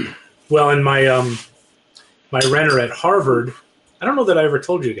 Well, and my renter at Harvard, I don't know that I ever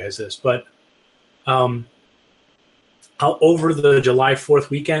told you guys this, but over the July 4th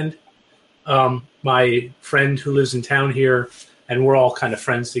weekend, my friend who lives in town here, and we're all kind of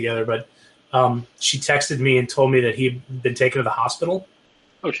friends together, but she texted me and told me that he'd been taken to the hospital.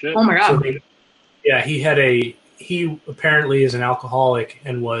 Oh shit! Oh my god! So he apparently is an alcoholic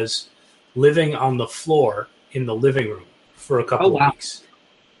and was living on the floor in the living room for a couple of weeks.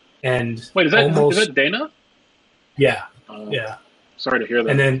 And wait, is that Dana? Yeah, Oh, yeah. Sorry to hear that.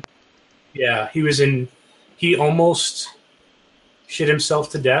 And then, he almost shit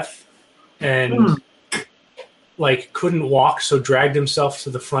himself to death and couldn't walk, so dragged himself to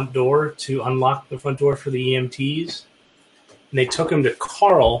the front door to unlock the front door for the EMTs. And they took him to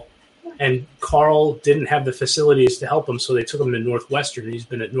Carl, and Carl didn't have the facilities to help him, so they took him to Northwestern. He's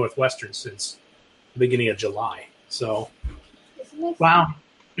been at Northwestern since the beginning of July. So, Wow.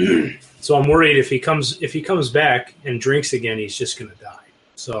 So I'm worried if he comes back and drinks again, he's just going to die.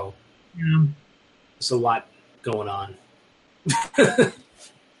 So there's a lot going on.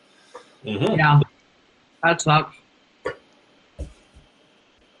 Mm-hmm. Yeah. That sucks.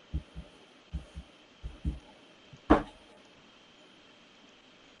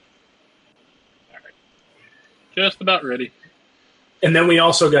 Just about ready. And then we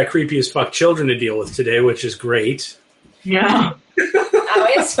also got creepy as fuck children to deal with today, which is great. Yeah.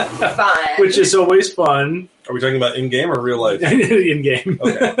 Always fun. Which is always fun. Are we talking about in-game or real life? In game.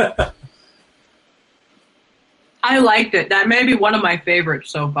 Okay. I liked it. That may be one of my favorites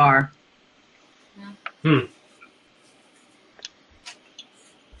so far.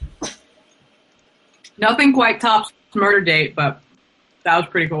 Nothing quite tops Murder Date, but that was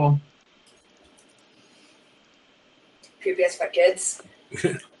pretty cool. Creepy as fuck kids.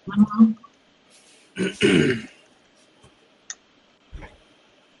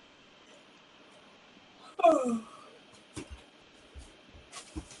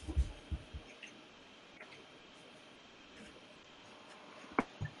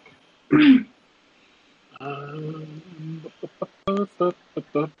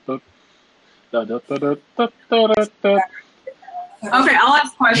 Okay, I'll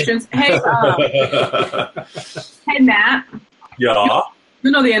ask questions. Hey, hey, Matt. Yeah.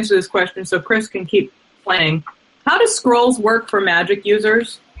 You know the answer to this question, so Chris can keep playing. How do scrolls work for Magic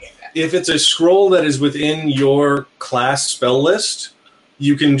users? If it's a scroll that is within your class spell list,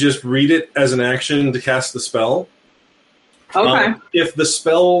 you can just read it as an action to cast the spell. Okay. If the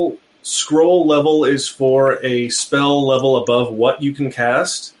spell scroll level is for a spell level above what you can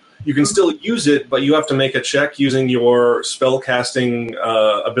cast, you can still use it, but you have to make a check using your spell casting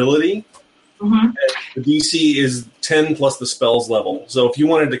ability. Mm-hmm. The DC is 10 plus the spell's level. So if you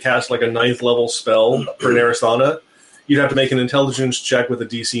wanted to cast like a 9th level spell for Narasana, you'd have to make an intelligence check with a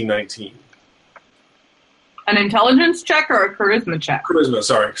DC 19. An intelligence check or a charisma check? Charisma,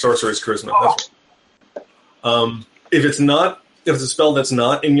 sorry. Sorcerer's charisma. That's if it's a spell that's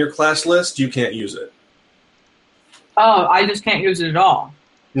not in your class list, you can't use it. Oh, I just can't use it at all.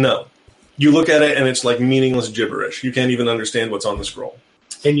 No. You look at it and it's like meaningless gibberish. You can't even understand what's on the scroll.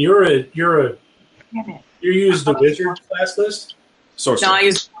 And you use the wizard class list? Sorcerer. No, I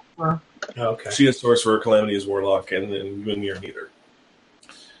use. Okay. She is Sorcerer, Calamity is Warlock, and then Gungnir neither.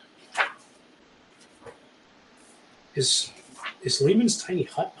 Is Lehman's Tiny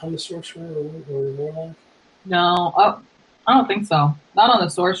Hut on the sorcerer or warlock? No, I don't think so. Not on the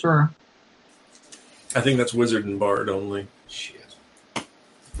sorcerer. I think that's Wizard and Bard only. Shit.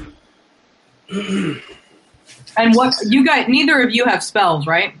 And what you guys? Neither of you have spells,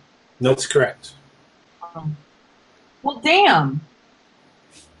 right? Nope. That's correct. Well, damn.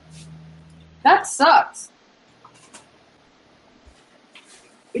 That sucks.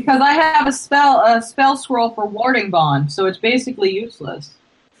 Because I have a spell scroll for Warding Bond, so it's basically useless.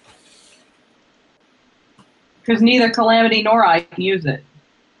 Because neither Calamity nor I can use it.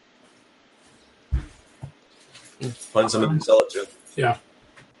 Find somebody to sell it to. Yeah.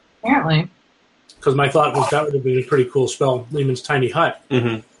 Apparently. Because my thought was that would have been a pretty cool spell, Lehman's Tiny Hut.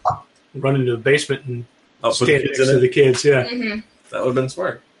 Mm-hmm. Run into the basement and Put the stand kids next in to it. the kids, yeah. Mm-hmm. That would have been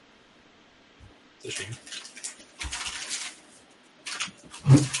smart. It's a shame.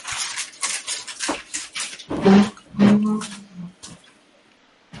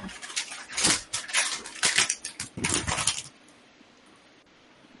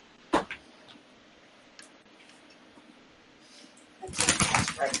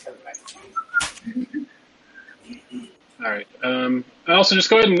 Also, just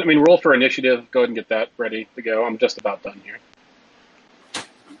go ahead and roll for initiative. Go ahead and get that ready to go. I'm just about done here.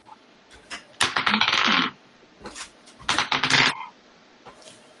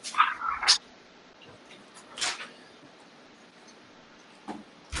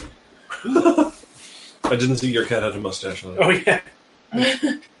 I didn't see your cat had a mustache on it. Oh yeah.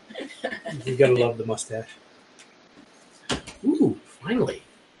 You gotta love the mustache. Ooh, finally.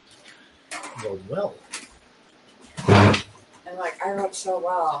 Rolled well. And like I rolled so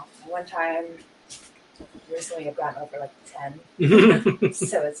well. One time recently I've gotten over like 10.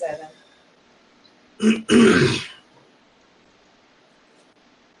 So it's 7.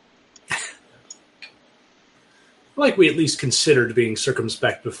 Like we at least considered being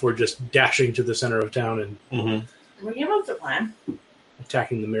circumspect before just dashing to the center of town and Mm-hmm. We came up with a plan.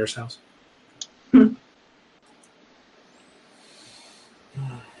 attacking the mayor's house. And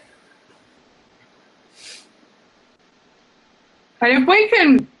if we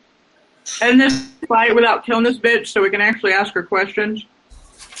can end this fight without killing this bitch so we can actually ask her questions,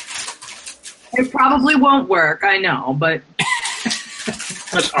 it probably won't work, I know, but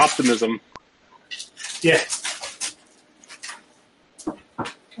Much optimism. Yeah.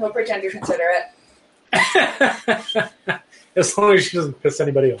 We'll pretend you're considerate. As long as she doesn't piss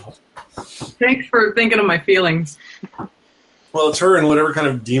anybody off. thanks for thinking of my feelings. Well, it's her and whatever kind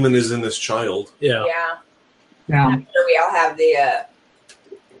of demon is in this child. Yeah. Yeah. Yeah. I'm sure we all have the.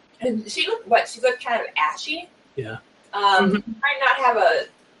 And she looked what? She looked kind of ashy. Yeah. Might not have a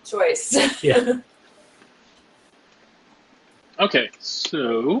choice. Yeah. Okay,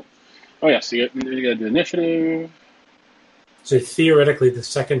 so... Oh, yeah, so you got to do initiative. So theoretically, the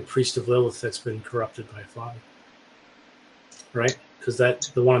second priest of Lilith that's been corrupted by a fly. Right? Because that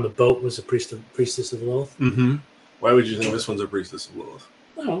the one on the boat was a priestess of Lilith. Mm-hmm. Why would you think this one's a priestess of Lilith?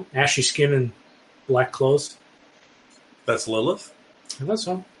 Oh, ashy skin and black clothes. That's Lilith? I thought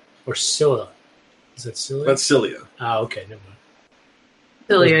so. Or Scylla. Is that Scylla? That's Cilia. Ah, okay, never mind.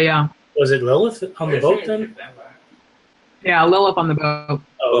 Cilia, yeah. Was it Lilith on the boat then? Yeah, Lilith on the boat.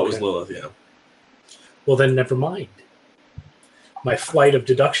 Oh, it was Lilith, yeah. Well, then never mind. My flight of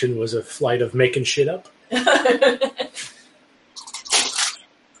deduction was a flight of making shit up.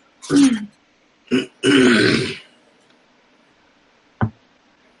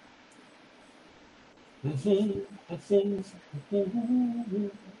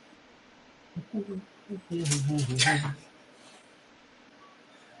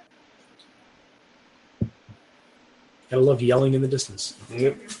 Gotta love yelling in the distance.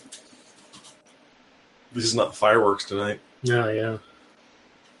 Yep. This is not fireworks tonight. Yeah, yeah.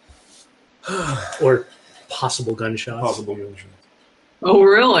 Or possible gunshots. Possible gunshot. Oh,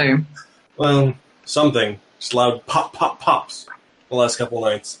 really? Well, something. Just loud pop, pop, pops the last couple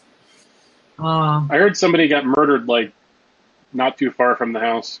nights. I heard somebody got murdered, like, not too far from the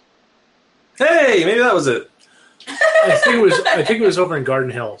house. Hey, maybe that was it. I think it was over in Garden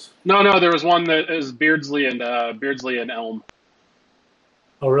Hills. No, there was one that is Beardsley and Elm.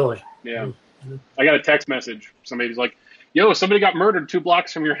 Oh, really? Yeah. I got a text message. Somebody's like, yo, somebody got murdered 2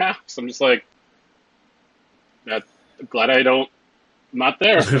 blocks from your house. I'm just like, I'm glad I'm not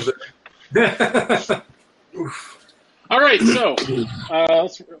there. All right, so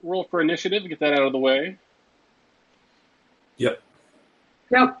let's roll for initiative to get that out of the way. Yep.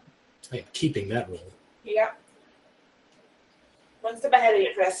 Yep. I am keeping that roll. Yep. One step ahead of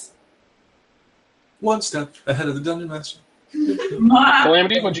you, Chris. One step ahead of the dungeon master.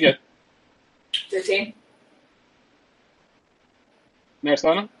 Calamity, what'd you get? 13.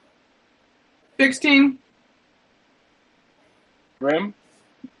 Narasana? 16. Ram?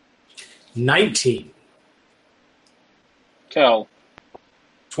 19. Kel?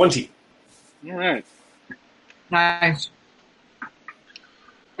 20. All right. Nice.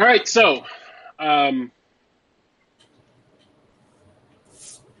 All right, so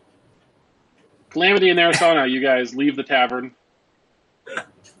Calamity and Narasana, you guys leave the tavern,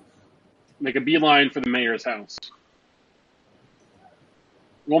 make a beeline for the mayor's house.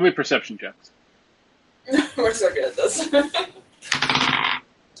 Roll me perception checks. We're so good at this.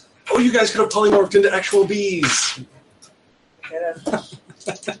 Oh, you guys could have polymorphed into actual bees.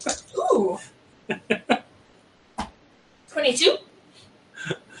 Ooh. 22?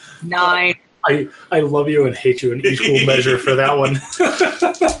 9. I love you and hate you in equal measure for that one.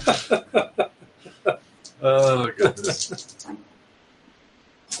 Oh, goodness.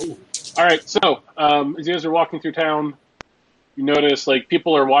 All right, so as you guys are walking through town, you notice like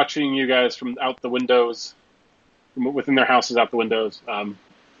people are watching you guys from out the windows, from within their houses out the windows. The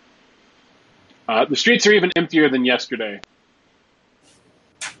streets are even emptier than yesterday.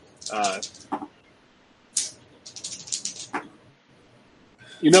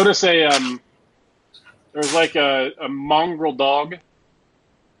 You notice there's like a mongrel dog,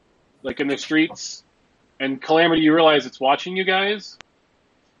 like in the streets, and Calamity, you realize it's watching you guys.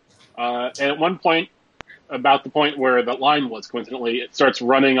 And at one point, about the point where the line was, coincidentally, it starts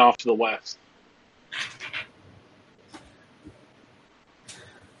running off to the west.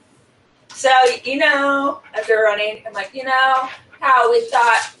 So, as they're running, I'm like, how we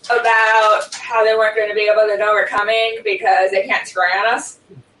thought about how they weren't going to be able to know we're coming because they can't scry on us?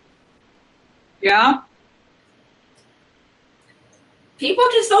 Yeah? People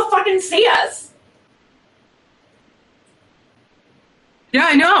just don't fucking see us. Yeah,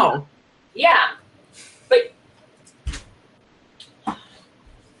 I know. Yeah. But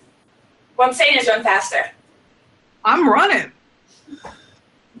what I'm saying is run faster. I'm running.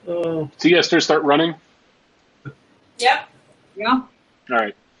 So you guys start running? Yep. Yeah. All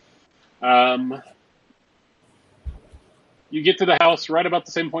right. You get to the house right about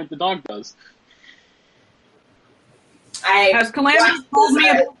the same point the dog does. Has Calamity told me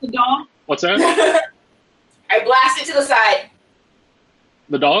about the dog? What's that? I blast it to the side.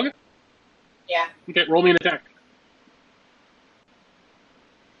 The dog? Yeah. Okay, roll me an attack.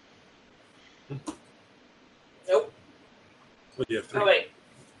 Nope. What do you have? 3? Oh, wait.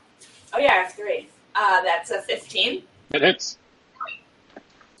 Oh, yeah, I have 3. That's a 15. It hits.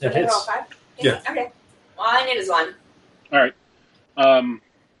 That Did I roll hits. 5? Yeah. Okay. All I need is 1. All right.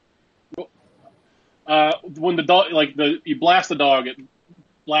 When the dog, you blast the dog, it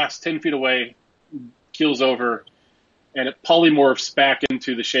blasts 10 feet away, keels over, and it polymorphs back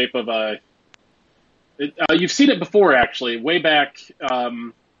into the shape of a. You've seen it before, actually, way back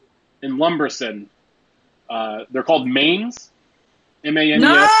in Lumberson. They're called manes. M-A-N-E-S.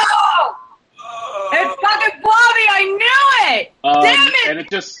 No! It's fucking Blobby! I knew it! Damn it! And it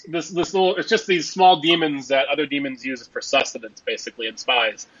just this little. It's just these small demons that other demons use for sustenance, basically, and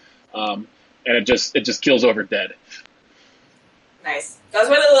spies. And it just kills over dead. Nice. Those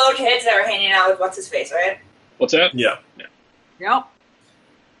were the little kids that were hanging out with what's-his-face, right? What's that? Yeah. Yep.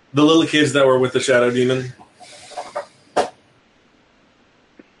 The little kids that were with the shadow demon.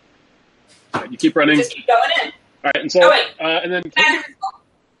 You keep running. Just keep going in. All right, and so Oh, wait. and then.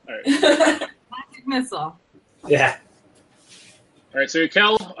 All right. Magic missile. Yeah. All right, so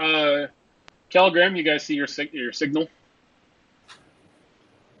Cal, Graham, you guys see your signal?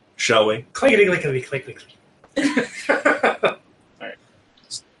 Shall we? Clickety, clickety, clickety, clickety.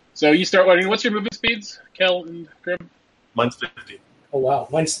 So you start running. What's your movement speeds, Cal and Graham? Mine's 50. Oh, wow.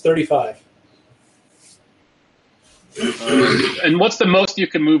 Mine's 35. And what's the most you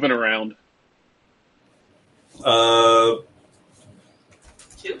can move in a round?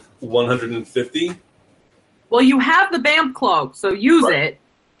 150. Well, you have the BAMF cloak, so use it.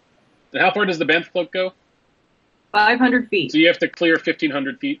 And how far does the Banff cloak go? 500 feet. So you have to clear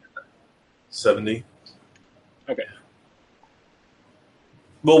 1,500 feet. 70. Okay.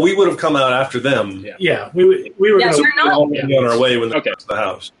 Well, we would have come out after them. Yeah. Yeah, we were Yeah, going sure enough. On our way when they Okay. got to the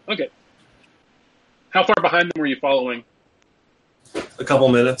house. Okay. How far behind them were you following? A couple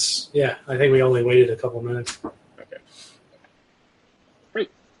minutes. Yeah, I think we only waited a couple minutes. Okay.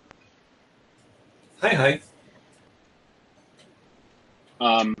 Great. Hi.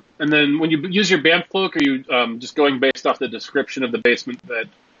 And then when you use your Banff cloak, are you just going based off the description of the basement that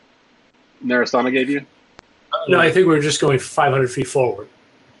Narasana gave you? No, I think we were just going 500 feet forward.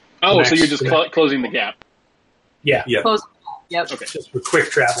 Oh, Max. so you're just closing the gap. Yeah, Yeah. Close. Yep. Okay. just for quick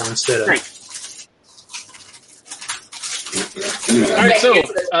travel instead of. Great. All right, so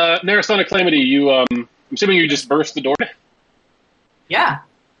Narasana Calamity, you I'm assuming you just burst the door. Yeah.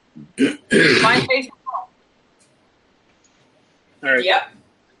 My face. All right.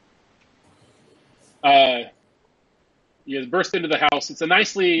 Yep. You burst into the house. It's a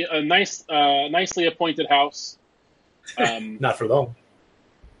nicely appointed house. Not for long.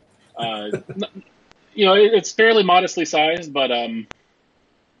 It's fairly modestly sized, but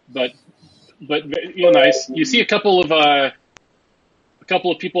nice. You see a couple of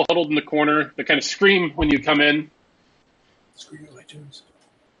people huddled in the corner that kind of scream when you come in. Screw you, iTunes.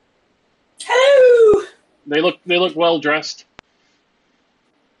 Hello. They look well dressed.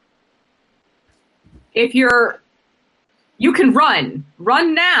 If you can run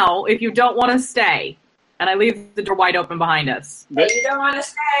now if you don't want to stay. And I leave the door wide open behind us. Hey, you don't want to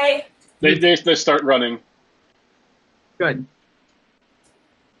stay. They start running. Good.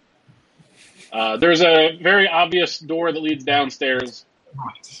 There's a very obvious door that leads downstairs.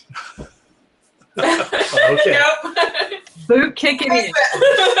 Okay. Nope. Boot kicking in.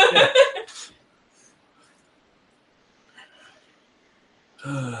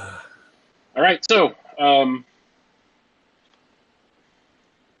 All right, so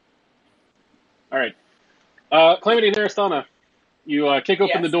All right. Calamity and Aristana, you kick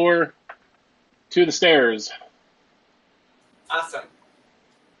open Yes. the door to the stairs. Awesome.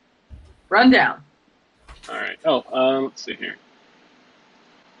 Run down. All right. Let's see here.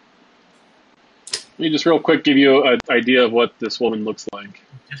 Let me just real quick give you an idea of what this woman looks like.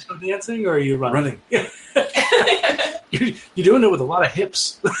 Disco dancing, or are you running? You're doing it with a lot of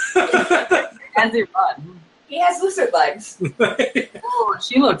hips. As he run. He has lizard legs. Oh,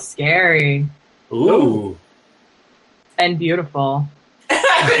 she looks scary Ooh. and beautiful.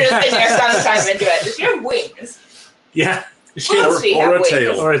 I could just sit there sometime into it. Does she have wings? Yeah. Will she or have a wings?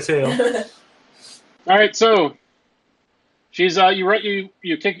 tail. Or a tail. All right. So she's you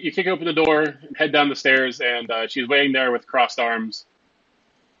kick open the door and head down the stairs, and she's waiting there with crossed arms.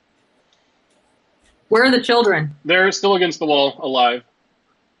 Where are the children? They're still against the wall, alive.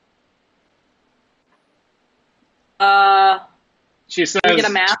 She says, Can we get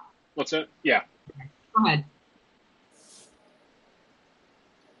a map? What's that? Yeah. Go ahead.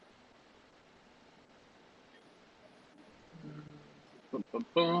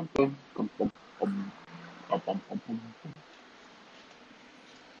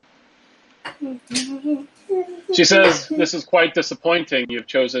 She says, "This is quite disappointing. You've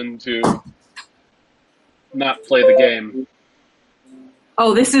chosen to not play the game."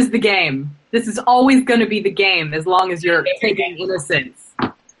 Oh, this is the game. This is always going to be the game as long as you're taking innocence.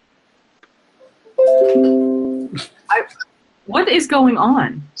 What is going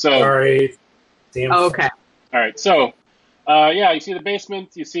on? So, Sorry. Damn. Oh, okay. all right. So, you see the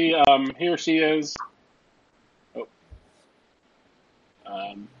basement. You see here she is.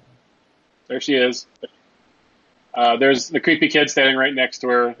 Oh, there she is. There's the creepy kid standing right next to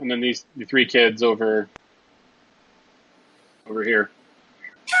her, and then the three kids over here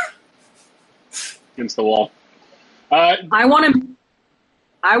against the wall. I want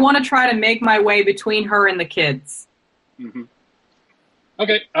to try to make my way between her and the kids. Mm-hmm.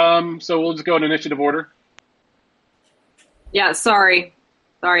 Okay. So we'll just go in initiative order. Yeah, sorry.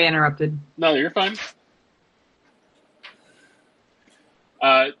 Sorry I interrupted. No, you're fine.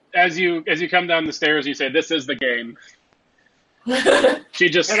 As you come down the stairs, you say, "This is the game." She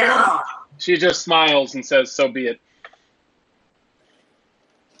just smiles and says, "So be it."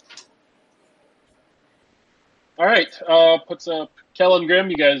 All right. Puts up Kel and Grim.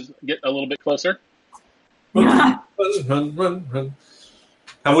 You guys get a little bit closer. Run.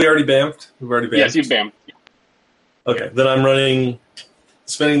 Have we already bamfed? We've already bamfed. Yes, you've bam. Okay, then I'm running,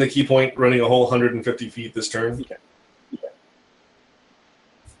 spending the key point, running a whole 150 feet this turn. Okay.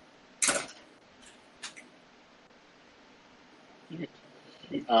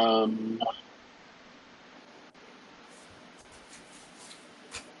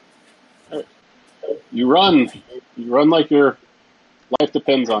 You run. You run like your life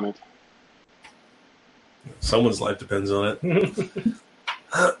depends on it. Someone's life depends on it.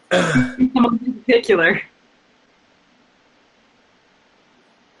 Someone in particular.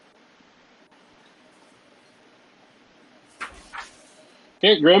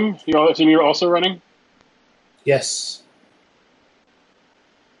 Okay, Grim, I assume you're also running? Yes.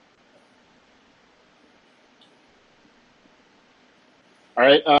 All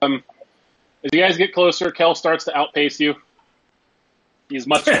right. As you guys get closer, Kel starts to outpace you. He's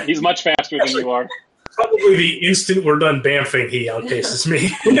much faster than you are. Probably the instant we're done bamfing, he outpaces me.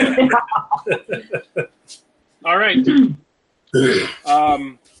 All right.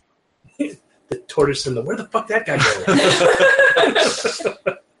 The tortoise in the where the fuck that guy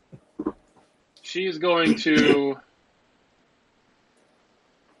go? She's going to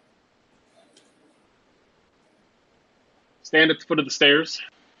stand at the foot of the stairs.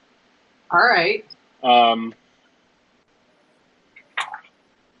 All right. A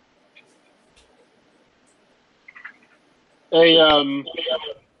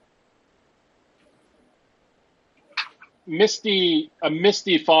misty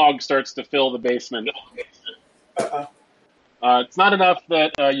fog starts to fill the basement. It's not enough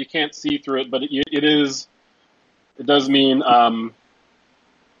that you can't see through it, but it does mean the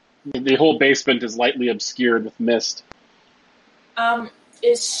whole basement is lightly obscured with mist.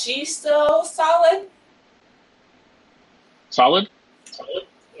 Is she still solid? Solid?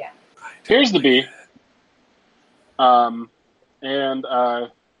 Yeah. Appears to be.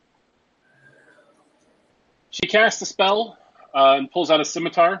 She casts a spell and pulls out a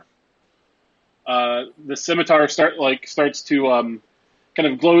scimitar. The scimitar starts to kind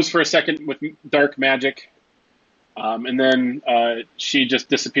of glows for a second with dark magic, and then she just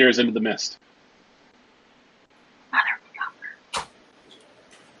disappears into the mist.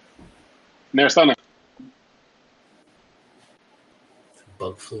 Narasana.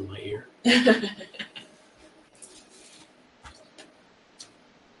 bug flew in my ear.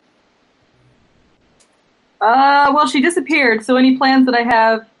 Well, she disappeared, so any plans that I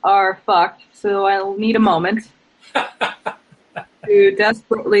have are fucked. So I'll need a moment to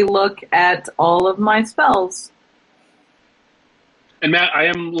desperately look at all of my spells. And Matt, I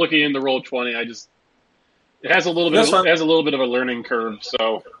am looking in the Roll20. It has a little bit. That's fine. It has a little bit of a learning curve.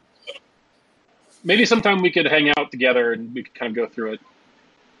 So maybe sometime we could hang out together and we could kind of go through it.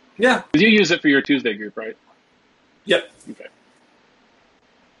 Yeah. Because you use it for your Tuesday group, right? Yep. Okay.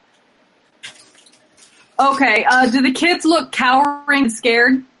 Okay, do the kids look cowering and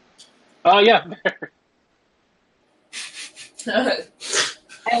scared? Yeah.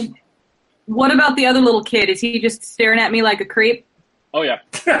 And what about the other little kid? Is he just staring at me like a creep? Oh yeah.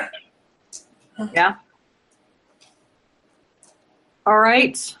 Yeah. All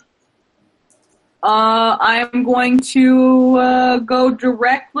right. I'm going to go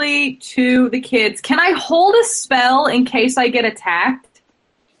directly to the kids. Can I hold a spell in case I get attacked?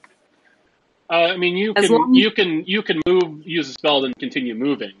 I mean, you As can long- you can move, use a spell, and continue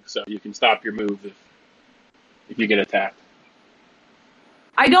moving. So you can stop your move if you get attacked.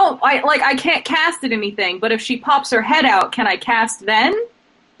 I can't cast at anything, but if she pops her head out, can I cast then?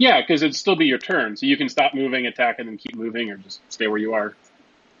 Yeah, because it'd still be your turn, so you can stop moving, attack, and then keep moving, or just stay where you are.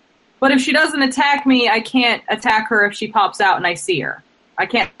 But if she doesn't attack me, I can't attack her if she pops out and I see her. I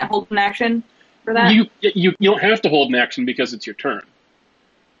can't hold an action for that? You don't have to hold an action because it's your turn.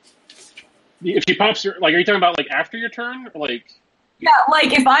 If she pops her, like, are you talking about like after your turn, or like? Yeah,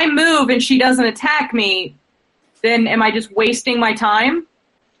 like if I move and she doesn't attack me, then am I just wasting my time?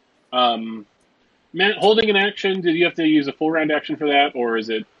 Matt, holding an action, do you have to use a full round action for that, or is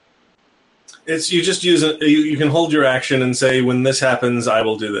it? It's you just use it. You can hold your action and say, "When this happens, I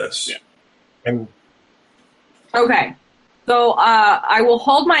will do this." Yeah. And Okay. So I will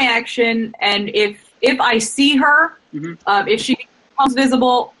hold my action, and if I see her, Mhm. if she becomes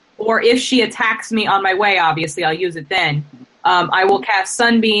visible, or if she attacks me on my way, obviously I'll use it then. I will cast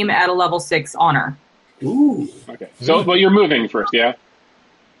Sunbeam at a level 6 on her. ooh, Okay. So, but you're moving first, yeah.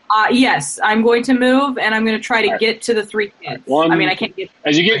 Yes, I'm going to move, and I'm going to try to All right. get to the 3 kids. One- I mean, I can't get.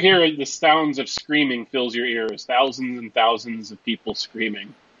 As you get here, the sounds of screaming fills your ears. Thousands and thousands of people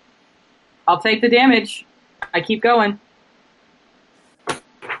screaming. I'll take the damage. I keep going. All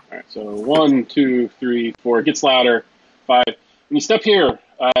right. So 1, 2, 3, 4. It gets louder. 5. When you step here,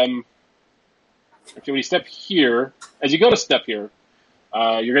 when you step here, as you go to step here,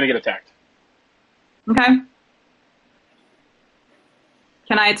 you're going to get attacked. Okay.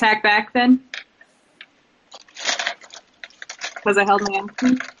 Can I attack back then? Because I held my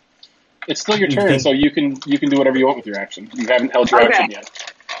action. It's still your You turn, can- so you can do whatever you want with your action. You haven't held your Okay. action yet.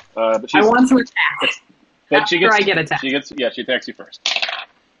 But I she's, want to attack. but she after gets, I get attacked. She attacks you first.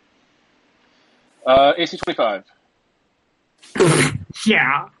 AC 25.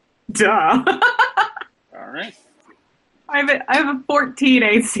 Yeah. Duh. All right. I have a 14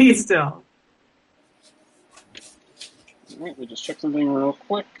 AC still. Let me just check something real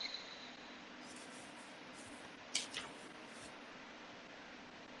quick.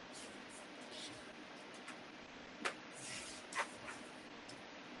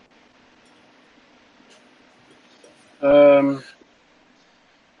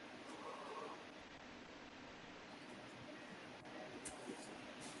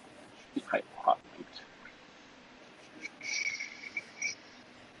 Hot light.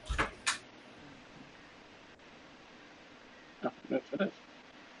 Oh, yes, it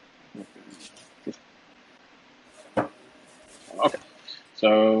is. Okay.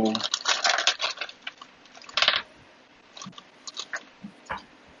 So.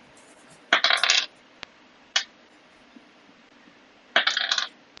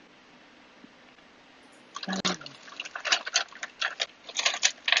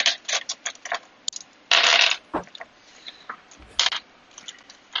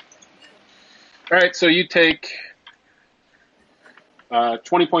 All right, so you take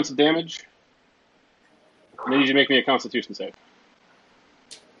 20 points of damage. And I need you to make me a Constitution save.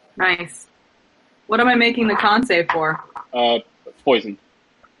 Nice. What am I making the con save for? Poison.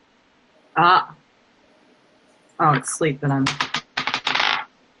 Ah. Oh, it's sleep that I'm.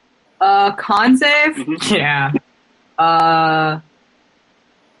 Con save? Mhm. Yeah.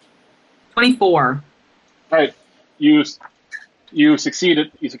 24. All right, you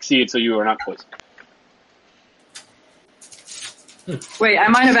succeeded. You succeed, so you are not poisoned. Wait, I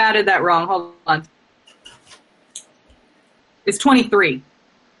might have added that wrong. Hold on. It's 23.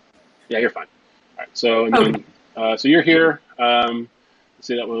 Yeah, you're fine. All right, so and then, so you're here. Let's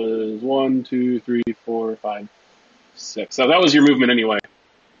see, that was 1, 2, 3, 4, 5, 6. So that was your movement anyway.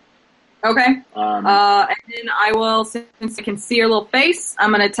 Okay. Um, And then I will, since I can see her little face, I'm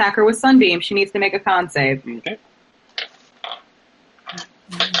going to attack her with Sunbeam. She needs to make a con save. okay.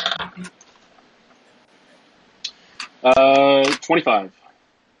 25.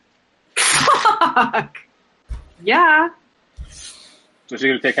 Fuck. Yeah. So she's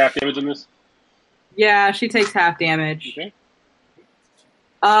going to take half damage in this? Yeah, she takes half damage. Okay.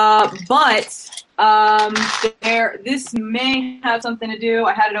 But this may have something to do.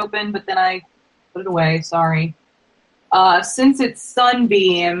 I had it open, but then I put it away. Sorry. Since it's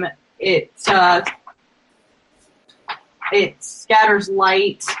Sunbeam, it scatters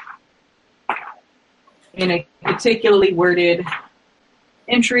light in a particularly worded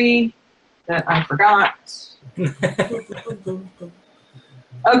entry that I forgot.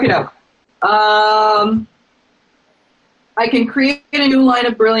 Okay, doke. I can create a new line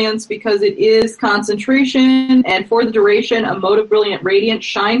of brilliance because it is concentration, and for the duration, a mode of brilliant radiance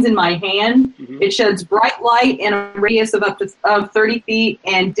shines in my hand. Mhm. It sheds bright light in a radius of up to 30 feet,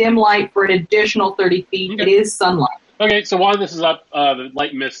 and dim light for an additional 30 feet. Okay. It is sunlight. Okay, so while this is up, the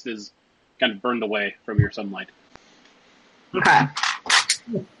light mist is kind of burned away from your sunlight. Okay.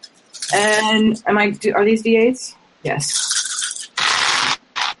 And are these D8s? Yes.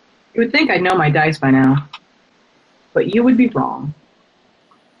 You would think I'd know my dice by now, but you would be wrong.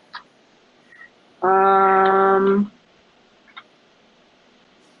 Um.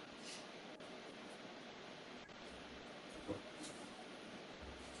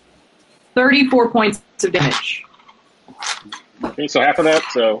 34 points of damage. Okay, so half of that,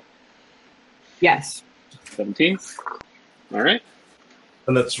 so Yes. 17. All right.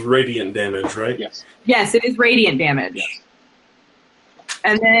 And that's radiant damage, right? Yes. Yes, it is radiant damage. Yes.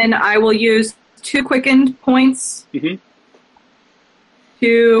 And then I will use 2 quickened points Mhm.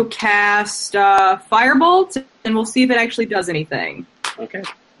 to cast Firebolt, and we'll see if it actually does anything. Okay.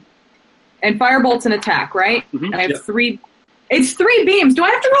 And Firebolt's an attack, right? Mhm. And I have Yep. 3... It's 3 beams. Do I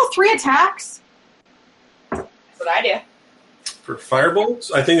have to roll 3 attacks? That's what I do. For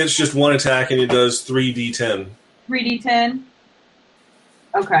Firebolt, I think it's just one attack and it does 3d10. 3d10?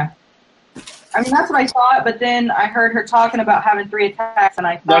 Okay. I mean, that's what I thought, but then I heard her talking about having 3 attacks, and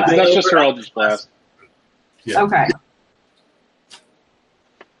I thought... That's just her Eldritch Blast. Yeah. Okay.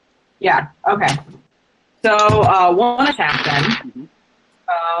 Yeah, okay. So, 1 attack then.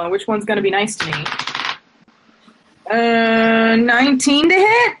 Which one's going to be nice to me? 19 to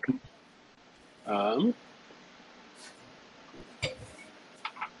hit?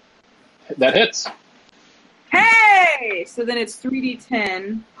 That hits. Hey! So then it's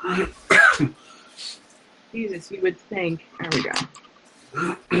 3d10. Jesus, you would think. There we go.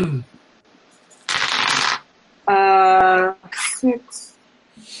 6,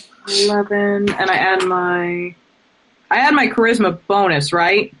 11, and I add my charisma bonus,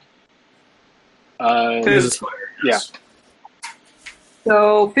 right? It is a fire. Yeah.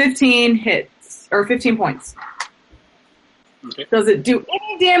 So 15 hits, or 15 points. Okay. Does it do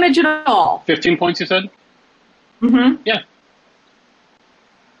any damage at all? 15 points, you said? Mm-hmm. Yeah.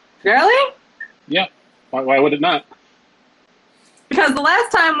 Really? Yeah. Why would it not? Because the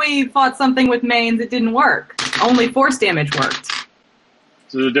last time we fought something with mains, it didn't work. Only force damage worked.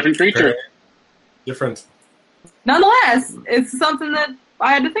 This is a different creature. Different. Nonetheless, it's something that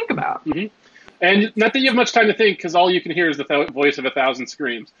I had to think about. Mm-hmm. And not that you have much time to think, because all you can hear is the voice of 1,000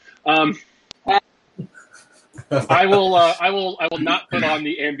 screams. I will not put on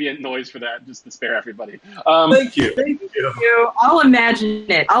the ambient noise for that, just to spare everybody. Thank you. Thank you. I'll imagine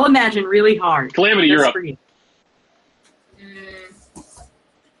it. I'll imagine really hard. Calamity, you're Just up. for you.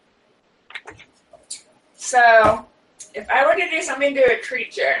 So, if I were to do something to a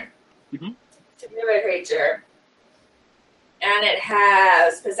creature, Mhm. to move a creature, and it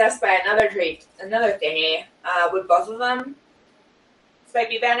has possessed by another thingy, would both of them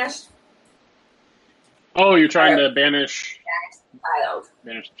be banished? Oh, you're trying to banish Child.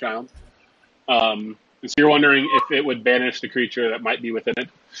 the child. And so you're wondering if it would banish the creature that might be within it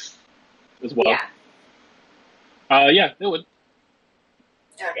as well. Yeah. Yeah, it would.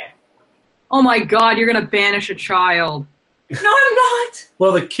 Okay. Oh my God, you're gonna banish a child. No, I'm not.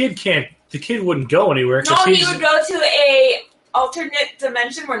 Well, the kid can't. The kid wouldn't go anywhere. 'Cause No, he he's- would go to a alternate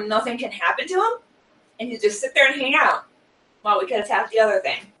dimension where nothing can happen to him, and he'd just sit there and hang out while we could attack the other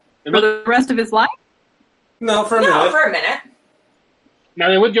thing. And For the rest of his life? No, for a No, minute. for a minute. now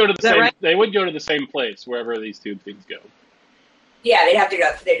they would go to the Is that same. right? They would go to the same place wherever these two things go. Yeah, they'd have to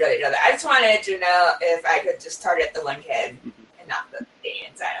go. They'd go to each other. I just wanted to know if I could just target the one kid and not the thing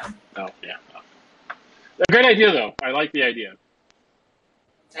inside him. Oh yeah. A great idea though. I like the idea.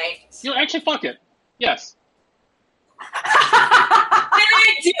 Thanks. You know, actually, fuck it. Yes. I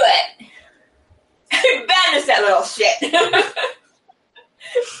didn't do it. banish that little shit.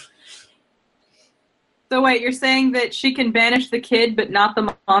 So wait, you're saying that she can banish the kid, but not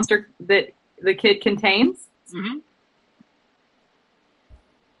the monster that the kid contains? Mm-hmm.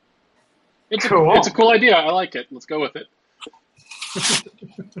 It's Cool. it's a cool idea. I like it. Let's go with it.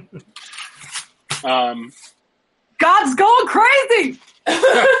 God's going crazy!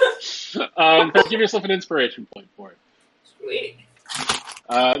 Give yourself an inspiration point for it. Sweet.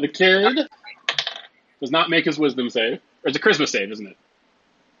 The kid does not make his wisdom save. Or it's a charisma save, isn't it?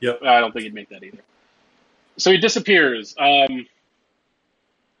 Yep. I don't think he'd make that either. So he disappears.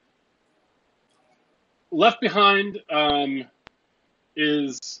 Left behind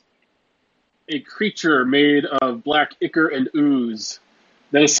is a creature made of black ichor and ooze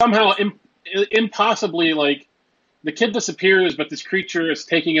that is somehow impossibly, like, the kid disappears, but this creature is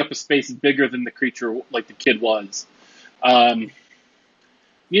taking up a space bigger than the creature, like the kid was. Need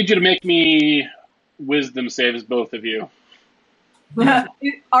you to make me wisdom saves, both of you.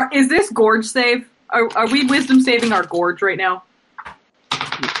 Is this gorge save? Are we wisdom saving our gorge right now?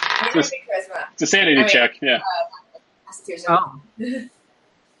 It's a sanity check, yeah. Oh. You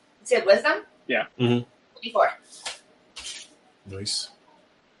said wisdom? Yeah. Mhm. 24. Nice.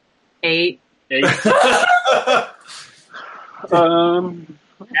 8. 8. Have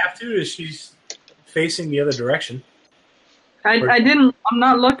to, is she's facing the other direction. I didn't. I'm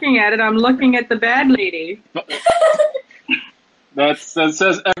not looking at it. I'm looking at the bad lady. That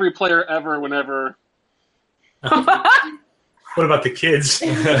says every player ever, whenever. What about the kids?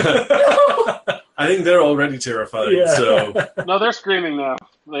 I think they're already terrified. Yeah. So No, they're screaming now.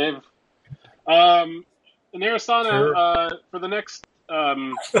 They've. Narasana, Sure. for the next.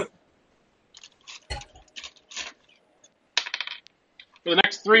 For the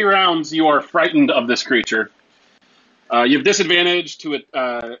next 3 rounds, you are frightened of this creature. You have disadvantage to it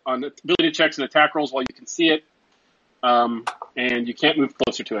on ability checks and attack rolls while you can see it, and you can't move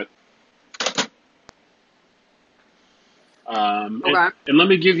closer to it. Okay. And let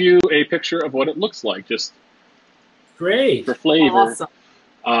me give you a picture of what it looks like, just Great. for flavor.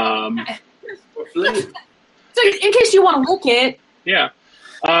 Awesome. So in case you want to look it, Yeah.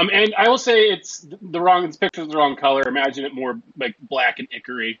 And I will say it's this picture's the wrong color. Imagine it more like black and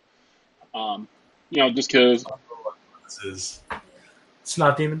ichory. Just because. this is. It's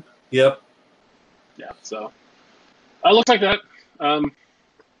not demon. Yep. Yeah, so. It looks like that.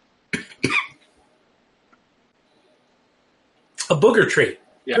 A booger tree.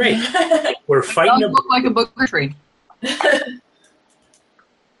 Yeah. Great. We're it fighting does look like a booger tree.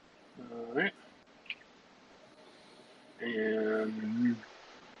 All right. And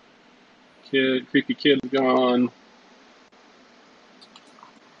creepy kid is gone.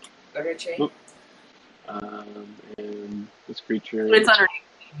 Booger tree. Oop. And this creature. It's underneath.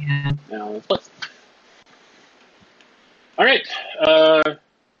 Yeah. Now let's play. All right.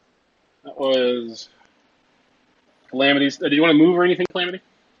 That was Calamities. Do you want to move or anything, Calamity?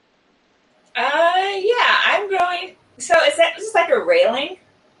 Yeah, I'm going. So is that just like a railing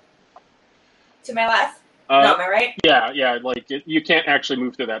to my left? No, am I right? Yeah. Like you can't actually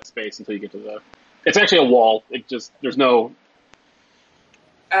move through that space until you get to the. It's actually a wall. There's no.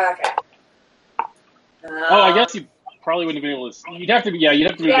 Okay. I guess you probably wouldn't have been able to. You'd have to be. Yeah, you'd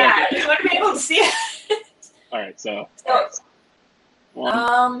have to be. Yeah, you want to be able to see it. All right, so So,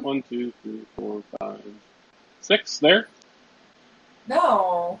 1, 2, 3, 4, 5, 6. There.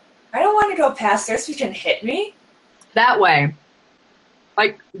 no, I don't want to go past there so you can hit me. That way.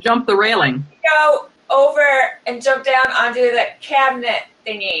 Like, jump the railing. Go over and jump down onto the cabinet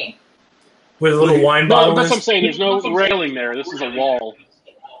thingy. with a little wine No, bottle. that's what I'm saying. There's no railing there. This is a wall.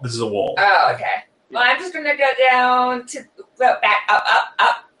 This is a wall. Oh, okay. Well, I'm just gonna go down to go back up.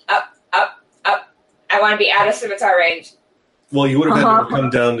 I want to be out of scimitar range. Well, you would have had to come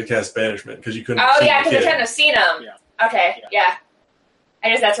down to cast banishment because you couldn't. Oh see yeah, the because I kid. couldn't have seen him. Yeah. Okay, yeah. I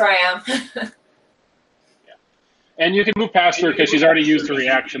guess that's where I am. And you can move past her because she's already used her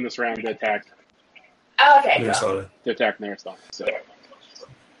reaction this round to attack. Oh, okay, cool. Minnesota. To attack Narasana. So.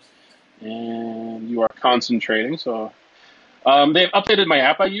 And you are concentrating. So they've updated my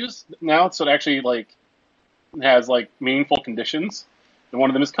app I use now, so it actually has meaningful conditions. And one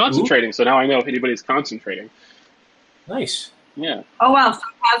of them is concentrating. So now I know if anybody's concentrating. Nice. Yeah. Oh, wow. So it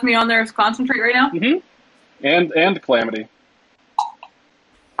has me on there as concentrate right now? Mm-hmm. And Calamity.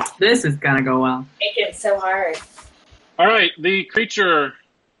 This is going to go well. Making it so hard. All right, the creature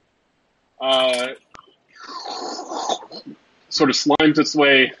sort of slimes its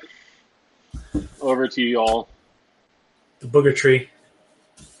way over to you all. The booger tree.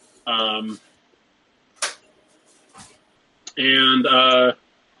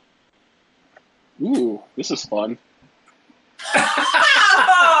 Ooh, this is fun.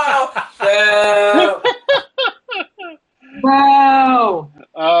 Oh, Wow.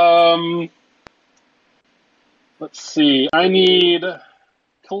 Let's see. I need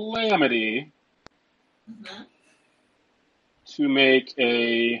Calamity boo. to make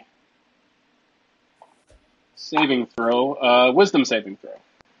a saving throw, wisdom saving throw.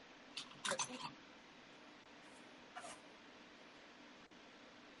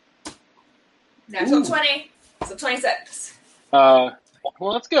 Natural 20. So 26. Well,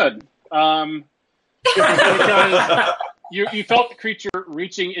 that's good. Because you felt the creature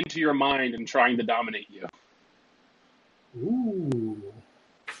reaching into your mind and trying to dominate you. Ooh.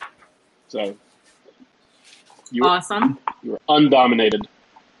 So you Awesome. were undominated.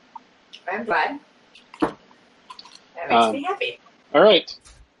 I'm glad. That makes me happy. All right.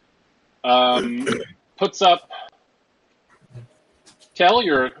 Puts up. Kel,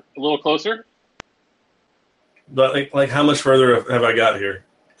 you're a little closer. But like how much further have I got here?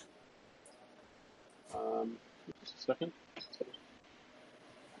 Just a second.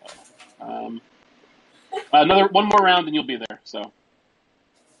 One more round and you'll be there. So.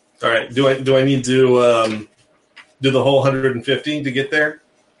 All right. Do I need to do the whole 150 to get there?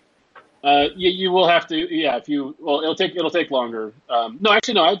 You will have to. Yeah, it'll take longer. No,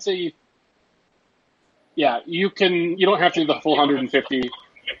 actually, no. I'd say. Yeah, you can. You don't have to do the full 150.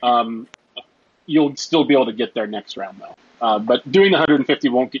 You'll still be able to get there next round, though. But doing the 150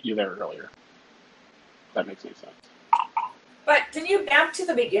 won't get you there earlier. If that makes any sense. But didn't you map to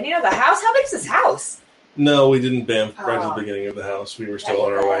the beginning of the house? How big is this house? No, we didn't bam right at Oh. the beginning of the house. We were still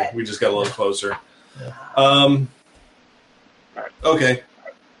on our way. We just got a little closer. Alright. Okay.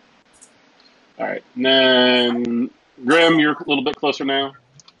 All right. And then Grim, you're a little bit closer now.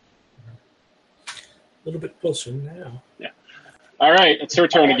 A little bit closer now. All right, it's her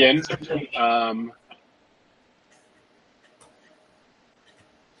turn again.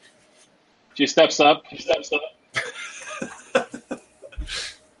 She steps up.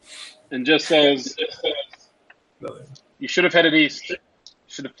 And just says, Nothing. "You should have headed east.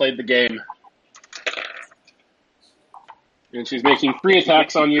 Should have played the game." And she's making 3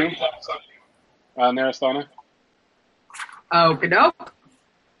 attacks on you, Narasthana. Okey-doke.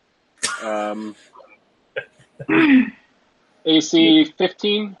 AC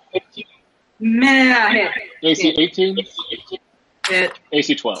 15, Meh, hit. AC 18, Hit.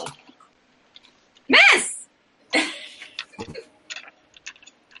 AC 12. Miss!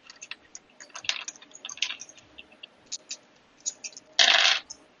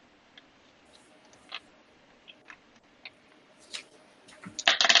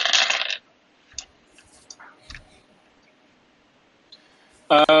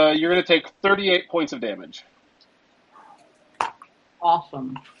 You're going to take 38 points of damage.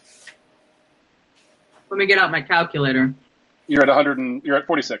 Awesome. Let me get out my calculator. You're at 100 and you're at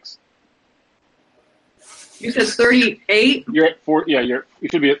 46. You said 38? You're at 4. Yeah, you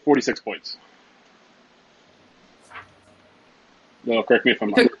should be at 46 points. No, correct me if I'm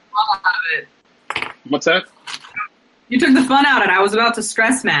You wrong. took the fun out of it. What's that? You took the fun out of it. I was about to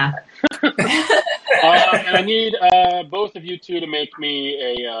stress math. And I need both of you two to make me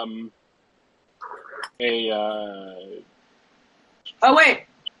Oh, wait.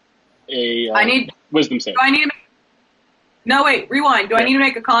 I need... wisdom save. Do I need to make... No, wait. Rewind. Do I need to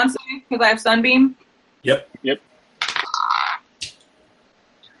make a con save because I have Sunbeam? Yep.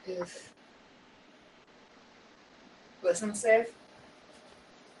 Wisdom save?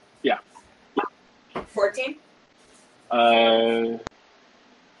 Yeah. 14?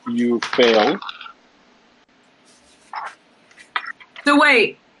 You fail. So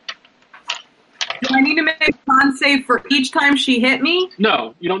wait. Do I need to make a con save for each time she hit me?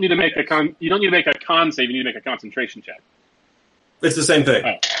 No, you don't need to make a con. You don't need to make a con save. You need to make a concentration check. It's the same thing.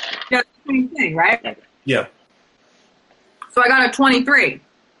 Oh. Yeah, same thing, right? Okay. Yeah. So I got a 23.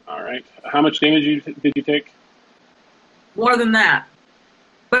 All right. How much damage did you take? More than that.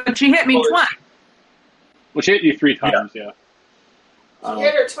 But she hit me twice. Well, she hit you 3 times. Yeah. She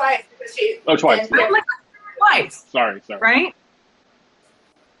hit her twice because she. Twice. I'm like, twice, Sorry. right?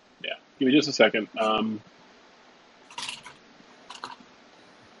 Yeah. Give me just a second.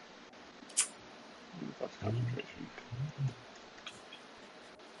 Concentration.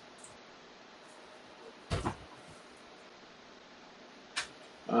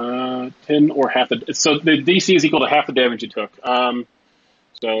 Uh, 10 or half the. So the DC is equal to half the damage you took.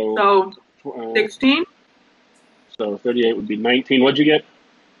 So 16, So 38 would be 19. What'd you get?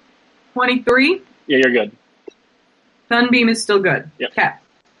 23. Yeah, you're good. Sunbeam is still good. Yep. Okay.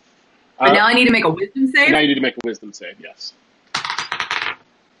 But now I need to make a wisdom Now save. you need to make a wisdom save. Yes.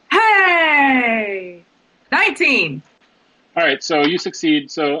 Hey! 19. All right, so you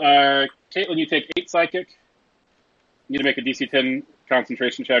succeed. So, Caitlin, you take 8 psychic. You need to make a DC 10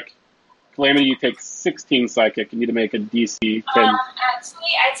 concentration check. Calamity, you take 16 psychic. You need to make a DC 10. Actually,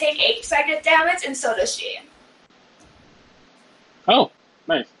 I take 8 psychic damage, and so does she. Oh,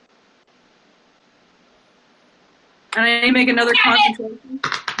 nice. And I need to make another concentration.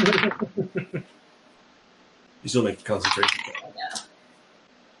 You still make a concentration check.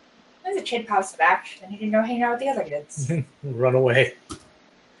 There's a kid pops back, and he can go hang out with the other kids. Run away.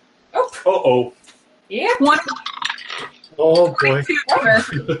 Oh, Uh-oh. yeah. 20. Oh boy.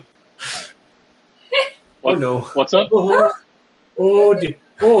 Oh, no. What's up? Oh, oh dear.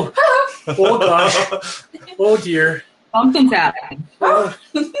 Oh, oh gosh. Oh dear. Something's happening. Oh,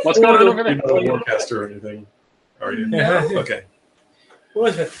 What's going on over You're there? not a warcaster or anything, are you? No. Okay.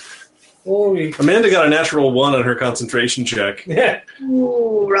 what is it? Oh, Amanda got a natural 1 on her concentration check. yeah.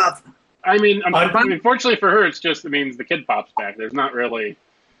 Ooh, rough. I mean, unfortunately for her, it just means the kid pops back. There's not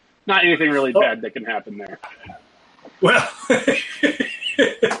anything really bad that can happen there. Well,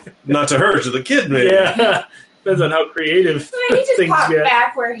 Not to her, to the kid, maybe. yeah. Depends on how creative He just things popped get.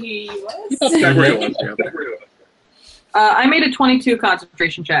 back where he was. That's where it was, yeah. I made a 22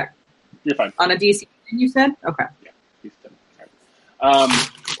 concentration check You're fine. on a DC. You said? Okay. He's done. All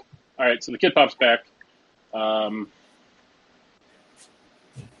right, so the kid pops back.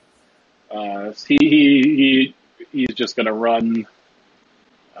 He's just going to run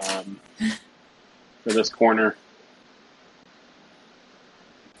for this corner.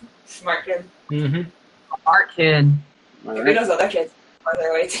 Smart kid. Mm-hmm. Art kid. All Maybe right. those other kids are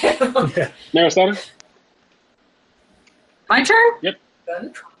their way too. Yeah. Narasana? My turn?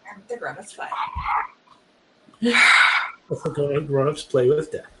 Then the grown-ups fight. Grown-ups play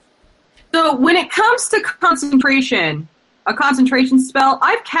with death. So when it comes to concentration, a concentration spell,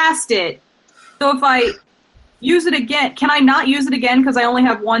 I've cast it. So if I use it again, can I not use it again because I only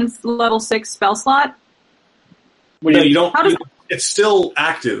have one level 6 spell slot? What No, do you- you don't. How does- It's still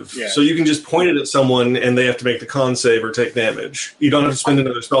active, Yeah. so you can just point it at someone and they have to make the con save or take damage. You don't have to spend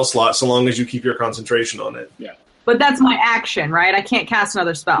another spell slot so long as you keep your concentration on it. But that's my action, right? I can't cast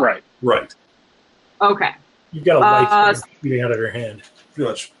another spell. Right. Right. Okay. You've got a light shooting out of your hand. Pretty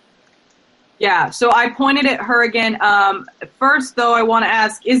much. Yeah, so I pointed at her again. First, though, I want to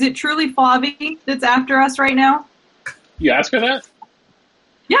ask, is it truly Flavi that's after us right now? You ask her that?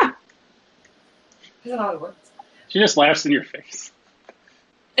 Yeah. Isn't all it works. She just laughs in your face.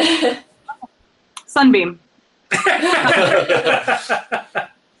 Sunbeam.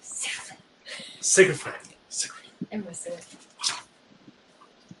 Siegfried. Imbecile.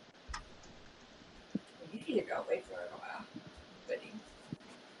 You need to go away for a while, buddy.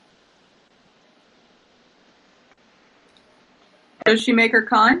 Does she make her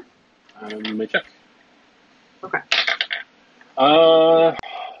con? Let me check. Okay.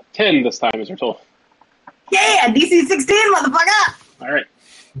 10 this time is her total. Yeah, DC 16, motherfucker! All right.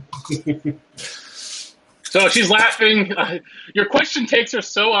 So she's laughing. Your question takes her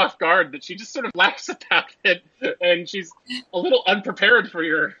so off guard that she just sort of laughs about it, and she's a little unprepared for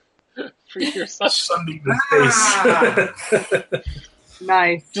your Sunbeam in face.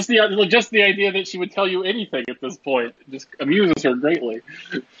 Nice. just the idea that she would tell you anything at this point just amuses her greatly.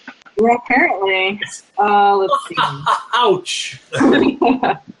 Well, apparently. Let's see. Ouch.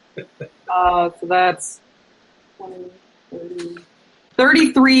 So that's 20, 30,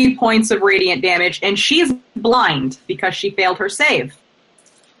 33 points of radiant damage, and she's blind because she failed her save.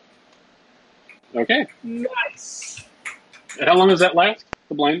 Okay. Nice. And how long does that last,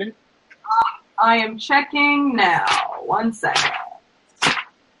 the blinding? I am checking now. 1 second.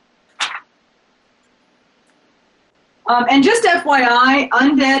 And just FYI,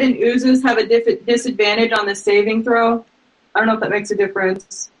 undead and oozes have a disadvantage on the saving throw. I don't know if that makes a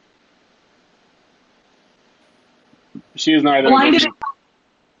difference. She is neither. Blinded.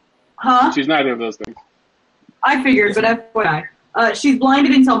 Huh? She's neither of those things. I figured, but FYI. She's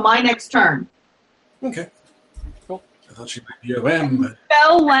blinded until my next turn. Okay. Cool. I thought she might be OM, but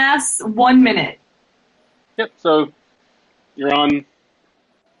Spell lasts 1 minute. Yep. So you're on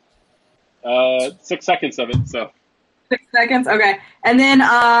 6 seconds of it. So 6 seconds? Okay. And then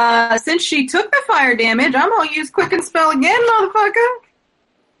since she took the fire damage, I'm going to use Quicken Spell again, motherfucker.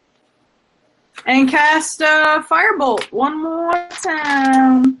 And cast Firebolt one more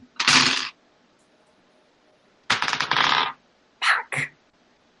time. Pack.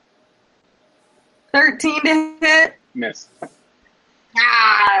 13 to hit. miss. All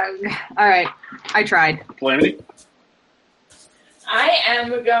right. I tried. Calamity. I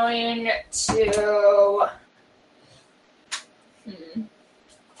am going to.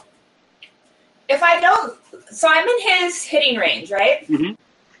 If I don't So I'm in his hitting range, right? Mhm.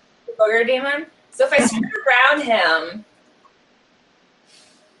 The booger demon. So if I spin around him,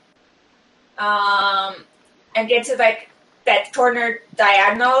 and get to like that corner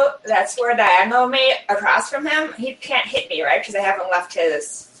diagonal, that square diagonal me across from him, he can't hit me, right? Because I haven't left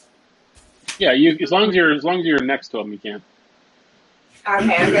his. Yeah, you as long as you're next to him, you can.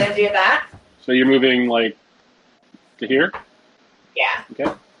 Okay, I'm gonna do that. So you're moving like to here. Yeah. Okay.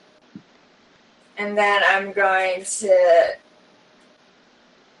 And then I'm going to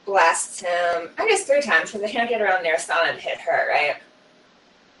blast him, I guess 3 times, because I can't get around Narasana to hit her, right?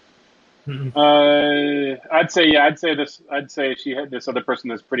 I'd say she had this other person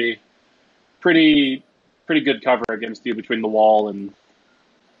that's pretty good cover against you between the wall and.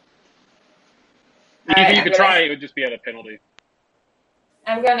 If you could try, it would just be at a penalty.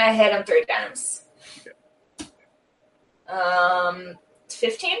 I'm gonna hit him 3 times. Okay.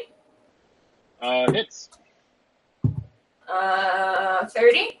 15. Hits.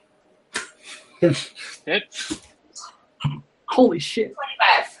 30. Hits. Holy shit.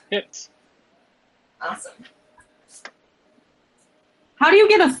 25. Hits. Awesome. How do you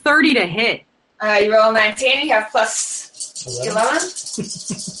get a 30 to hit? You roll 19, you have plus 11.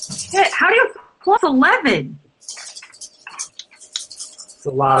 Shit, how do you plus 11? It's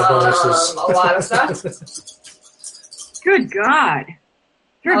a lot of bonuses. A lot of stuff. Good God.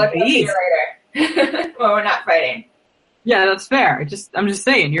 You're I'll a look at you beast. later. Well, we're not fighting. Yeah, that's fair. I'm just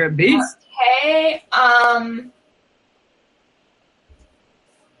saying, you're a beast. Okay,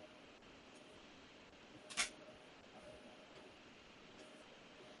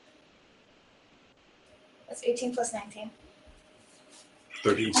 that's 18 plus 19.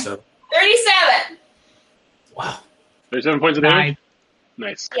 37. 37! Wow. 37 points of damage.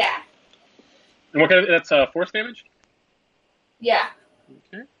 Nice. Yeah. And what kind of that's force damage? Yeah.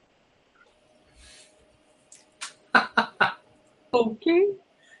 Okay. Okay.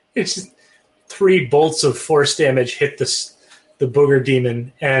 It's just 3 bolts of force damage hit the booger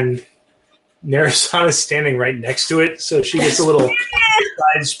demon, and Narasana's standing right next to it, so she gets a little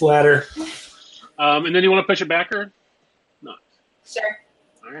side splatter. And then you want to push it back or not? Sure.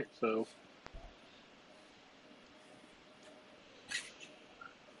 All right, so.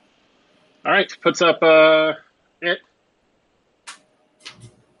 All right, puts up it.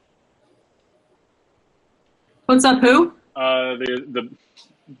 What's up, who? The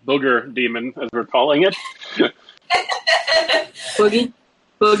booger demon, as we're calling it. Boogie?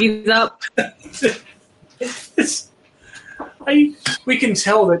 Boogie's up. We can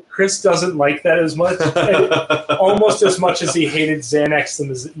tell that Chris doesn't like that as much, almost as much as he hated Xanax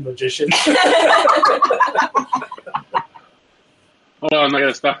the Magician. Hold on, I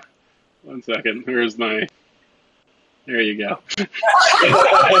gotta stop. 1 second. Here's my. There you go.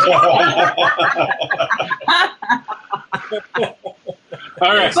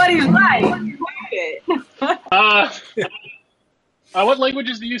 All right. But he's right. What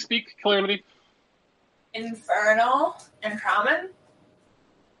languages do you speak, Calamity? Infernal and common.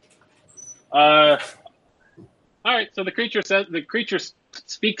 All right. So the creature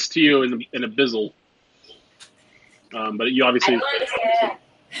speaks to you in Abyssal, but you obviously.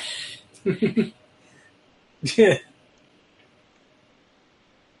 Yeah.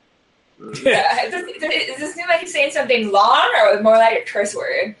 Does this seem like he's saying something long, or more like a curse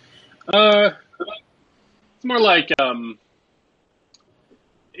word? It's more like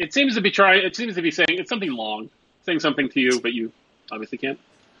It seems to be saying it's something long, saying something to you, but you obviously can't.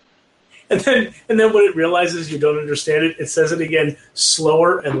 And then when it realizes you don't understand it, it says it again,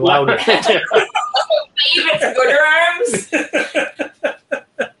 slower and louder. Even scooter arms.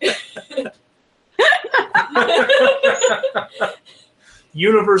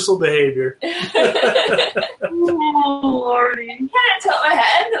 Universal behavior. Oh, Lordy. Kind of tilt my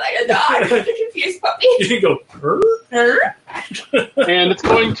head like a dog, like a confused puppy. You can go, "Purr?" And it's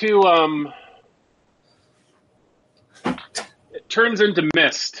going to it turns into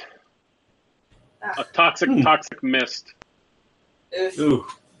mist, a toxic mist. Ooh.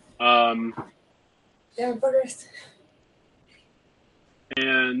 Damn boogers.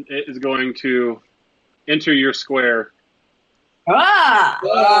 And it is going to enter your square.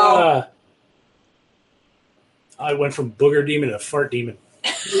 Ah! I went from booger demon to fart demon.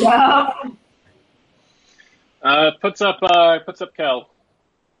 Wow. Puts up Kel.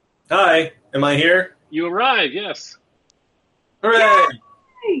 Hi, am I here? You arrive, yes. Hooray!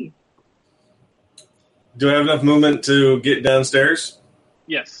 Yay! Do I have enough movement to get downstairs?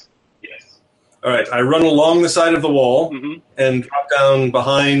 Yes. All right, I run along the side of the wall Mm-hmm. and drop down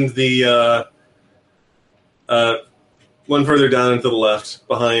behind the one further down and to the left,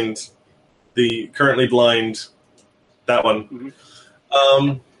 behind the currently blind, that one.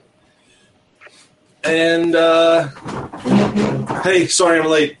 Mhm. And hey, sorry I'm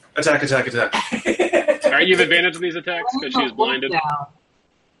late. Attack. All right, you have advantage on these attacks because she is blinded.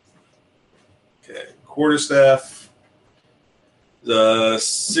 Okay, quarterstaff.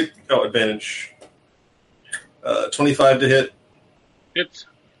 Advantage. 25 to hit. Hits.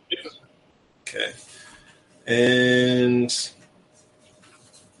 Okay. And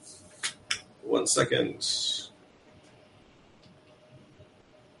 1 second.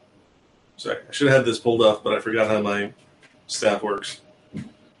 Sorry, I should have had this pulled up, but I forgot how my staff works.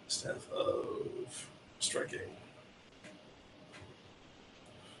 Staff of striking.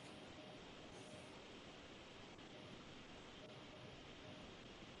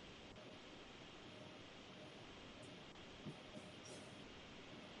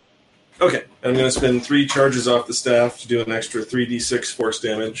 Okay, I'm going to spend 3 charges off the staff to do an extra 3d6 force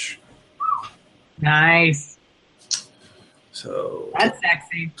damage. Nice. So That's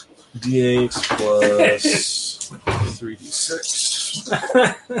sexy. d8 plus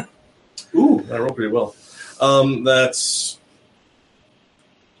 3d6. Ooh, I rolled pretty well. That's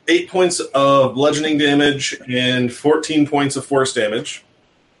 8 points of bludgeoning damage and 14 points of force damage.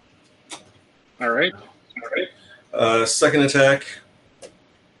 All right. Second attack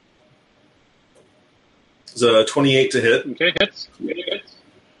is a 28 to hit. Okay, hits.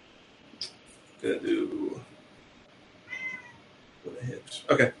 Gonna do.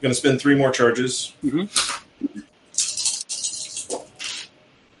 Okay, gonna spend 3 more charges. Mhm.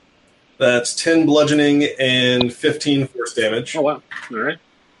 That's 10 bludgeoning and 15 force damage. Oh, wow. All right.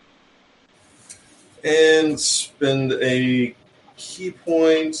 And spend a key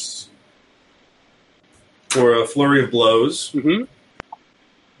point for a flurry of blows. Mm-hmm.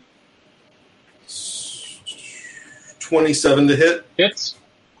 27 to hit. Hits.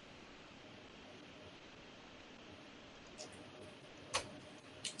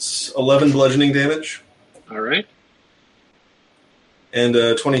 It's 11 bludgeoning damage. All right. And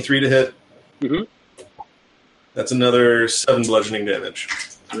 23 to hit. Mm-hmm. That's another 7 bludgeoning damage.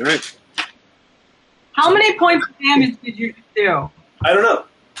 All right. How many points of damage did you do? I don't know.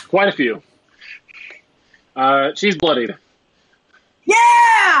 Quite a few. She's bloodied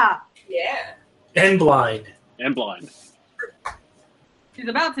Yeah! Yeah. And blind. and blind. She's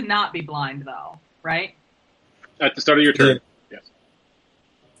about to not be blind, though, right? At the start of your turn. Yeah. Yes.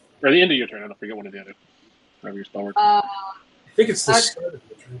 Or the end of your turn. I don't forget one of the other. However your spell works. I think it's the Okay. start of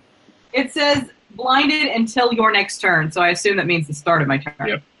the turn. It says blinded until your next turn, so I assume that means the start of my turn.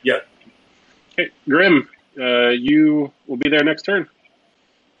 Yep. Yep. Okay, Grim, you will be there next turn.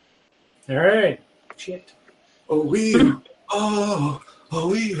 All right. Shit. Oh, we. Oh,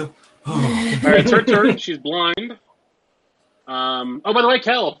 we. Oh. All right, it's her turn. She's blind. Oh, by the way,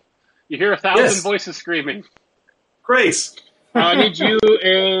 Kel, you hear 1,000 Yes. voices screaming. Grace. I need you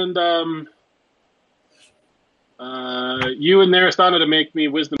and Narasana to make me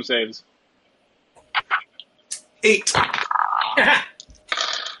wisdom saves. 8.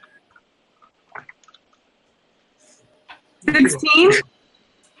 16?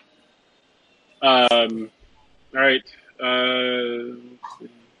 All right.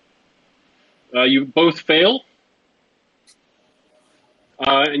 You both fail.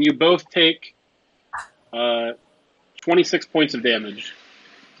 And you both take 26 points of damage.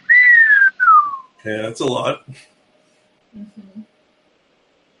 Yeah, that's a lot. Mm-hmm.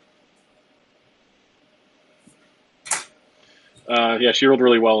 Yeah, she rolled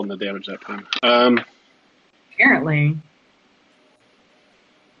really well in the damage that time. Apparently.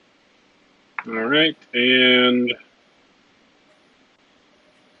 All right, and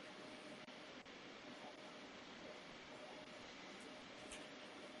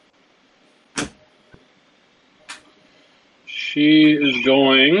she is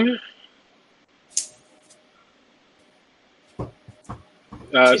going.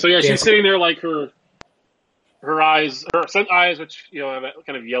 So yeah, she's sitting there like her eyes, her eyes, which have that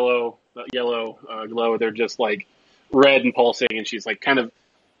kind of yellow glow. They're just like red and pulsing, and she's like kind of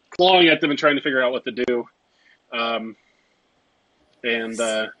clawing at them and trying to figure out what to do. And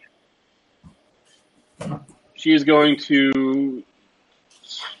she is going to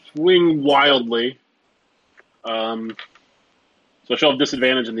swing wildly. So she'll have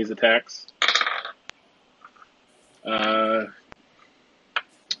disadvantage in these attacks.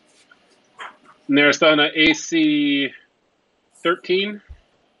 Narasana AC 13.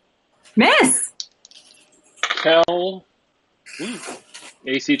 Miss! Kel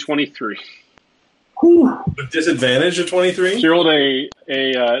AC 23. With disadvantage of 23? She rolled a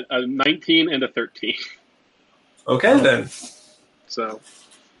 19 and a 13. Okay, then. So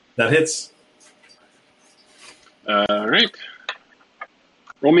That hits. All right.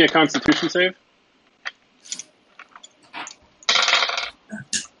 Roll me a Constitution save.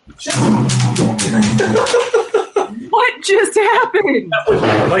 What just happened? That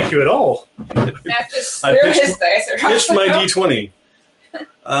wasn't like you at all. Matt just I threw pitched- his dice around. Pitched my d20.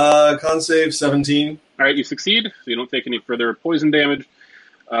 Con save 17. All right, you succeed, so you don't take any further poison damage.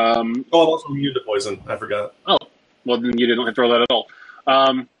 I'm also immune to poison. I forgot. Well, then you didn't have to roll that at all.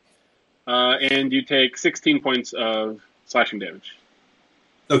 And you take 16 points of slashing damage.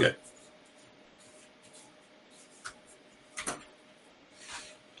 Okay.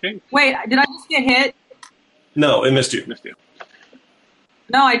 Okay, Wait, did I just get hit? No, it missed you. missed you.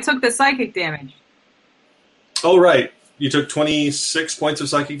 No, I took the psychic damage. Oh, right. You took 26 points of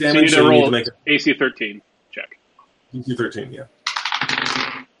psychic So you damage, need to so you need roll to make AC 13 check. a 13, yeah.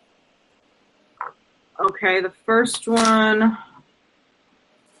 Okay, the first one.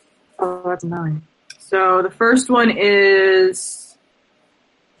 Oh, that's 9. So the first one is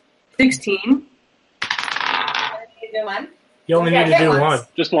 16. You do one. You only Okay, need to do hit one. once.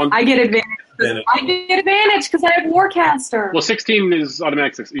 Just one. I get advantage. Advantage. I get advantage because I have Warcaster. Well, 16 is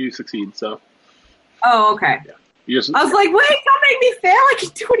automatic. You succeed, so Oh, okay. you just. I was like, wait, don't make me fail. I can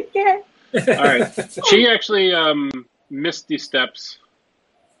do it again. All right. She actually misty steps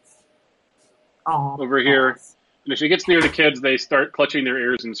Oh, over here, and if she gets near the kids, they start clutching their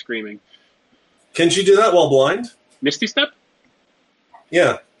ears and screaming. Can she do that while blind? Misty step?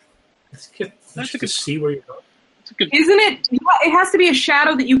 Yeah. It's good. That's You a can good. see where you're going. That's a good. Isn't it? It has to be a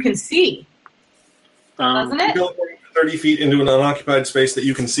shadow that you can see, doesn't You it? go 30 feet into an unoccupied space that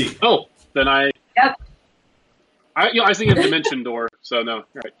you can see. Oh, then I. Yep. I was thinking of dimension door, so no. All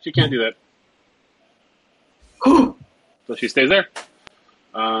right, she can't do that. So she stays there.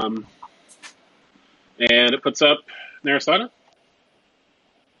 And it puts up Narasana.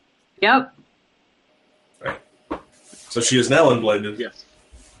 Yep. So she is now unblinded. Yes.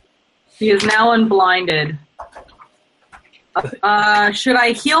 He is now unblinded. Should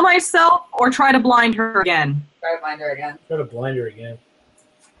I heal myself or try to blind her again? Try to blind her again. Try to blind her again.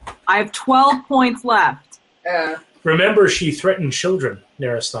 I have 12 points left. Remember, she threatened children,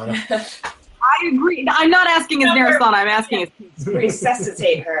 Narasana. I agree. I'm not asking as Narasana. I'm asking as...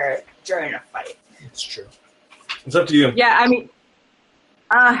 Resuscitate her during a fight. It's true. It's up to you. Yeah, I mean...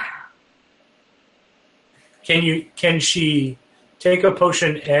 Can she take a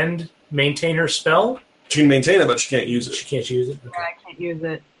potion and maintain her spell? She can maintain it, but she can't use She it. can't use it. Okay. I can't use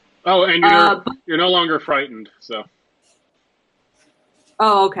it. Oh, and But- you're no longer frightened, so.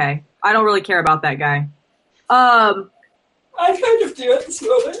 Oh, okay. I don't really care about that guy. I kind of do at this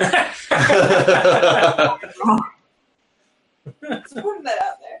moment. Just putting that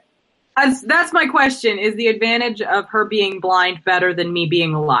out there. That's my question. Is the advantage of her being blind better than me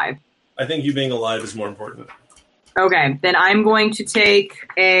being alive? I think you being alive is more important. Okay, then I'm going to take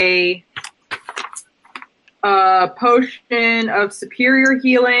a potion of superior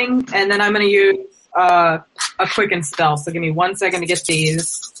healing, and then I'm going to use a quicken spell. So give me 1 second to get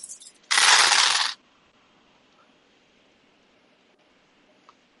these.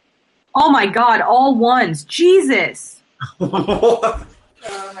 Oh my god, all ones. Jesus. What?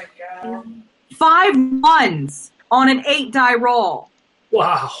 Oh my god. 5 ones on an 8-die roll.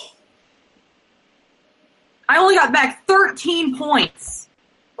 Wow. I only got back 13 points.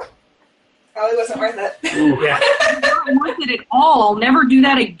 Probably wasn't worth it. Yeah. Not worth it at all. I'll never do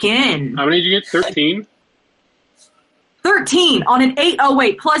that again. How many did you get? 13? 13 on an 8. Oh,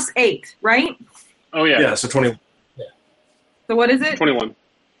 wait, plus 8, right? Oh, yeah. Yeah, so 20. So what is it? 21.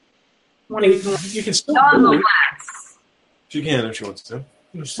 21. You can still Nonetheless. She can if she wants to.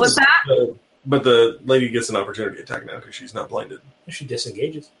 What's that? But the lady gets an opportunity attack now because she's not blinded. She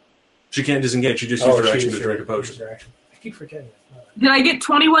disengages. She can't disengage. She just used her she action used to her- drink a potion. used her action. I keep forgetting that. Did I get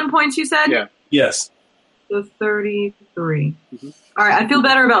 21 points, you said? Yeah. Yes. So 33. Mhm. All right, I feel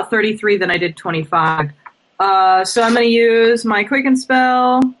better about 33 than I did 25. So I'm going to use my quicken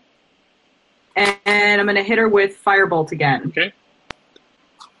spell, and I'm going to hit her with Firebolt again. Okay.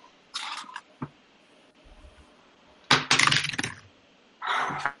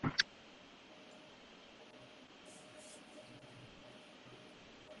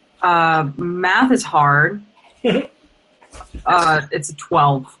 Math is hard. It's a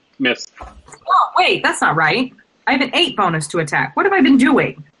 12. Missed. Oh, wait, that's not right. I have an 8 bonus to attack. What have I been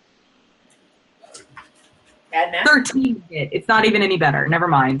doing? Bad math. 13 hit. It's not even any better. Never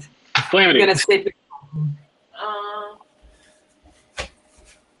mind. I'm Calamity. going to sit.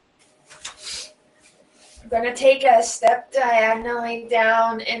 I'm gonna take a step diagonally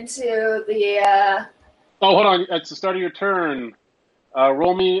down into the. Oh, hold on. At the start of your turn,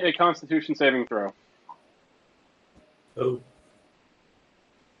 roll me a Constitution saving throw. Oh.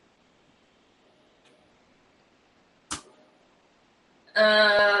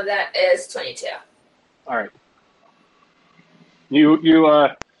 That is 22. All right. You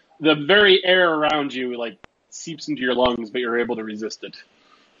the very air around you like seeps into your lungs, but you're able to resist it.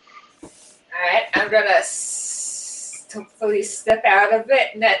 Alright, I'm gonna hopefully step out of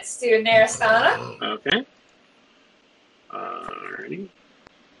it next to Narasana. Okay. Alrighty.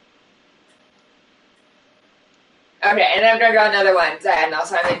 Okay, and I'm gonna go another one diagonal,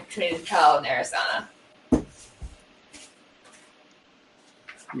 so I'm in between Kel and Narasana.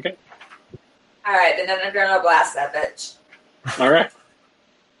 Okay. Alright, then I'm gonna blast that bitch. All right.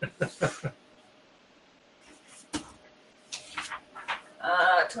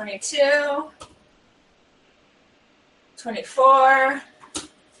 22, 24,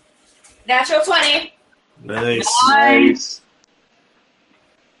 natural 20. Nice. Nice.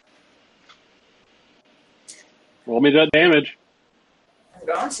 Roll me that damage. I'm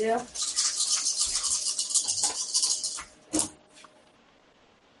going to.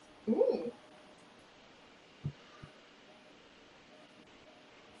 Ooh.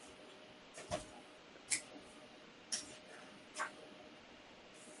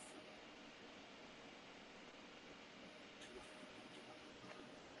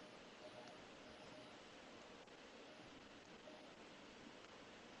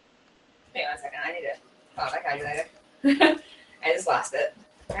 Hang on a second, I need to pull out my calculator. I just lost it.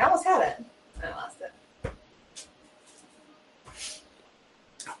 I almost had it. I lost it.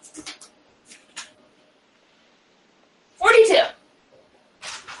 $42.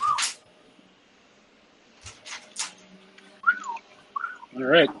 All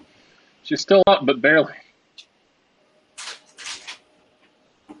right. She's still up, but barely.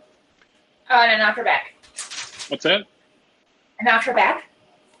 Oh, and I knocked her back. What's that? I knocked her back.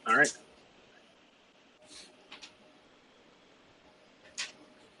 All right.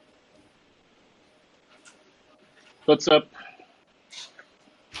 What's up?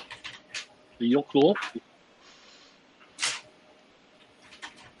 You're cool.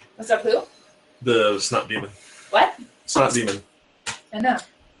 What's up, who? The snot demon. What? Snot demon. I know.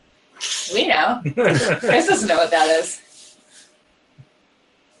 We know. Chris doesn't know what that is.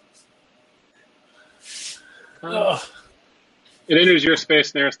 It enters your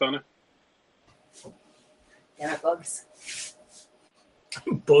space, Narasana. Damn it, bugs.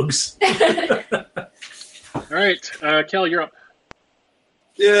 Bugs. All right, Kel, you're up.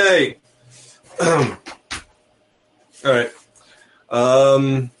 Yay! All right.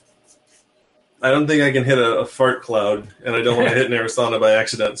 I don't think I can hit a fart cloud, and I don't want to hit Narasana by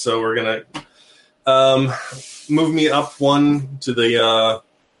accident. So we're gonna move me up one to the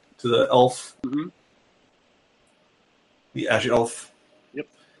elf, the ash elf. Yep.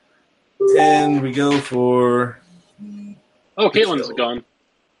 And we go for. Oh, Caitlin's gone.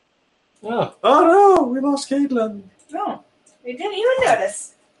 Oh, Oh no! We lost Caitlin. No, we didn't even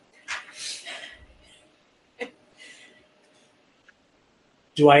notice.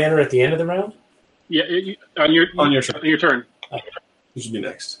 do I enter at the end of the round? Yeah, on your turn. On your turn. Who should be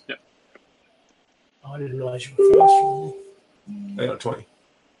next? Oh, I didn't realize you were faster. I got 20.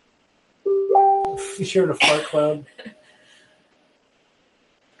 You're in a fart cloud.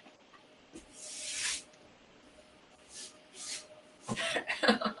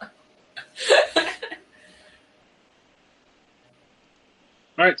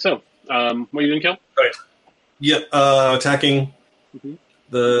 All right, so what are you doing, Kel? Yep. Attacking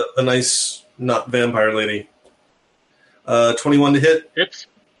the nice not vampire lady. 21 to hit. Hits.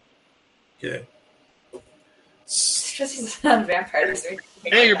 Okay. It's just he's not a vampire.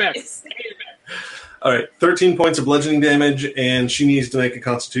 Hey, you're back. All right. 13 points of bludgeoning damage, and she needs to make a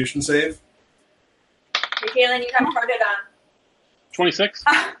Constitution save. Hey, Kaylin, you have hearted on. 26.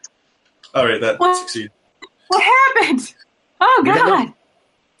 All right, that What? succeeds. What happened? Oh, You got God.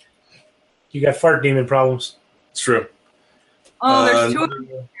 You got fart demon problems. It's true. Oh, there's two of them,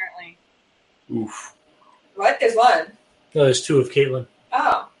 apparently. Oof. What? There's one. No, there's two of Caitlin.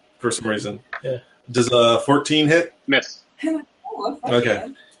 Oh. For some reason. Yeah. Does 14 hit? Miss. Oh,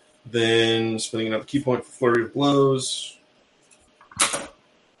 Okay. Then spending another key point for flurry of blows. Let's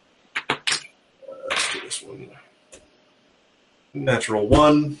do this one. Natural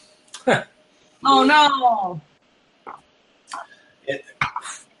 1. Oh, no.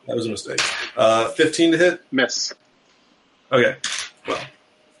 That was a mistake. 15 to hit? Miss. Okay. Well,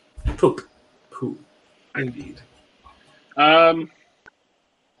 Poop. poop. Indeed.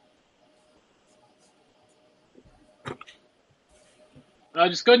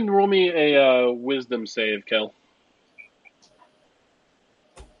 Just go ahead and roll me a wisdom save, Kel.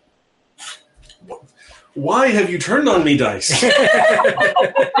 Why have you turned on me, dice?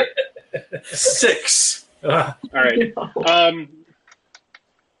 6. All right.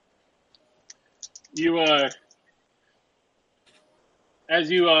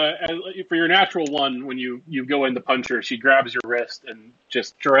 For your natural one, when you go in to punch her, she grabs your wrist and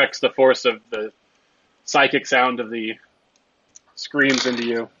just directs the force of the psychic sound of the screams into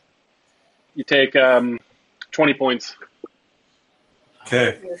you. You take 20 points.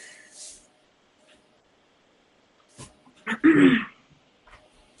 Okay.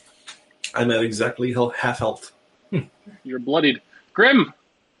 I'm at exactly half health. You're bloodied. Grim!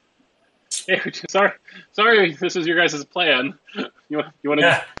 Hey, sorry, this is your guys' plan. You want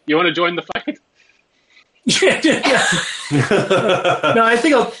to join the fight? No, I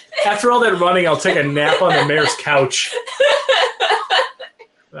think after all that running, I'll take a nap on the mayor's couch.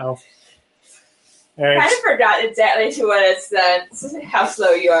 Well, I kind of forgot exactly to what extent how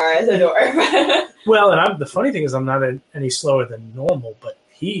slow you are as a dwarf. well, and the funny thing is, I'm not any slower than normal, but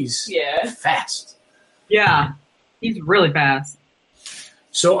he's fast. Yeah, he's really fast.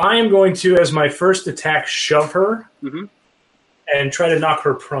 So I am going to, as my first attack, shove her and try to knock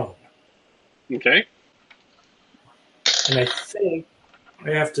her prone. Okay. And I think I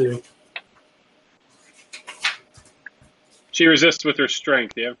have to. She resists with her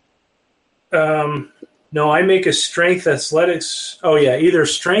strength, yeah? No, I make a strength athletics. Oh, yeah, either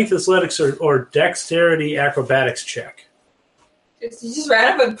strength athletics or dexterity acrobatics check. You just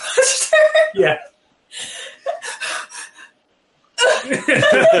ran up and punched her? Yeah.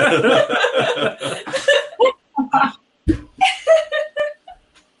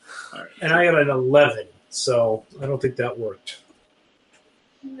 And I got an 11, so I don't think that worked.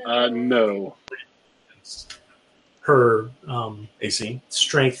 No. Her AC?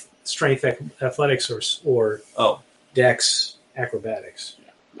 strength athletics or dex acrobatics.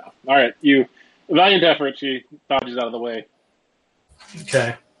 No. All right, you valiant effort. She dodges out of the way.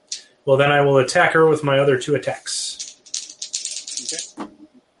 Okay. Well, then I will attack her with my other 2 attacks. Okay.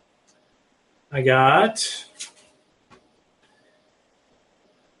 I got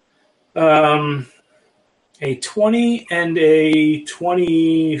a 20 and a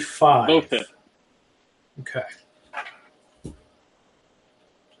 25. Both hit. Okay.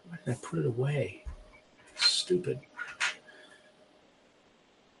 Why did I put it away? Stupid.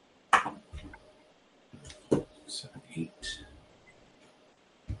 So 8.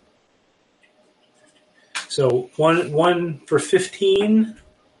 So one for 15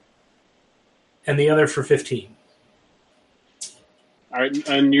 and the other for 15. All right,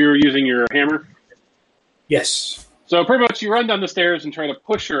 and you're using your hammer? Yes. So pretty much you run down the stairs and try to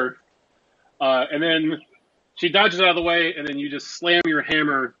push her, and then she dodges out of the way, and then you just slam your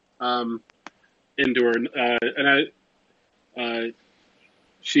hammer into her, and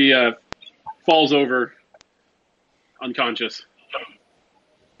she falls over unconscious.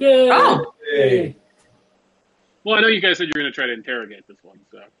 Yay! Oh. Yay. Well, I know you guys said you were going to try to interrogate this one,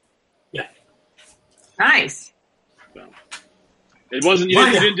 so. Yeah. Nice. So. It wasn't, you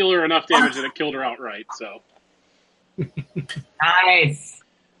didn't deal her enough damage that it killed her outright, so. Nice.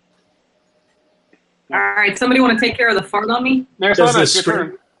 All right, somebody want to take care of the fart on me? There's Does one, this it's your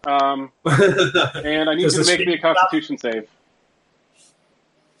turn. And I need Does you to this make me a Constitution save.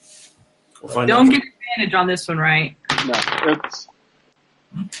 We'll find Don't out. get advantage on this one, right? No, it's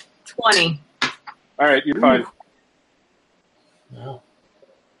 20. all right. You're fine. No.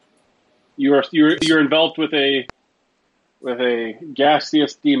 You're enveloped with a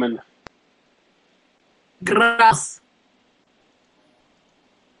gaseous demon. Gross.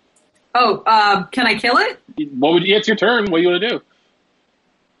 Oh, can I kill it? It's your turn. What do you want to do?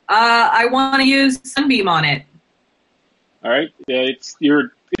 I want to use Sunbeam on it. All right. Yeah, it's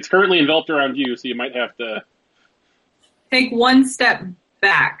currently enveloped around you, so you might have to Take one step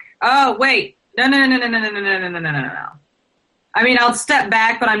back. Oh, wait. No. I mean, I'll step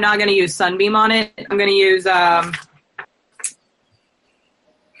back, but I'm not going to use Sunbeam on it. I'm going to use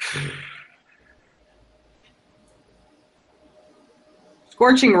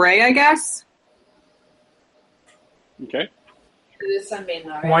Scorching Ray, I guess. Okay. It is Sunbeam,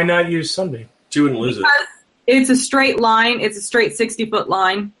 though, right? Why not use Sunbeam? You wouldn't lose it. It's a straight line. It's a straight 60-foot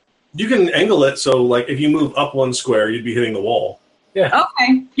line. You can angle it so, like, if you move up one square, you'd be hitting the wall. Yeah.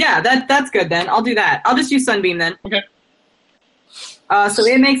 Okay. Yeah, that's good then. I'll do that. I'll just use Sunbeam then. Okay. So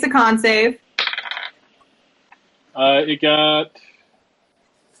it makes a con save. It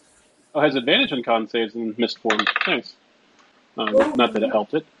has advantage on con saves in mist form. Nice. Not that it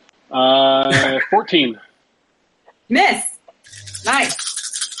helped it. 14. Miss. Nice.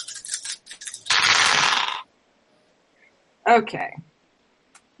 Okay.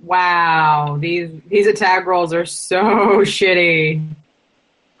 Wow, these attack rolls are so shitty.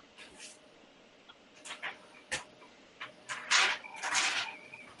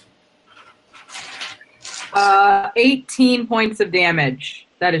 Uh, 18 points of damage.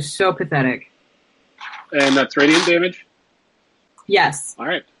 That is so pathetic. And that's radiant damage? Yes. All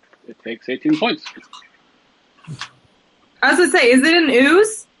right. It takes 18 points. I was gonna say, is it an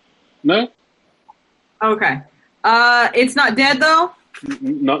ooze? No? Okay. It's not dead though?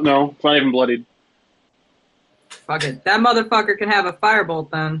 No. It's not even bloodied. Fuck it. That motherfucker can have a firebolt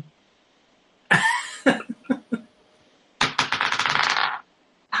then.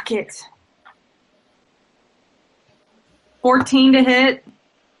 Fuck it. 14 to hit.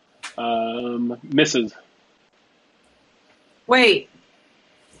 Misses. Wait.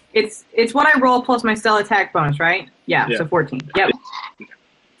 It's what I roll plus my stealth attack bonus, right? Yeah, Yeah. so 14. Yep.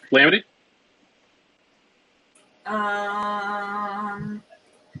 Calamity?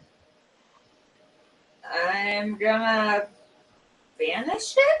 I'm gonna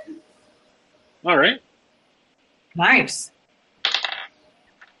banish it. All right. Nice.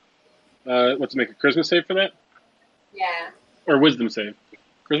 Let's make a charisma save for that? Yeah. Or wisdom save?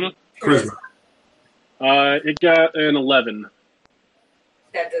 Charisma? Charisma. It got an 11.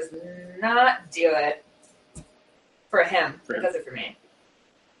 That does not do it for him. For him. It does it for me.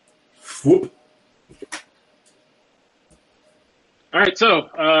 Whoop. All right, so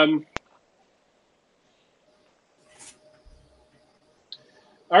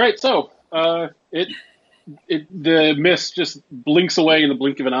the mist just blinks away in the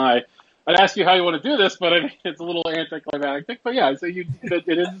blink of an eye. I'd ask you how you want to do this, but I mean, it's a little anticlimactic. But yeah, so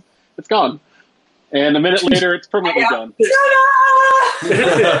it's gone, and a minute later, it's permanently gone.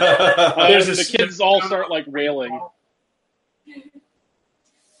 The kids all start like wailing.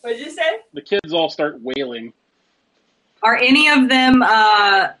 What did you say? The kids all start wailing. Are any of them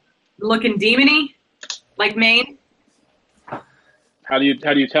looking demony? Like Maine? How do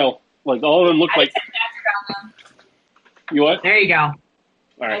you tell? Like all of them look I like detect magic on them. you what? There you go. All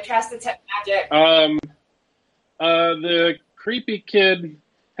I right. trust detect magic. The creepy kid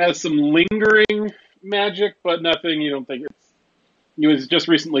has some lingering magic, but nothing. You don't think he was just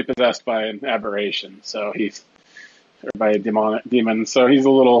recently possessed by an aberration, so or by a demon. So he's a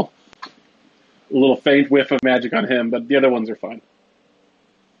little faint whiff of magic on him, but the other ones are fine.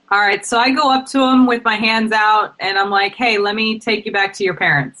 All right, so I go up to him with my hands out, and I'm like, "Hey, let me take you back to your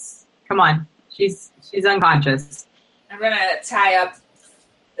parents. Come on, she's unconscious." I'm gonna tie up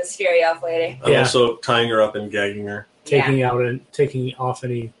the scary elf lady. I'm Yeah. also tying her up and gagging her. Taking off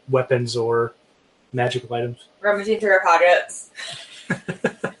any weapons or magical items. Rummaging through her pockets.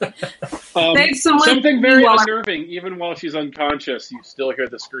 Save some Something very while- unnerving. Even while she's unconscious, you still hear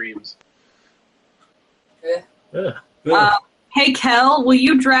the screams. Ugh. Hey, Kel, will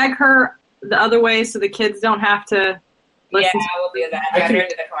you drag her the other way so the kids don't have to Yeah, listen? we'll do that. I Drag can- her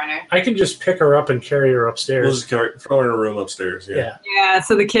into the corner. I can just pick her up and carry her We'll upstairs. just throw her in a room upstairs. Yeah. Yeah,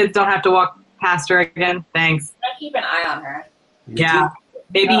 so the kids don't have to walk past her again. Thanks. I keep an eye on her. Yeah,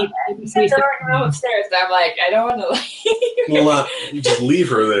 maybe. Okay. maybe She said we throw her in the room upstairs, and I'm like, I don't want to leave. Well, not just leave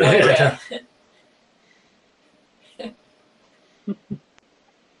her there. Okay.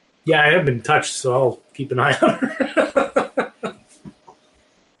 Yeah, I have been touched, so I'll keep an eye on her.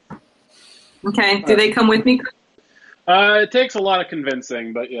 Okay, do they come with me? It takes a lot of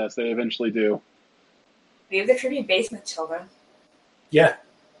convincing, but yes, they eventually do. Leave the creepy basement, children. Yeah.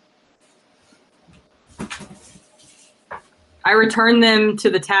 I return them to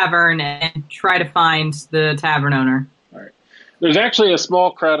the tavern and try to find the tavern owner. There's actually a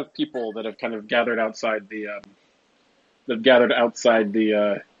small crowd of people that have kind of gathered outside the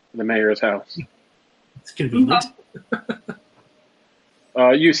mayor's house. It's convenient.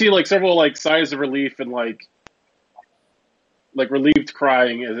 You see like several like sighs of relief and like relieved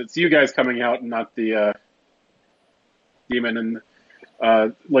crying as it's you guys coming out and not the demon, and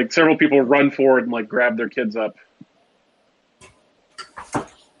like several people run forward and like grab their kids up.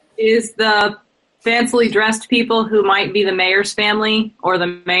 Is the fancily dressed people who might be the mayor's family or the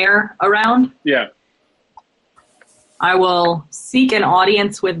mayor around? Yeah. I will seek an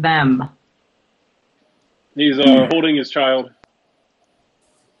audience with them. He's holding his child.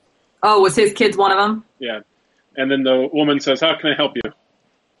 Oh, was his kids one of them? Yeah. And then the woman says, "How can I help you?"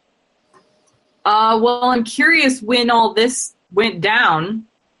 Well, I'm curious when all this went down.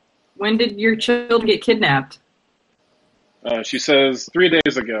 When did your children get kidnapped? She says, 3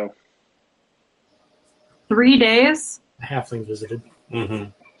 days ago. 3 days? A halfling visited.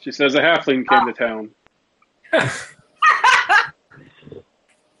 Mm-hmm. She says a halfling came to town.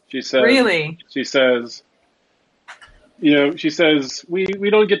 She says, Really? She says, she says, we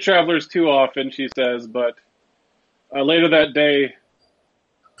don't get travelers too often, she says, but later that day,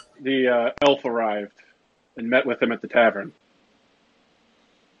 the elf arrived and met with him at the tavern.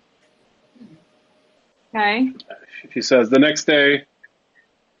 Okay. She says, the next day,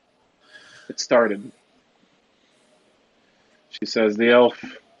 it started. She says, the elf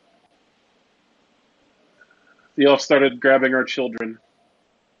started grabbing our children,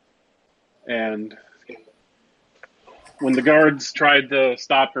 and when the guards tried to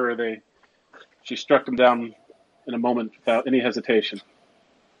stop her, she struck them down in a moment without any hesitation.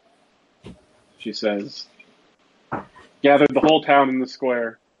 She says, gathered the whole town in the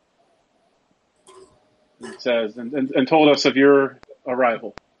square, and says, and told us of your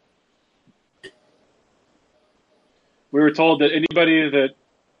arrival. We were told that anybody that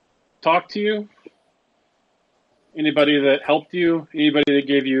talked to you, anybody that helped you, anybody that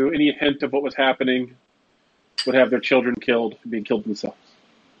gave you any hint of what was happening would have their children killed, being killed themselves.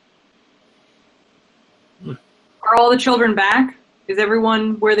 Are all the children back? Is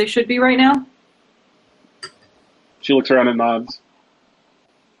everyone where they should be right now? She looks around and nods.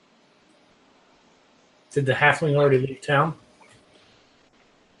 Did the halfling already leave town?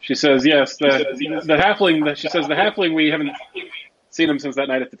 She says, yes, the halfling, she says, the halfling, we haven't seen him since that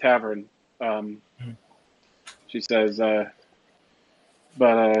night at the tavern. She says,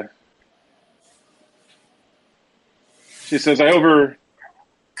 she says, I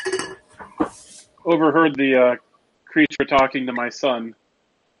overheard the creature talking to my son,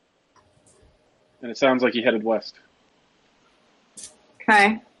 and it sounds like he headed west.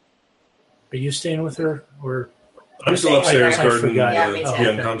 Okay. Are you staying with her, or? I'm still upstairs I guarding forgot. Yeah, me too.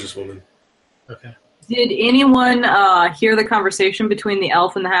 the unconscious woman. Okay. Did anyone hear the conversation between the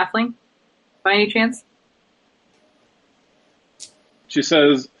elf and the halfling, by any chance? She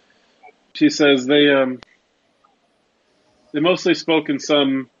says they mostly spoke in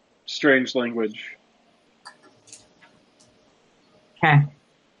some strange language. Okay.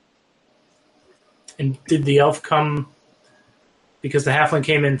 And did the elf come? Because the halfling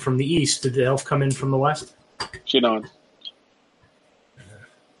came in from the east. Did the elf come in from the west? She nods.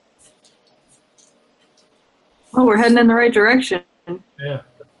 Well, we're heading in the right direction. Yeah.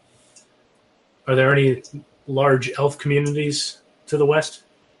 Are there any large elf communities to the west?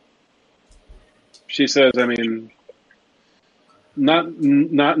 She says, I mean, not in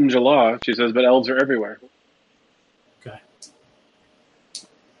Jalaa, she says, but elves are everywhere. Okay.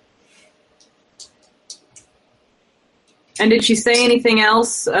 And did she say anything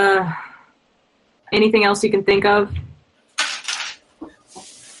else? Anything else you can think of?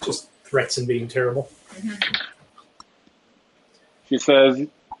 Just threats and being terrible. She says,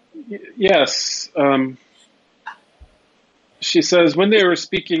 yes. She says, when they were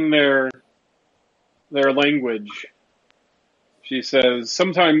speaking their language, she says,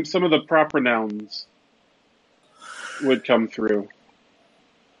 sometimes some of the proper nouns would come through.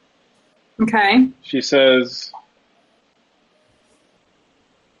 Okay. She says,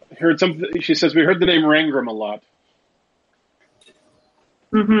 heard something. She says, we heard the name Rangram a lot.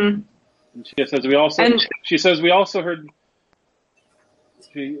 Mm-hmm. And she says, we also heard,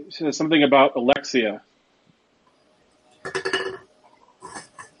 she says something about Alexia.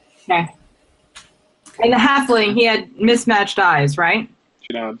 Okay. And the halfling, he had mismatched eyes, right?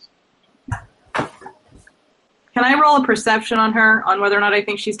 She nods. Can I roll a perception on her, on whether or not I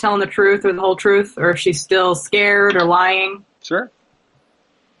think she's telling the truth or the whole truth, or if she's still scared or lying? Sure.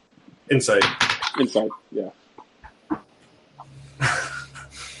 Insight. Yeah.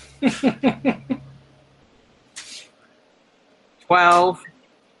 Well,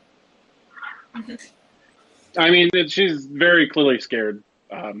 I mean, she's very clearly scared.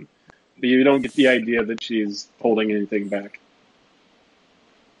 But you don't get the idea that she's holding anything back.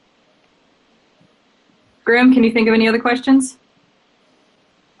 Grim, can you think of any other questions?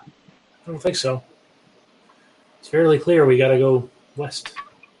 I don't think so. It's fairly clear we got to go west.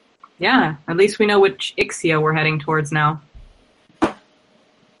 Yeah, at least we know which Ixia we're heading towards now. It's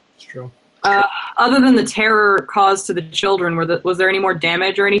true. Other than the terror caused to the children, was there any more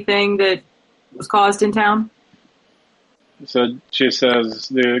damage or anything that was caused in town? So she says,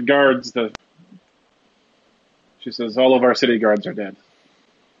 the guards, she says, all of our city guards are dead.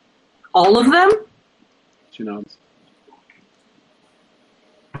 All of them? She nods.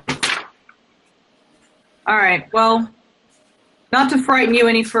 All right, well, not to frighten you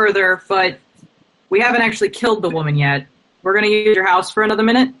any further, but we haven't actually killed the woman yet. We're going to use your house for another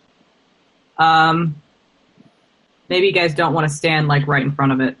minute. Maybe you guys don't want to stand, like, right in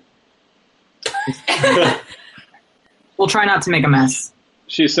front of it. We'll try not to make a mess.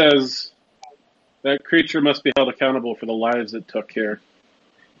 She says, That creature must be held accountable for the lives it took here.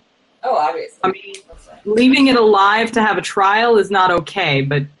 Oh, obviously. I mean, leaving it alive to have a trial is not okay,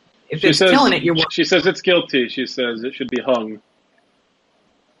 but if it's killing it, you're. She says it's guilty. She says it should be hung.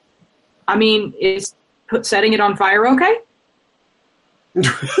 I mean, is setting it on fire okay?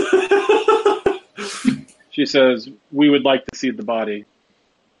 She says we would like to see the body,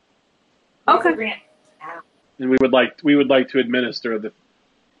 Okay. and we would like to administer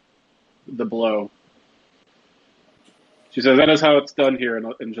the blow. She says that is how it's done here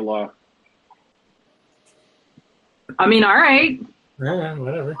in Jalaa. I mean, all right. Yeah,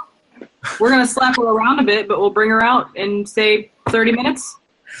 whatever. We're going to slap her around a bit, but we'll bring her out in, say, 30 minutes.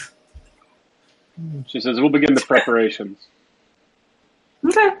 She says we'll begin the preparations.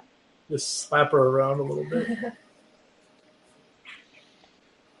 Okay. Just slap her around a little bit.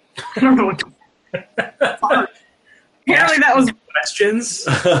 I don't know what to Apparently that was... Questions?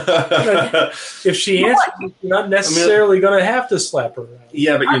 If she answers, you're not necessarily going to have to slap her around.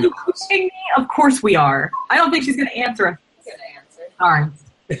 Yeah, but Are you you know. kidding me? Of course we are. I don't think she's going to answer us. Good answer. All right.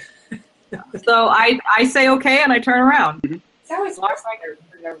 So I say okay, and I turn around. It's always worse when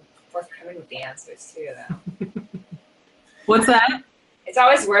they're forthcoming with the answers, too, though. What's that? It's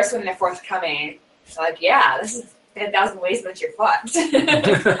always worse when they're forthcoming. It's like, yeah, this is 10,000 ways that you're fucked.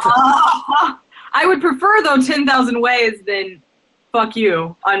 I would prefer, though, 10,000 ways than fuck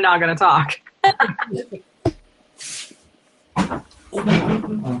you. I'm not going to talk.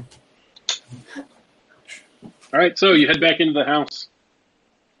 All right, so you head back into the house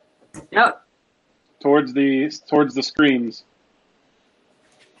Yep. towards the screens.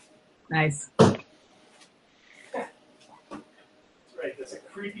 Nice. Right, that's a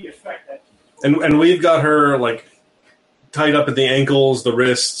creepy effect. And we've got her like tied up at the ankles, the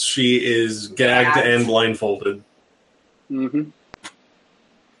wrists. She is gagged and blindfolded. Mm-hmm.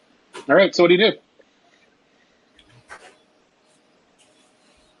 All right, so what do you do?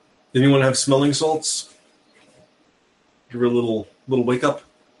 Anyone have smelling salts? Give her a little wake up.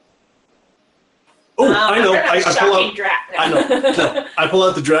 Oh, I know. I pull out. I know. No, I pull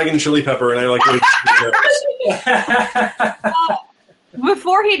out the dragon chili pepper and I like.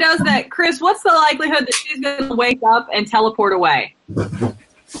 Before he does that, Chris, what's the likelihood that she's going to wake up and teleport away?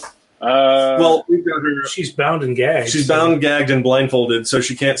 Well, we've got her. She's bound and gagged. She's bound, gagged, and blindfolded, so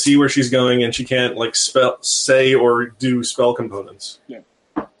she can't see where she's going, and she can't like say or do spell components.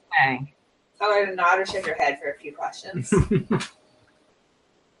 Okay. Tell her to nod or shake her head for a few questions.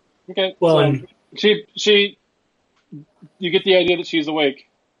 Okay. Well, so she, you get the idea that she's awake.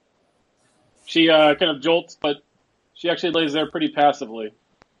 She kind of jolts, but she actually lays there pretty passively.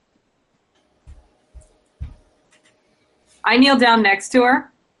 I kneel down next to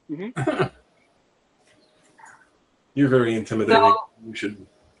her. Mm-hmm. You're very intimidating. So, You should.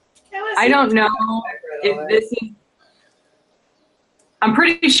 I don't know if this is... I'm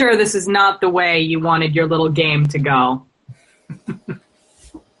pretty sure this is not the way you wanted your little game to go.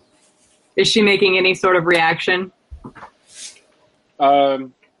 Is she making any sort of reaction?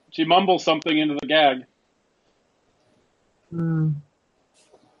 She mumbles something into the gag.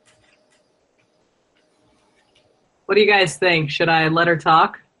 What do you guys think? Should I let her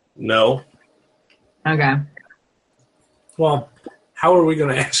talk? No. Okay. Well, how are we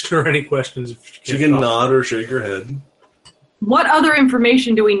going to ask her any questions? If She can nod or shake her head. What other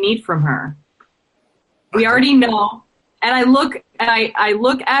information do we need from her? We already know. And I look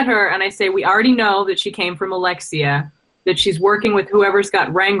at her and I say, we already know that she came from Alexia, that she's working with whoever's got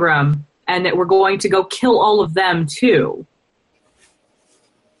Rangram, and that we're going to go kill all of them too.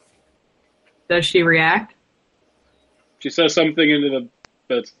 Does she react? She says something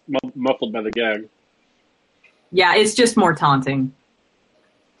that's muffled by the gag. Yeah, it's just more taunting.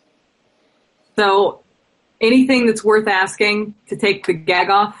 So, anything that's worth asking to take the gag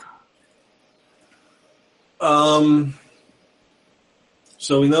off?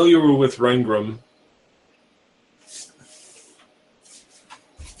 So we know you were with Rangram.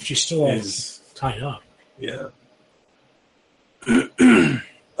 She's still tied up. Yeah.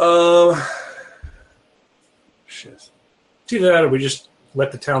 Shit. It's either that or we just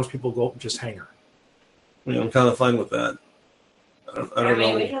let the townspeople go just hang her. Yeah, I'm kind of fine with that. I don't I mean,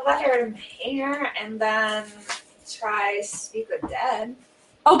 know. we can let her hang her and then try speak with dead.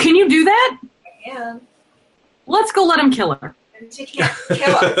 Oh, can you do that? Yeah. Let's go let him kill her. And she can't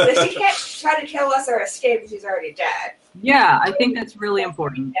kill us. She can't try to kill us or escape if she's already dead. Yeah, I think that's really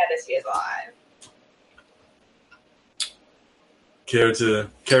important. Dead as she is alive. Care to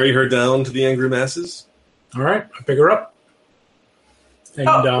carry her down to the angry masses? All right, I pick her up and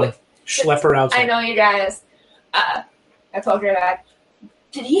Oh, wait. schlep her outside. I know you guys. I poke her back.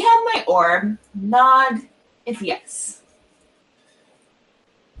 Did he have my orb? Nod if yes.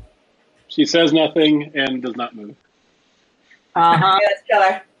 She says nothing and does not move. Uh-huh. Yeah, let's kill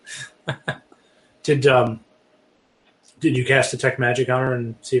her. Did you cast detect magic on her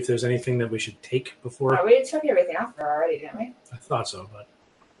and see if there's anything that we should take before? Oh, we took everything off her already, didn't we? I thought so, but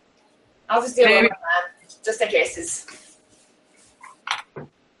I'll just do a Maybe. little bit, just in cases. All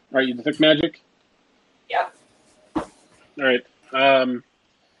right, you detect magic. Yep. All right.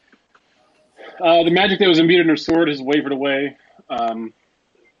 The magic that was imbued in her sword has wavered away.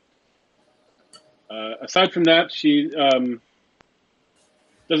 Aside from that, she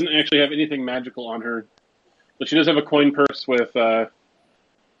doesn't actually have anything magical on her, but she does have a coin purse with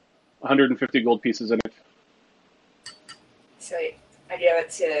 150 gold pieces in it. So I give it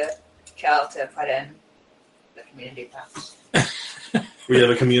to Kel to put in the community pouch. We have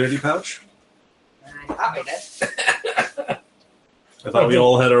a community pouch. I thought we did. I thought we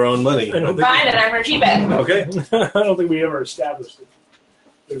all had our own money. I don't think Fine, and I'm gonna keep it. Okay. I don't think we ever established it.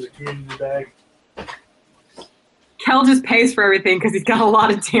 There's a community bag. Kel just pays for everything because he's got a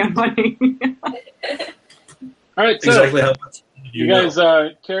lot of damn money. All right, so Exactly how much you know.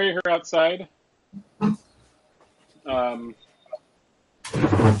 guys carry her outside.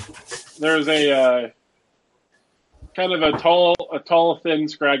 There's a kind of a tall, thin,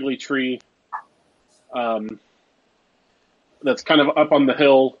 scraggly tree that's kind of up on the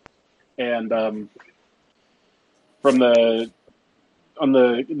hill, and from the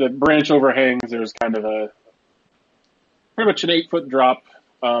branch overhangs, there's kind of a pretty much an 8-foot drop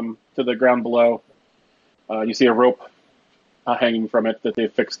to the ground below. You see a rope hanging from it that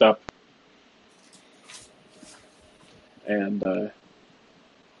they've fixed up. And the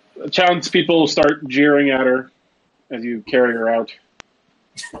townspeople start jeering at her as you carry her out.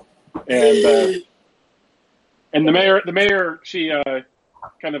 And the mayor, she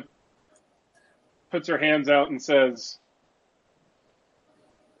kind of puts her hands out and says,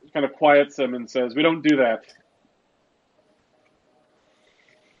 kind of quiets them and says, "We don't do that."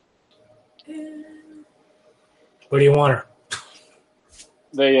 Where do you want her?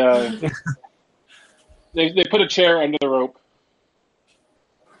 They put a chair under the rope.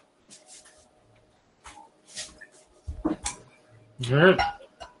 All right.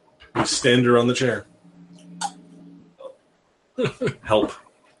 We stand her on the chair. Help.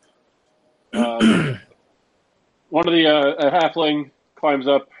 One of the a halfling climbs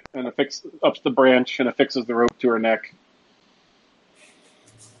up and ups the branch and affixes the rope to her neck.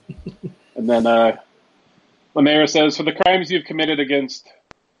 And then the mayor says, "For the crimes you've committed against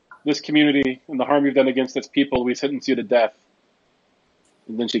this community and the harm you've done against its people, we sentence you to death."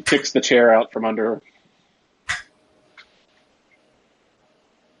 And then she kicks the chair out from under her.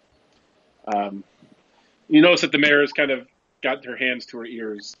 You notice that the mayor has kind of got her hands to her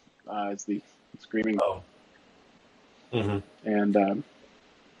ears as the screaming. Oh. Mm-hmm. And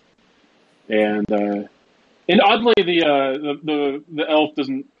oddly, the elf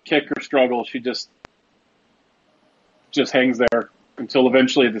doesn't kick or struggle. She just hangs there until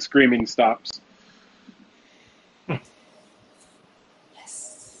eventually the screaming stops.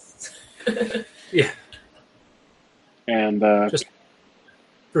 Yes. Yeah. And Just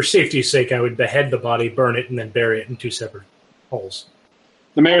for safety's sake, I would behead the body, burn it, and then bury it in 2 separate holes.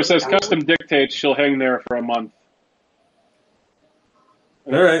 the mayor says, "Custom dictates she'll hang there for a month."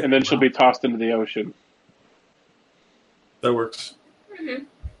 All right. And then she'll be tossed into the ocean. That works. Mm-hmm.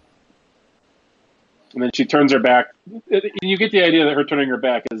 And then she turns her back. You get the idea that her turning her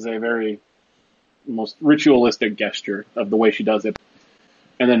back is a very almost ritualistic gesture of the way she does it,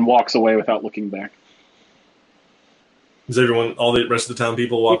 and then walks away without looking back. Does all the rest of the town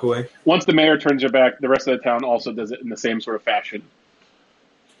people walk away? Once the mayor turns her back, the rest of the town also does it in the same sort of fashion.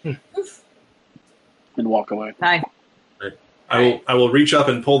 And walk away. Hi. I will reach up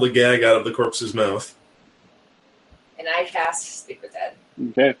and pull the gag out of the corpse's mouth. And I cast Speak with Dead.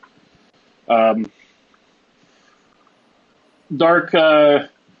 Okay. Dark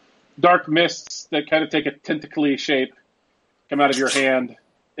mists that kind of take a tentacly shape come out of your hand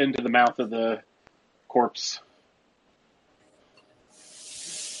into the mouth of the corpse.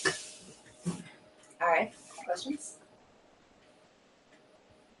 All right. Questions?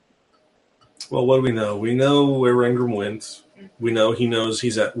 Well, what do we know? We know where Rangram went. We know he knows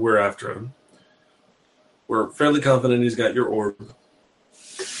we're after him. We're fairly confident he's got your orb.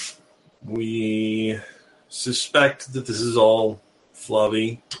 We suspect that this is all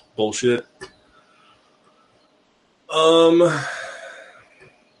flubby bullshit. So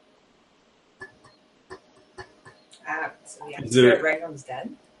yeah, Is it- Rangram's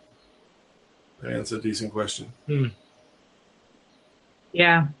dead. That's a decent question. Hmm.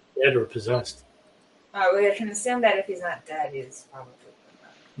 Yeah. Dead or possessed. We can assume that if he's not dead, he's probably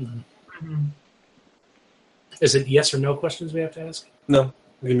Mhm. Is it yes or no questions we have to ask? No,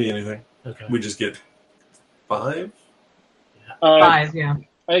 it can be anything. Okay. We just get 5. 5, yeah.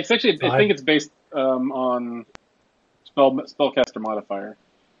 I think it's based on spellcaster modifier.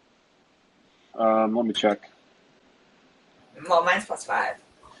 Let me check. well, mine's +5.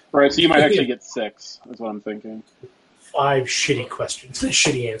 Right, so you might actually get 6. Is what I'm thinking. 5 shitty questions,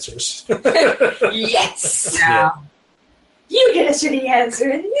 shitty answers. Yes. Yeah. You get a shitty answer,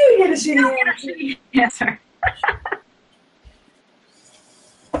 and you get a shitty answer. Answer.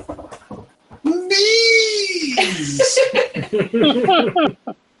 Bees!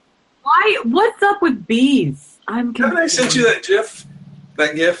 Why? What's up with bees? I'm Haven't I sent you that GIF?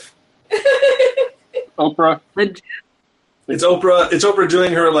 That GIF? Oprah. Legit. It's Oprah. It's Oprah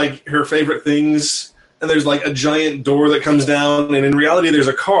doing her favorite things, and there's like a giant door that comes down, and in reality, there's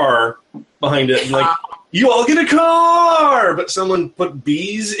a car behind it. And you all get a car, but someone put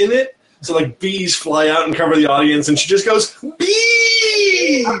bees in it, so like bees fly out and cover the audience, and she just goes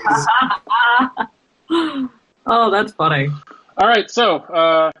bees. Oh, that's funny. All right,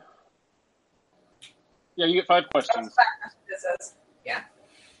 so yeah, you get 5 questions. Yeah.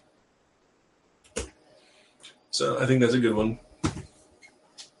 So I think that's a good one.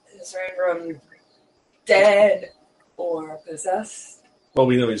 Is Rangram dead or possessed? Well,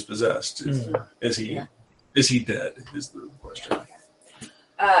 we know he's possessed. Mm. Is he? Yeah. Is he dead? Is the question.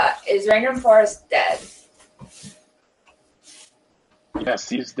 Is Rangram Forrest dead? Yes,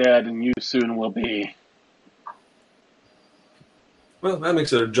 he's dead, and you soon will be. Well, that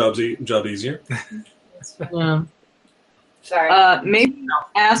makes our job easier. Yeah. Sorry. Maybe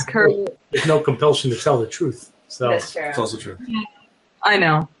ask her. There's no compulsion to tell the truth. So That's true. It's also true. I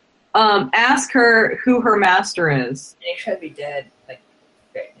know. Ask her who her master is. And he should be dead, like,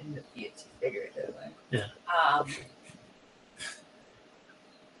 in the future, figuratively. Yeah.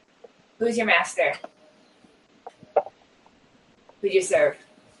 Who's your master? Who do you serve,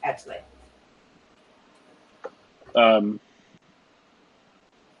 actually? How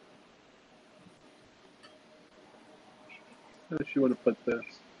does she want to put this?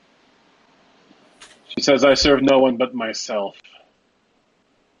 She says, I serve no one but myself.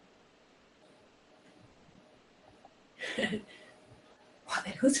 Well,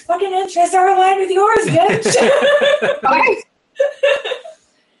 then whose fucking interests are aligned with yours, bitch?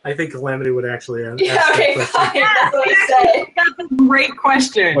 I think Calamity would actually ask Yeah, that okay, question. fine. That's what I say. That's a great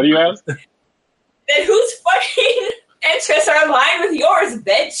question. What do you ask? Then whose fucking interests are aligned with yours,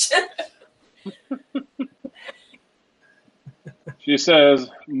 bitch? She says,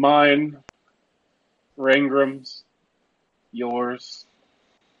 mine, Rangram's, yours.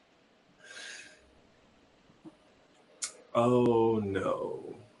 Oh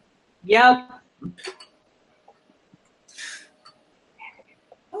no. Yep.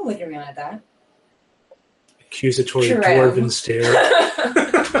 Don't look at me like that. Accusatory Sure dwarven stare.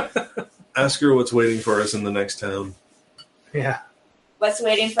 Ask her what's waiting for us in the next town. Yeah. What's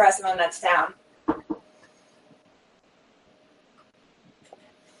waiting for us in the next town?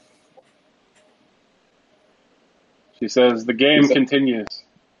 She says, the game continues.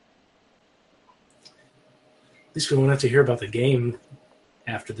 At least we won't have to hear about the game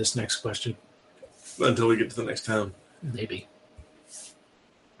after this next question. Until we get to the next town. Maybe.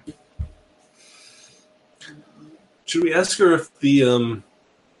 Should we ask her if the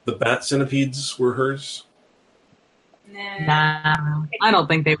bat centipedes were hers? Nah, I don't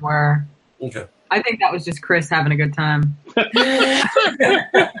think they were. Okay. I think that was just Chris having a good time.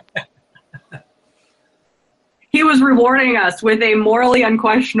 He was rewarding us with a morally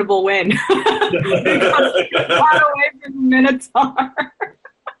unquestionable win. Because he got away from the Minotaur.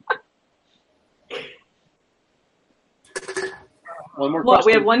 One more What, question.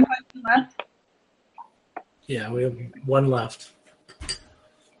 we have one question left? Yeah, we have one left.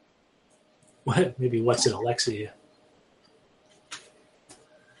 What? Maybe what's in Alexia?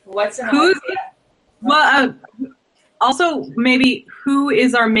 What's in Who's- Alexia? Well, also, maybe who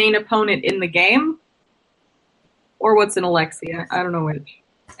is our main opponent in the game? Or what's in Alexia? I don't know which.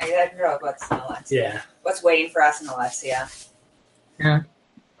 I gotta figure out what's in Alexia. Yeah. What's waiting for us in Alexia? Yeah.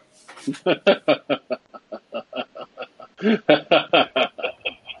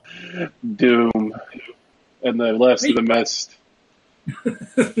 Doom. And the less of the mist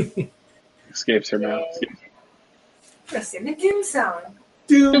escapes her mouth. Let's sing the Doom song.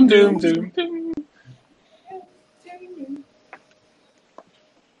 Doom, doom, doom, doom.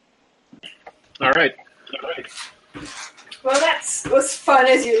 All right. Well, that was fun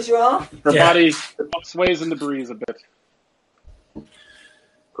as usual. Her Yeah. body sways in the breeze a bit.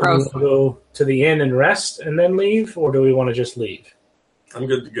 Do we Gross. want to go to the inn and rest and then leave, or do we want to just leave? I'm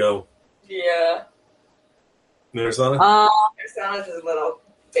good to go. Yeah. Narasana? Sana's is a little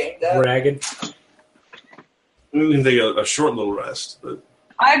banged up. Ragged. We can take a short little rest, but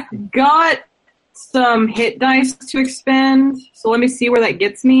I've got some hit dice to expend, so let me see where that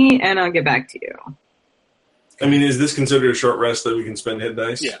gets me, and I'll get back to you. I mean, is this considered a short rest that we can spend hit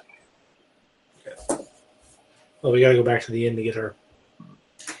dice? Yeah. Well, we got to go back to the inn to get our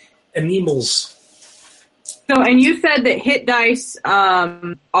animals. So, and you said that hit dice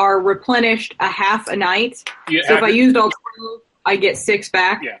are replenished a half a night. You So if I average- used all 12, I get 6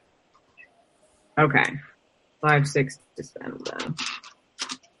 back? Yeah. Okay. So I have 6 to spend then.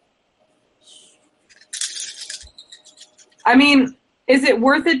 I mean, is it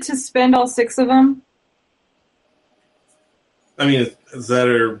worth it to spend all 6 of them? I mean, is that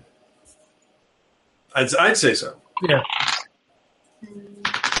or I'd say so. Yeah.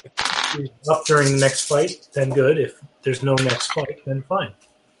 If he's up during the next fight, then good. If there's no next fight, then fine.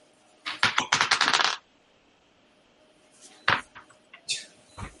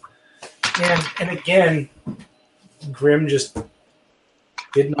 And again, Grim just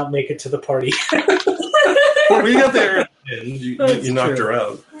did not make it to the party. We got there. You That's knocked true. her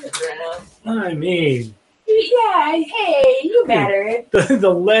out. I mean, Yeah, hey, you matter.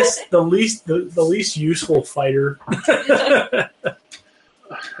 the least useful fighter.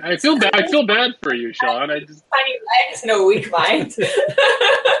 I feel bad for you, Sean. Tiny legs, no weak mind.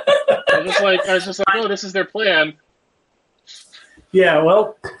 I was just like, oh, this is their plan. Yeah,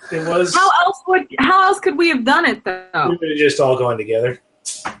 well, it was. How else could we have done it though? We would have just all gone together.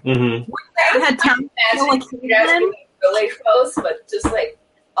 Mm-hmm. I had time to like You guys were really close, but just like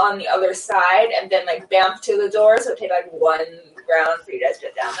on the other side, and then like bamf to the door, so it'd take like 1 round for you guys to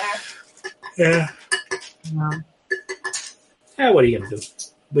get down there. Yeah. Yeah, what are you gonna do?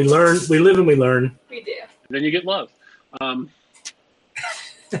 We learn. We live and we learn. We do. Then you get love. All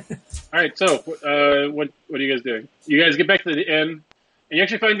right, so what are you guys doing? You guys get back to the inn, and you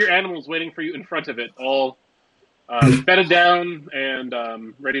actually find your animals waiting for you in front of it, all bedded down and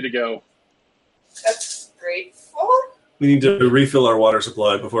ready to go. That's grateful. We need to refill our water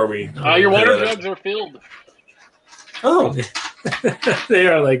supply before we. Your water head out. jugs are filled. Oh, They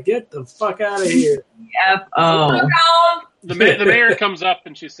are like, get the fuck out of here. Oh. The mayor comes up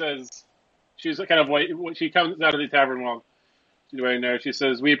and she says, she's kind of white. She comes out of the tavern while she's waiting there. She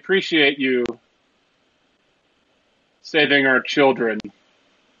says, "We appreciate you saving our children."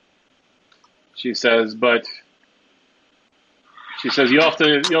 She says, "But you have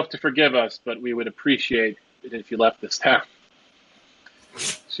to forgive us, but we would appreciate it if you left this town."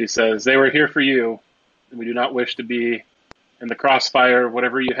 She says, "They were here for you, and we do not wish to be in the crossfire of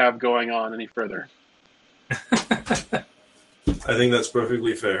whatever you have going on any further." I think that's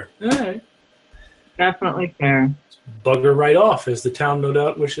perfectly fair. All right. Definitely fair. Bugger right off, as the town no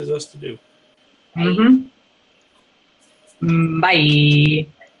doubt wishes us to do. Mm-hmm. Bye.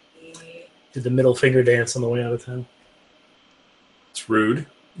 Did the middle finger dance on the way out of town. It's rude.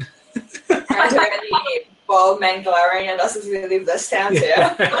 Are there any bald men glowering at us as we leave this town too?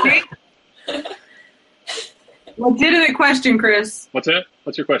 Legitimate question, Chris. What's that?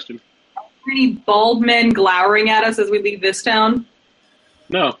 What's your question? Any bald men glowering at us as we leave this town?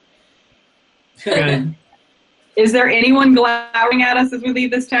 No. Good. Is there anyone glowering at us as we leave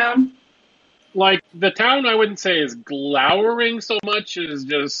this town? Like, the town, I wouldn't say is glowering so much as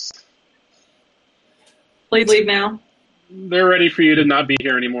just Please leave now. they're ready for you to not be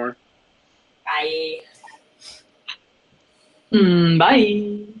here anymore. Bye.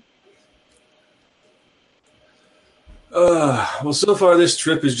 Bye. Well, so far this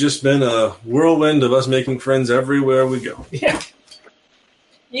trip has just been a whirlwind of us making friends everywhere we go. Yeah.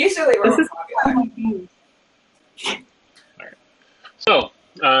 Usually we're This is- popular. So,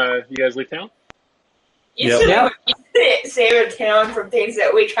 you guys leave town? Usually Yep. we save a town from things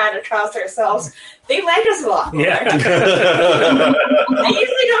that we kind of trust ourselves. They like us a lot more. Yeah. I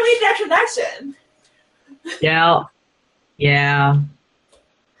usually don't need that connection. Yeah. Yeah.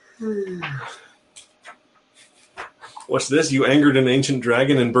 What's this? You angered an ancient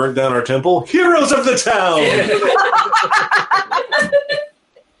dragon and burnt down our temple? Heroes of the town!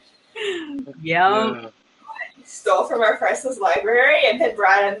 Yeah. Stole from our priceless library and then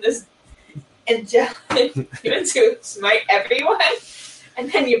brought in this angelic human to smite everyone, and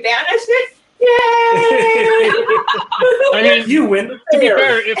then you banished it. Yay! I mean, You win. to be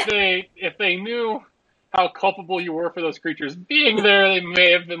fair, if they knew how culpable you were for those creatures being there, they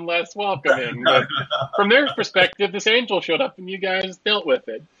may have been less welcoming. But from their perspective, this angel showed up and you guys dealt with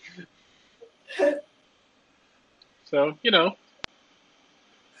it. So,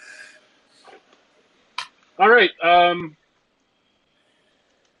 All right.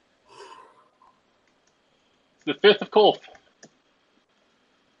 It's the 5th of Kolth.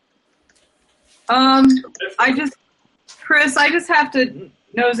 Chris, I just have to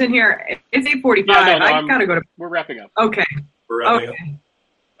nose in here. It's 8:45. Yeah, no, I gotta go to. We're wrapping up. Okay. We're wrapping up. Okay.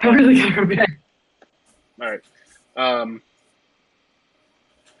 I really gotta go to bed. All right.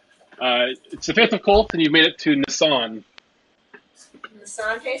 It's the 5th of Kolth, and you've made it to Nisan.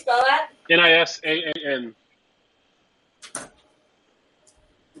 Nisan, can you spell that? Nisaan.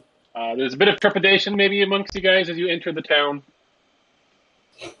 There's a bit of trepidation maybe amongst you guys as you enter the town.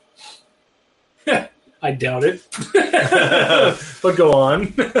 I doubt it. But go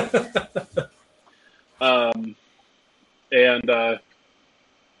on. And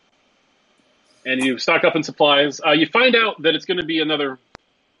you stock up on supplies. You find out that it's going to be another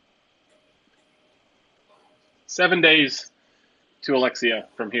 7 days to Alexia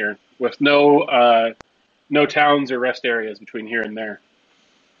from here, with no towns or rest areas between here and there.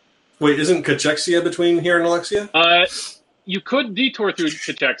 Wait, isn't Cachexia between here and Alexia? You could detour through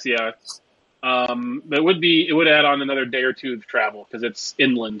Cachexia. But it would add on another day or two of travel because it's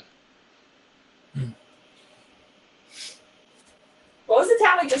inland. What was the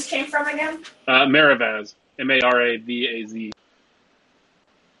town we just came from again? Maravaz. Maravaz.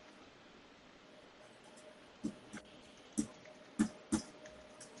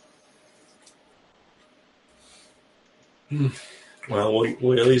 Well,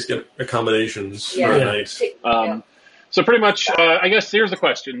 we'll at least get accommodations Yeah. for the Yeah. night. So pretty much, I guess here's the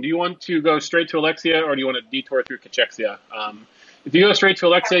question. Do you want to go straight to Alexia, or do you want to detour through Cachexia? If you go straight to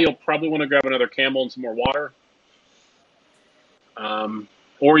Alexia, you'll probably want to grab another camel and some more water.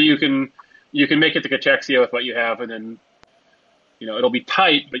 Or you can make it to Cachexia with what you have, and then, it'll be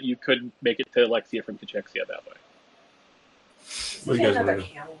tight, but you could make it to Alexia from Cachexia that way. What do you guys Another want to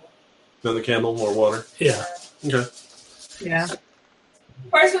do? camel. Another camel, more water? Yeah. Okay. Yeah.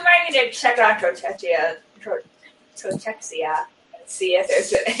 First, we might need to check out Cachexia and see if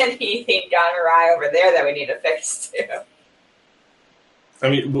there's anything gone awry over there that we need to fix too. I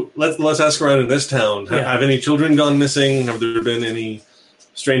mean, let's ask around in this town. Yeah. Have any children gone missing? Have there been any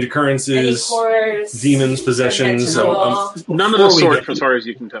strange Any occurrences? horrors, demons, possessions, dimensional- None of the Before we sort, get- as far as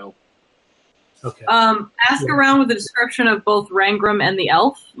you can tell. Okay. Ask around with a description of both Rangram and the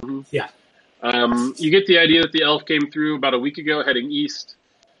elf. You get the idea that the elf came through about a week ago, heading east,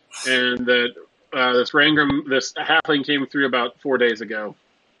 and that this halfling came through about 4 days ago.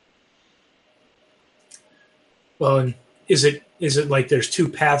 Well, and is it like there's two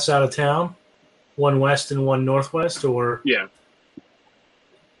paths out of town, one west and one northwest, or Yeah.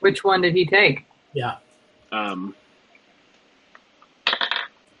 Which one did he take? yeah?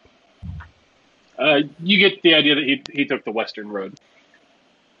 You get the idea that he took the western road.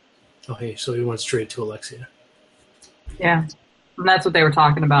 Okay, so he went straight to Alexia. Yeah. And that's what they were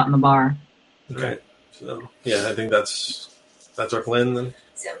talking about in the bar. Okay. Right. So, yeah, I think that's our plan then.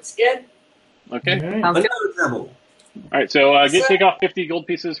 Sounds good. Okay. All right. Sounds good. Another camel. All right. So take off 50 gold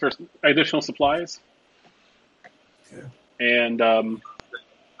pieces for additional supplies. Okay. And Out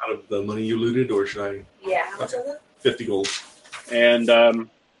of the money you looted, or should I? Yeah, how much was it? 50 gold.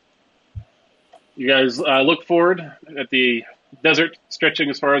 You guys look forward at the desert stretching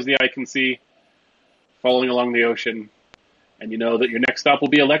as far as the eye can see, following along the ocean, and you know that your next stop will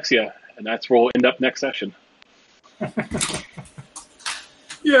be Alexia, and that's where we'll end up next session.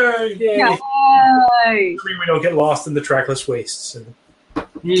 Yay! Yay! We don't get lost in the trackless wastes. And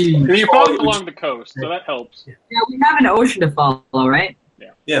And you're following along the coast, so that helps. Yeah, we have an ocean to follow, right?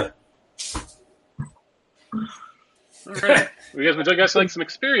 Yeah. All right. Would you guys like some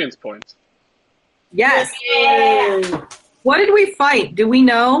experience points? Yes. Yeah. What did we fight? Do we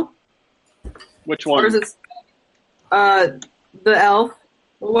know? Which Or one? is it the elf?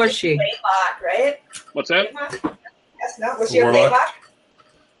 What was she? Baylock, right? What's that? Baylock? Yes, no. Was she a Warlock?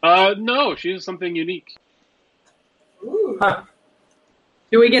 Baylock? No, she's something unique. Ooh.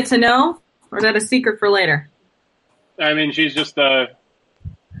 Do we get to know? Or is that a secret for later? I mean, she's just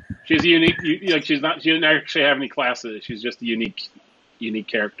she's a unique. She didn't actually have any classes. She's just a unique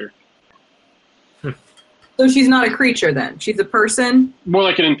character. So she's not a creature then. She's a person. More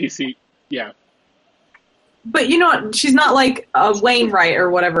like an NPC. Yeah. But you know what? She's not like a Wainwright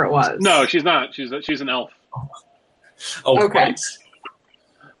or whatever it was. No, she's not. She's an elf. Oh, Okay.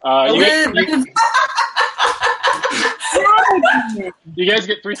 You guys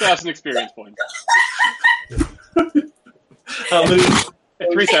get 3,000 experience points. How many?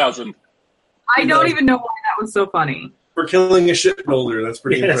 3,000. I don't even know why that was so funny. For killing a shipbuilder. That's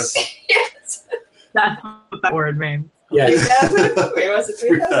pretty Yes. impressive. Yes. That's what that word means. Yes. 3,000? Wait, was it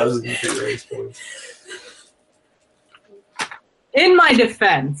 3,000? 3,000 experience points. In my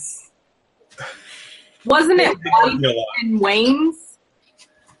defense, wasn't it White and Wayne's?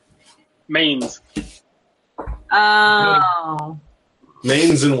 Mains. Oh.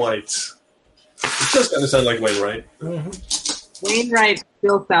 Mains and whites. It does kind of sound like Wainwright. Wainwright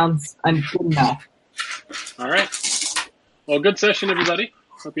still sounds good enough. All right. Well, good session, everybody.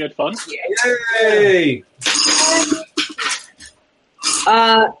 Hope you had fun. Yay!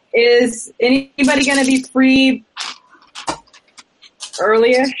 Is anybody going to be free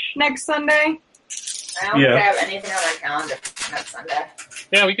early-ish next Sunday? I don't Yeah. have anything on my calendar next Sunday.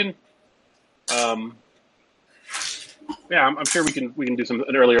 Yeah, we can. Yeah, I'm sure we can do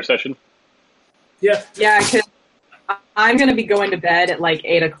an earlier session. Yeah. Yeah, because I'm going to be going to bed at like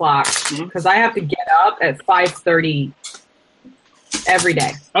 8 o'clock because I have to get up at 5:30 every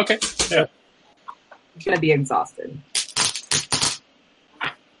day. Okay. I'm going to be exhausted.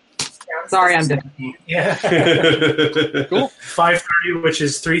 Sorry, I'm different. Yeah. Cool. 5:30, which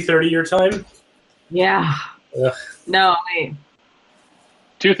is 3:30 your time. Yeah. Ugh. No, wait.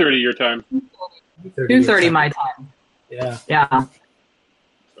 2:30 your time. 2:30 my time. Yeah. Yeah.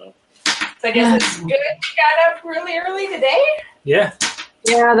 So I guess it's good you got up really early today? Yeah.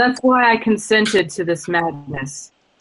 Yeah, that's why I consented to this madness.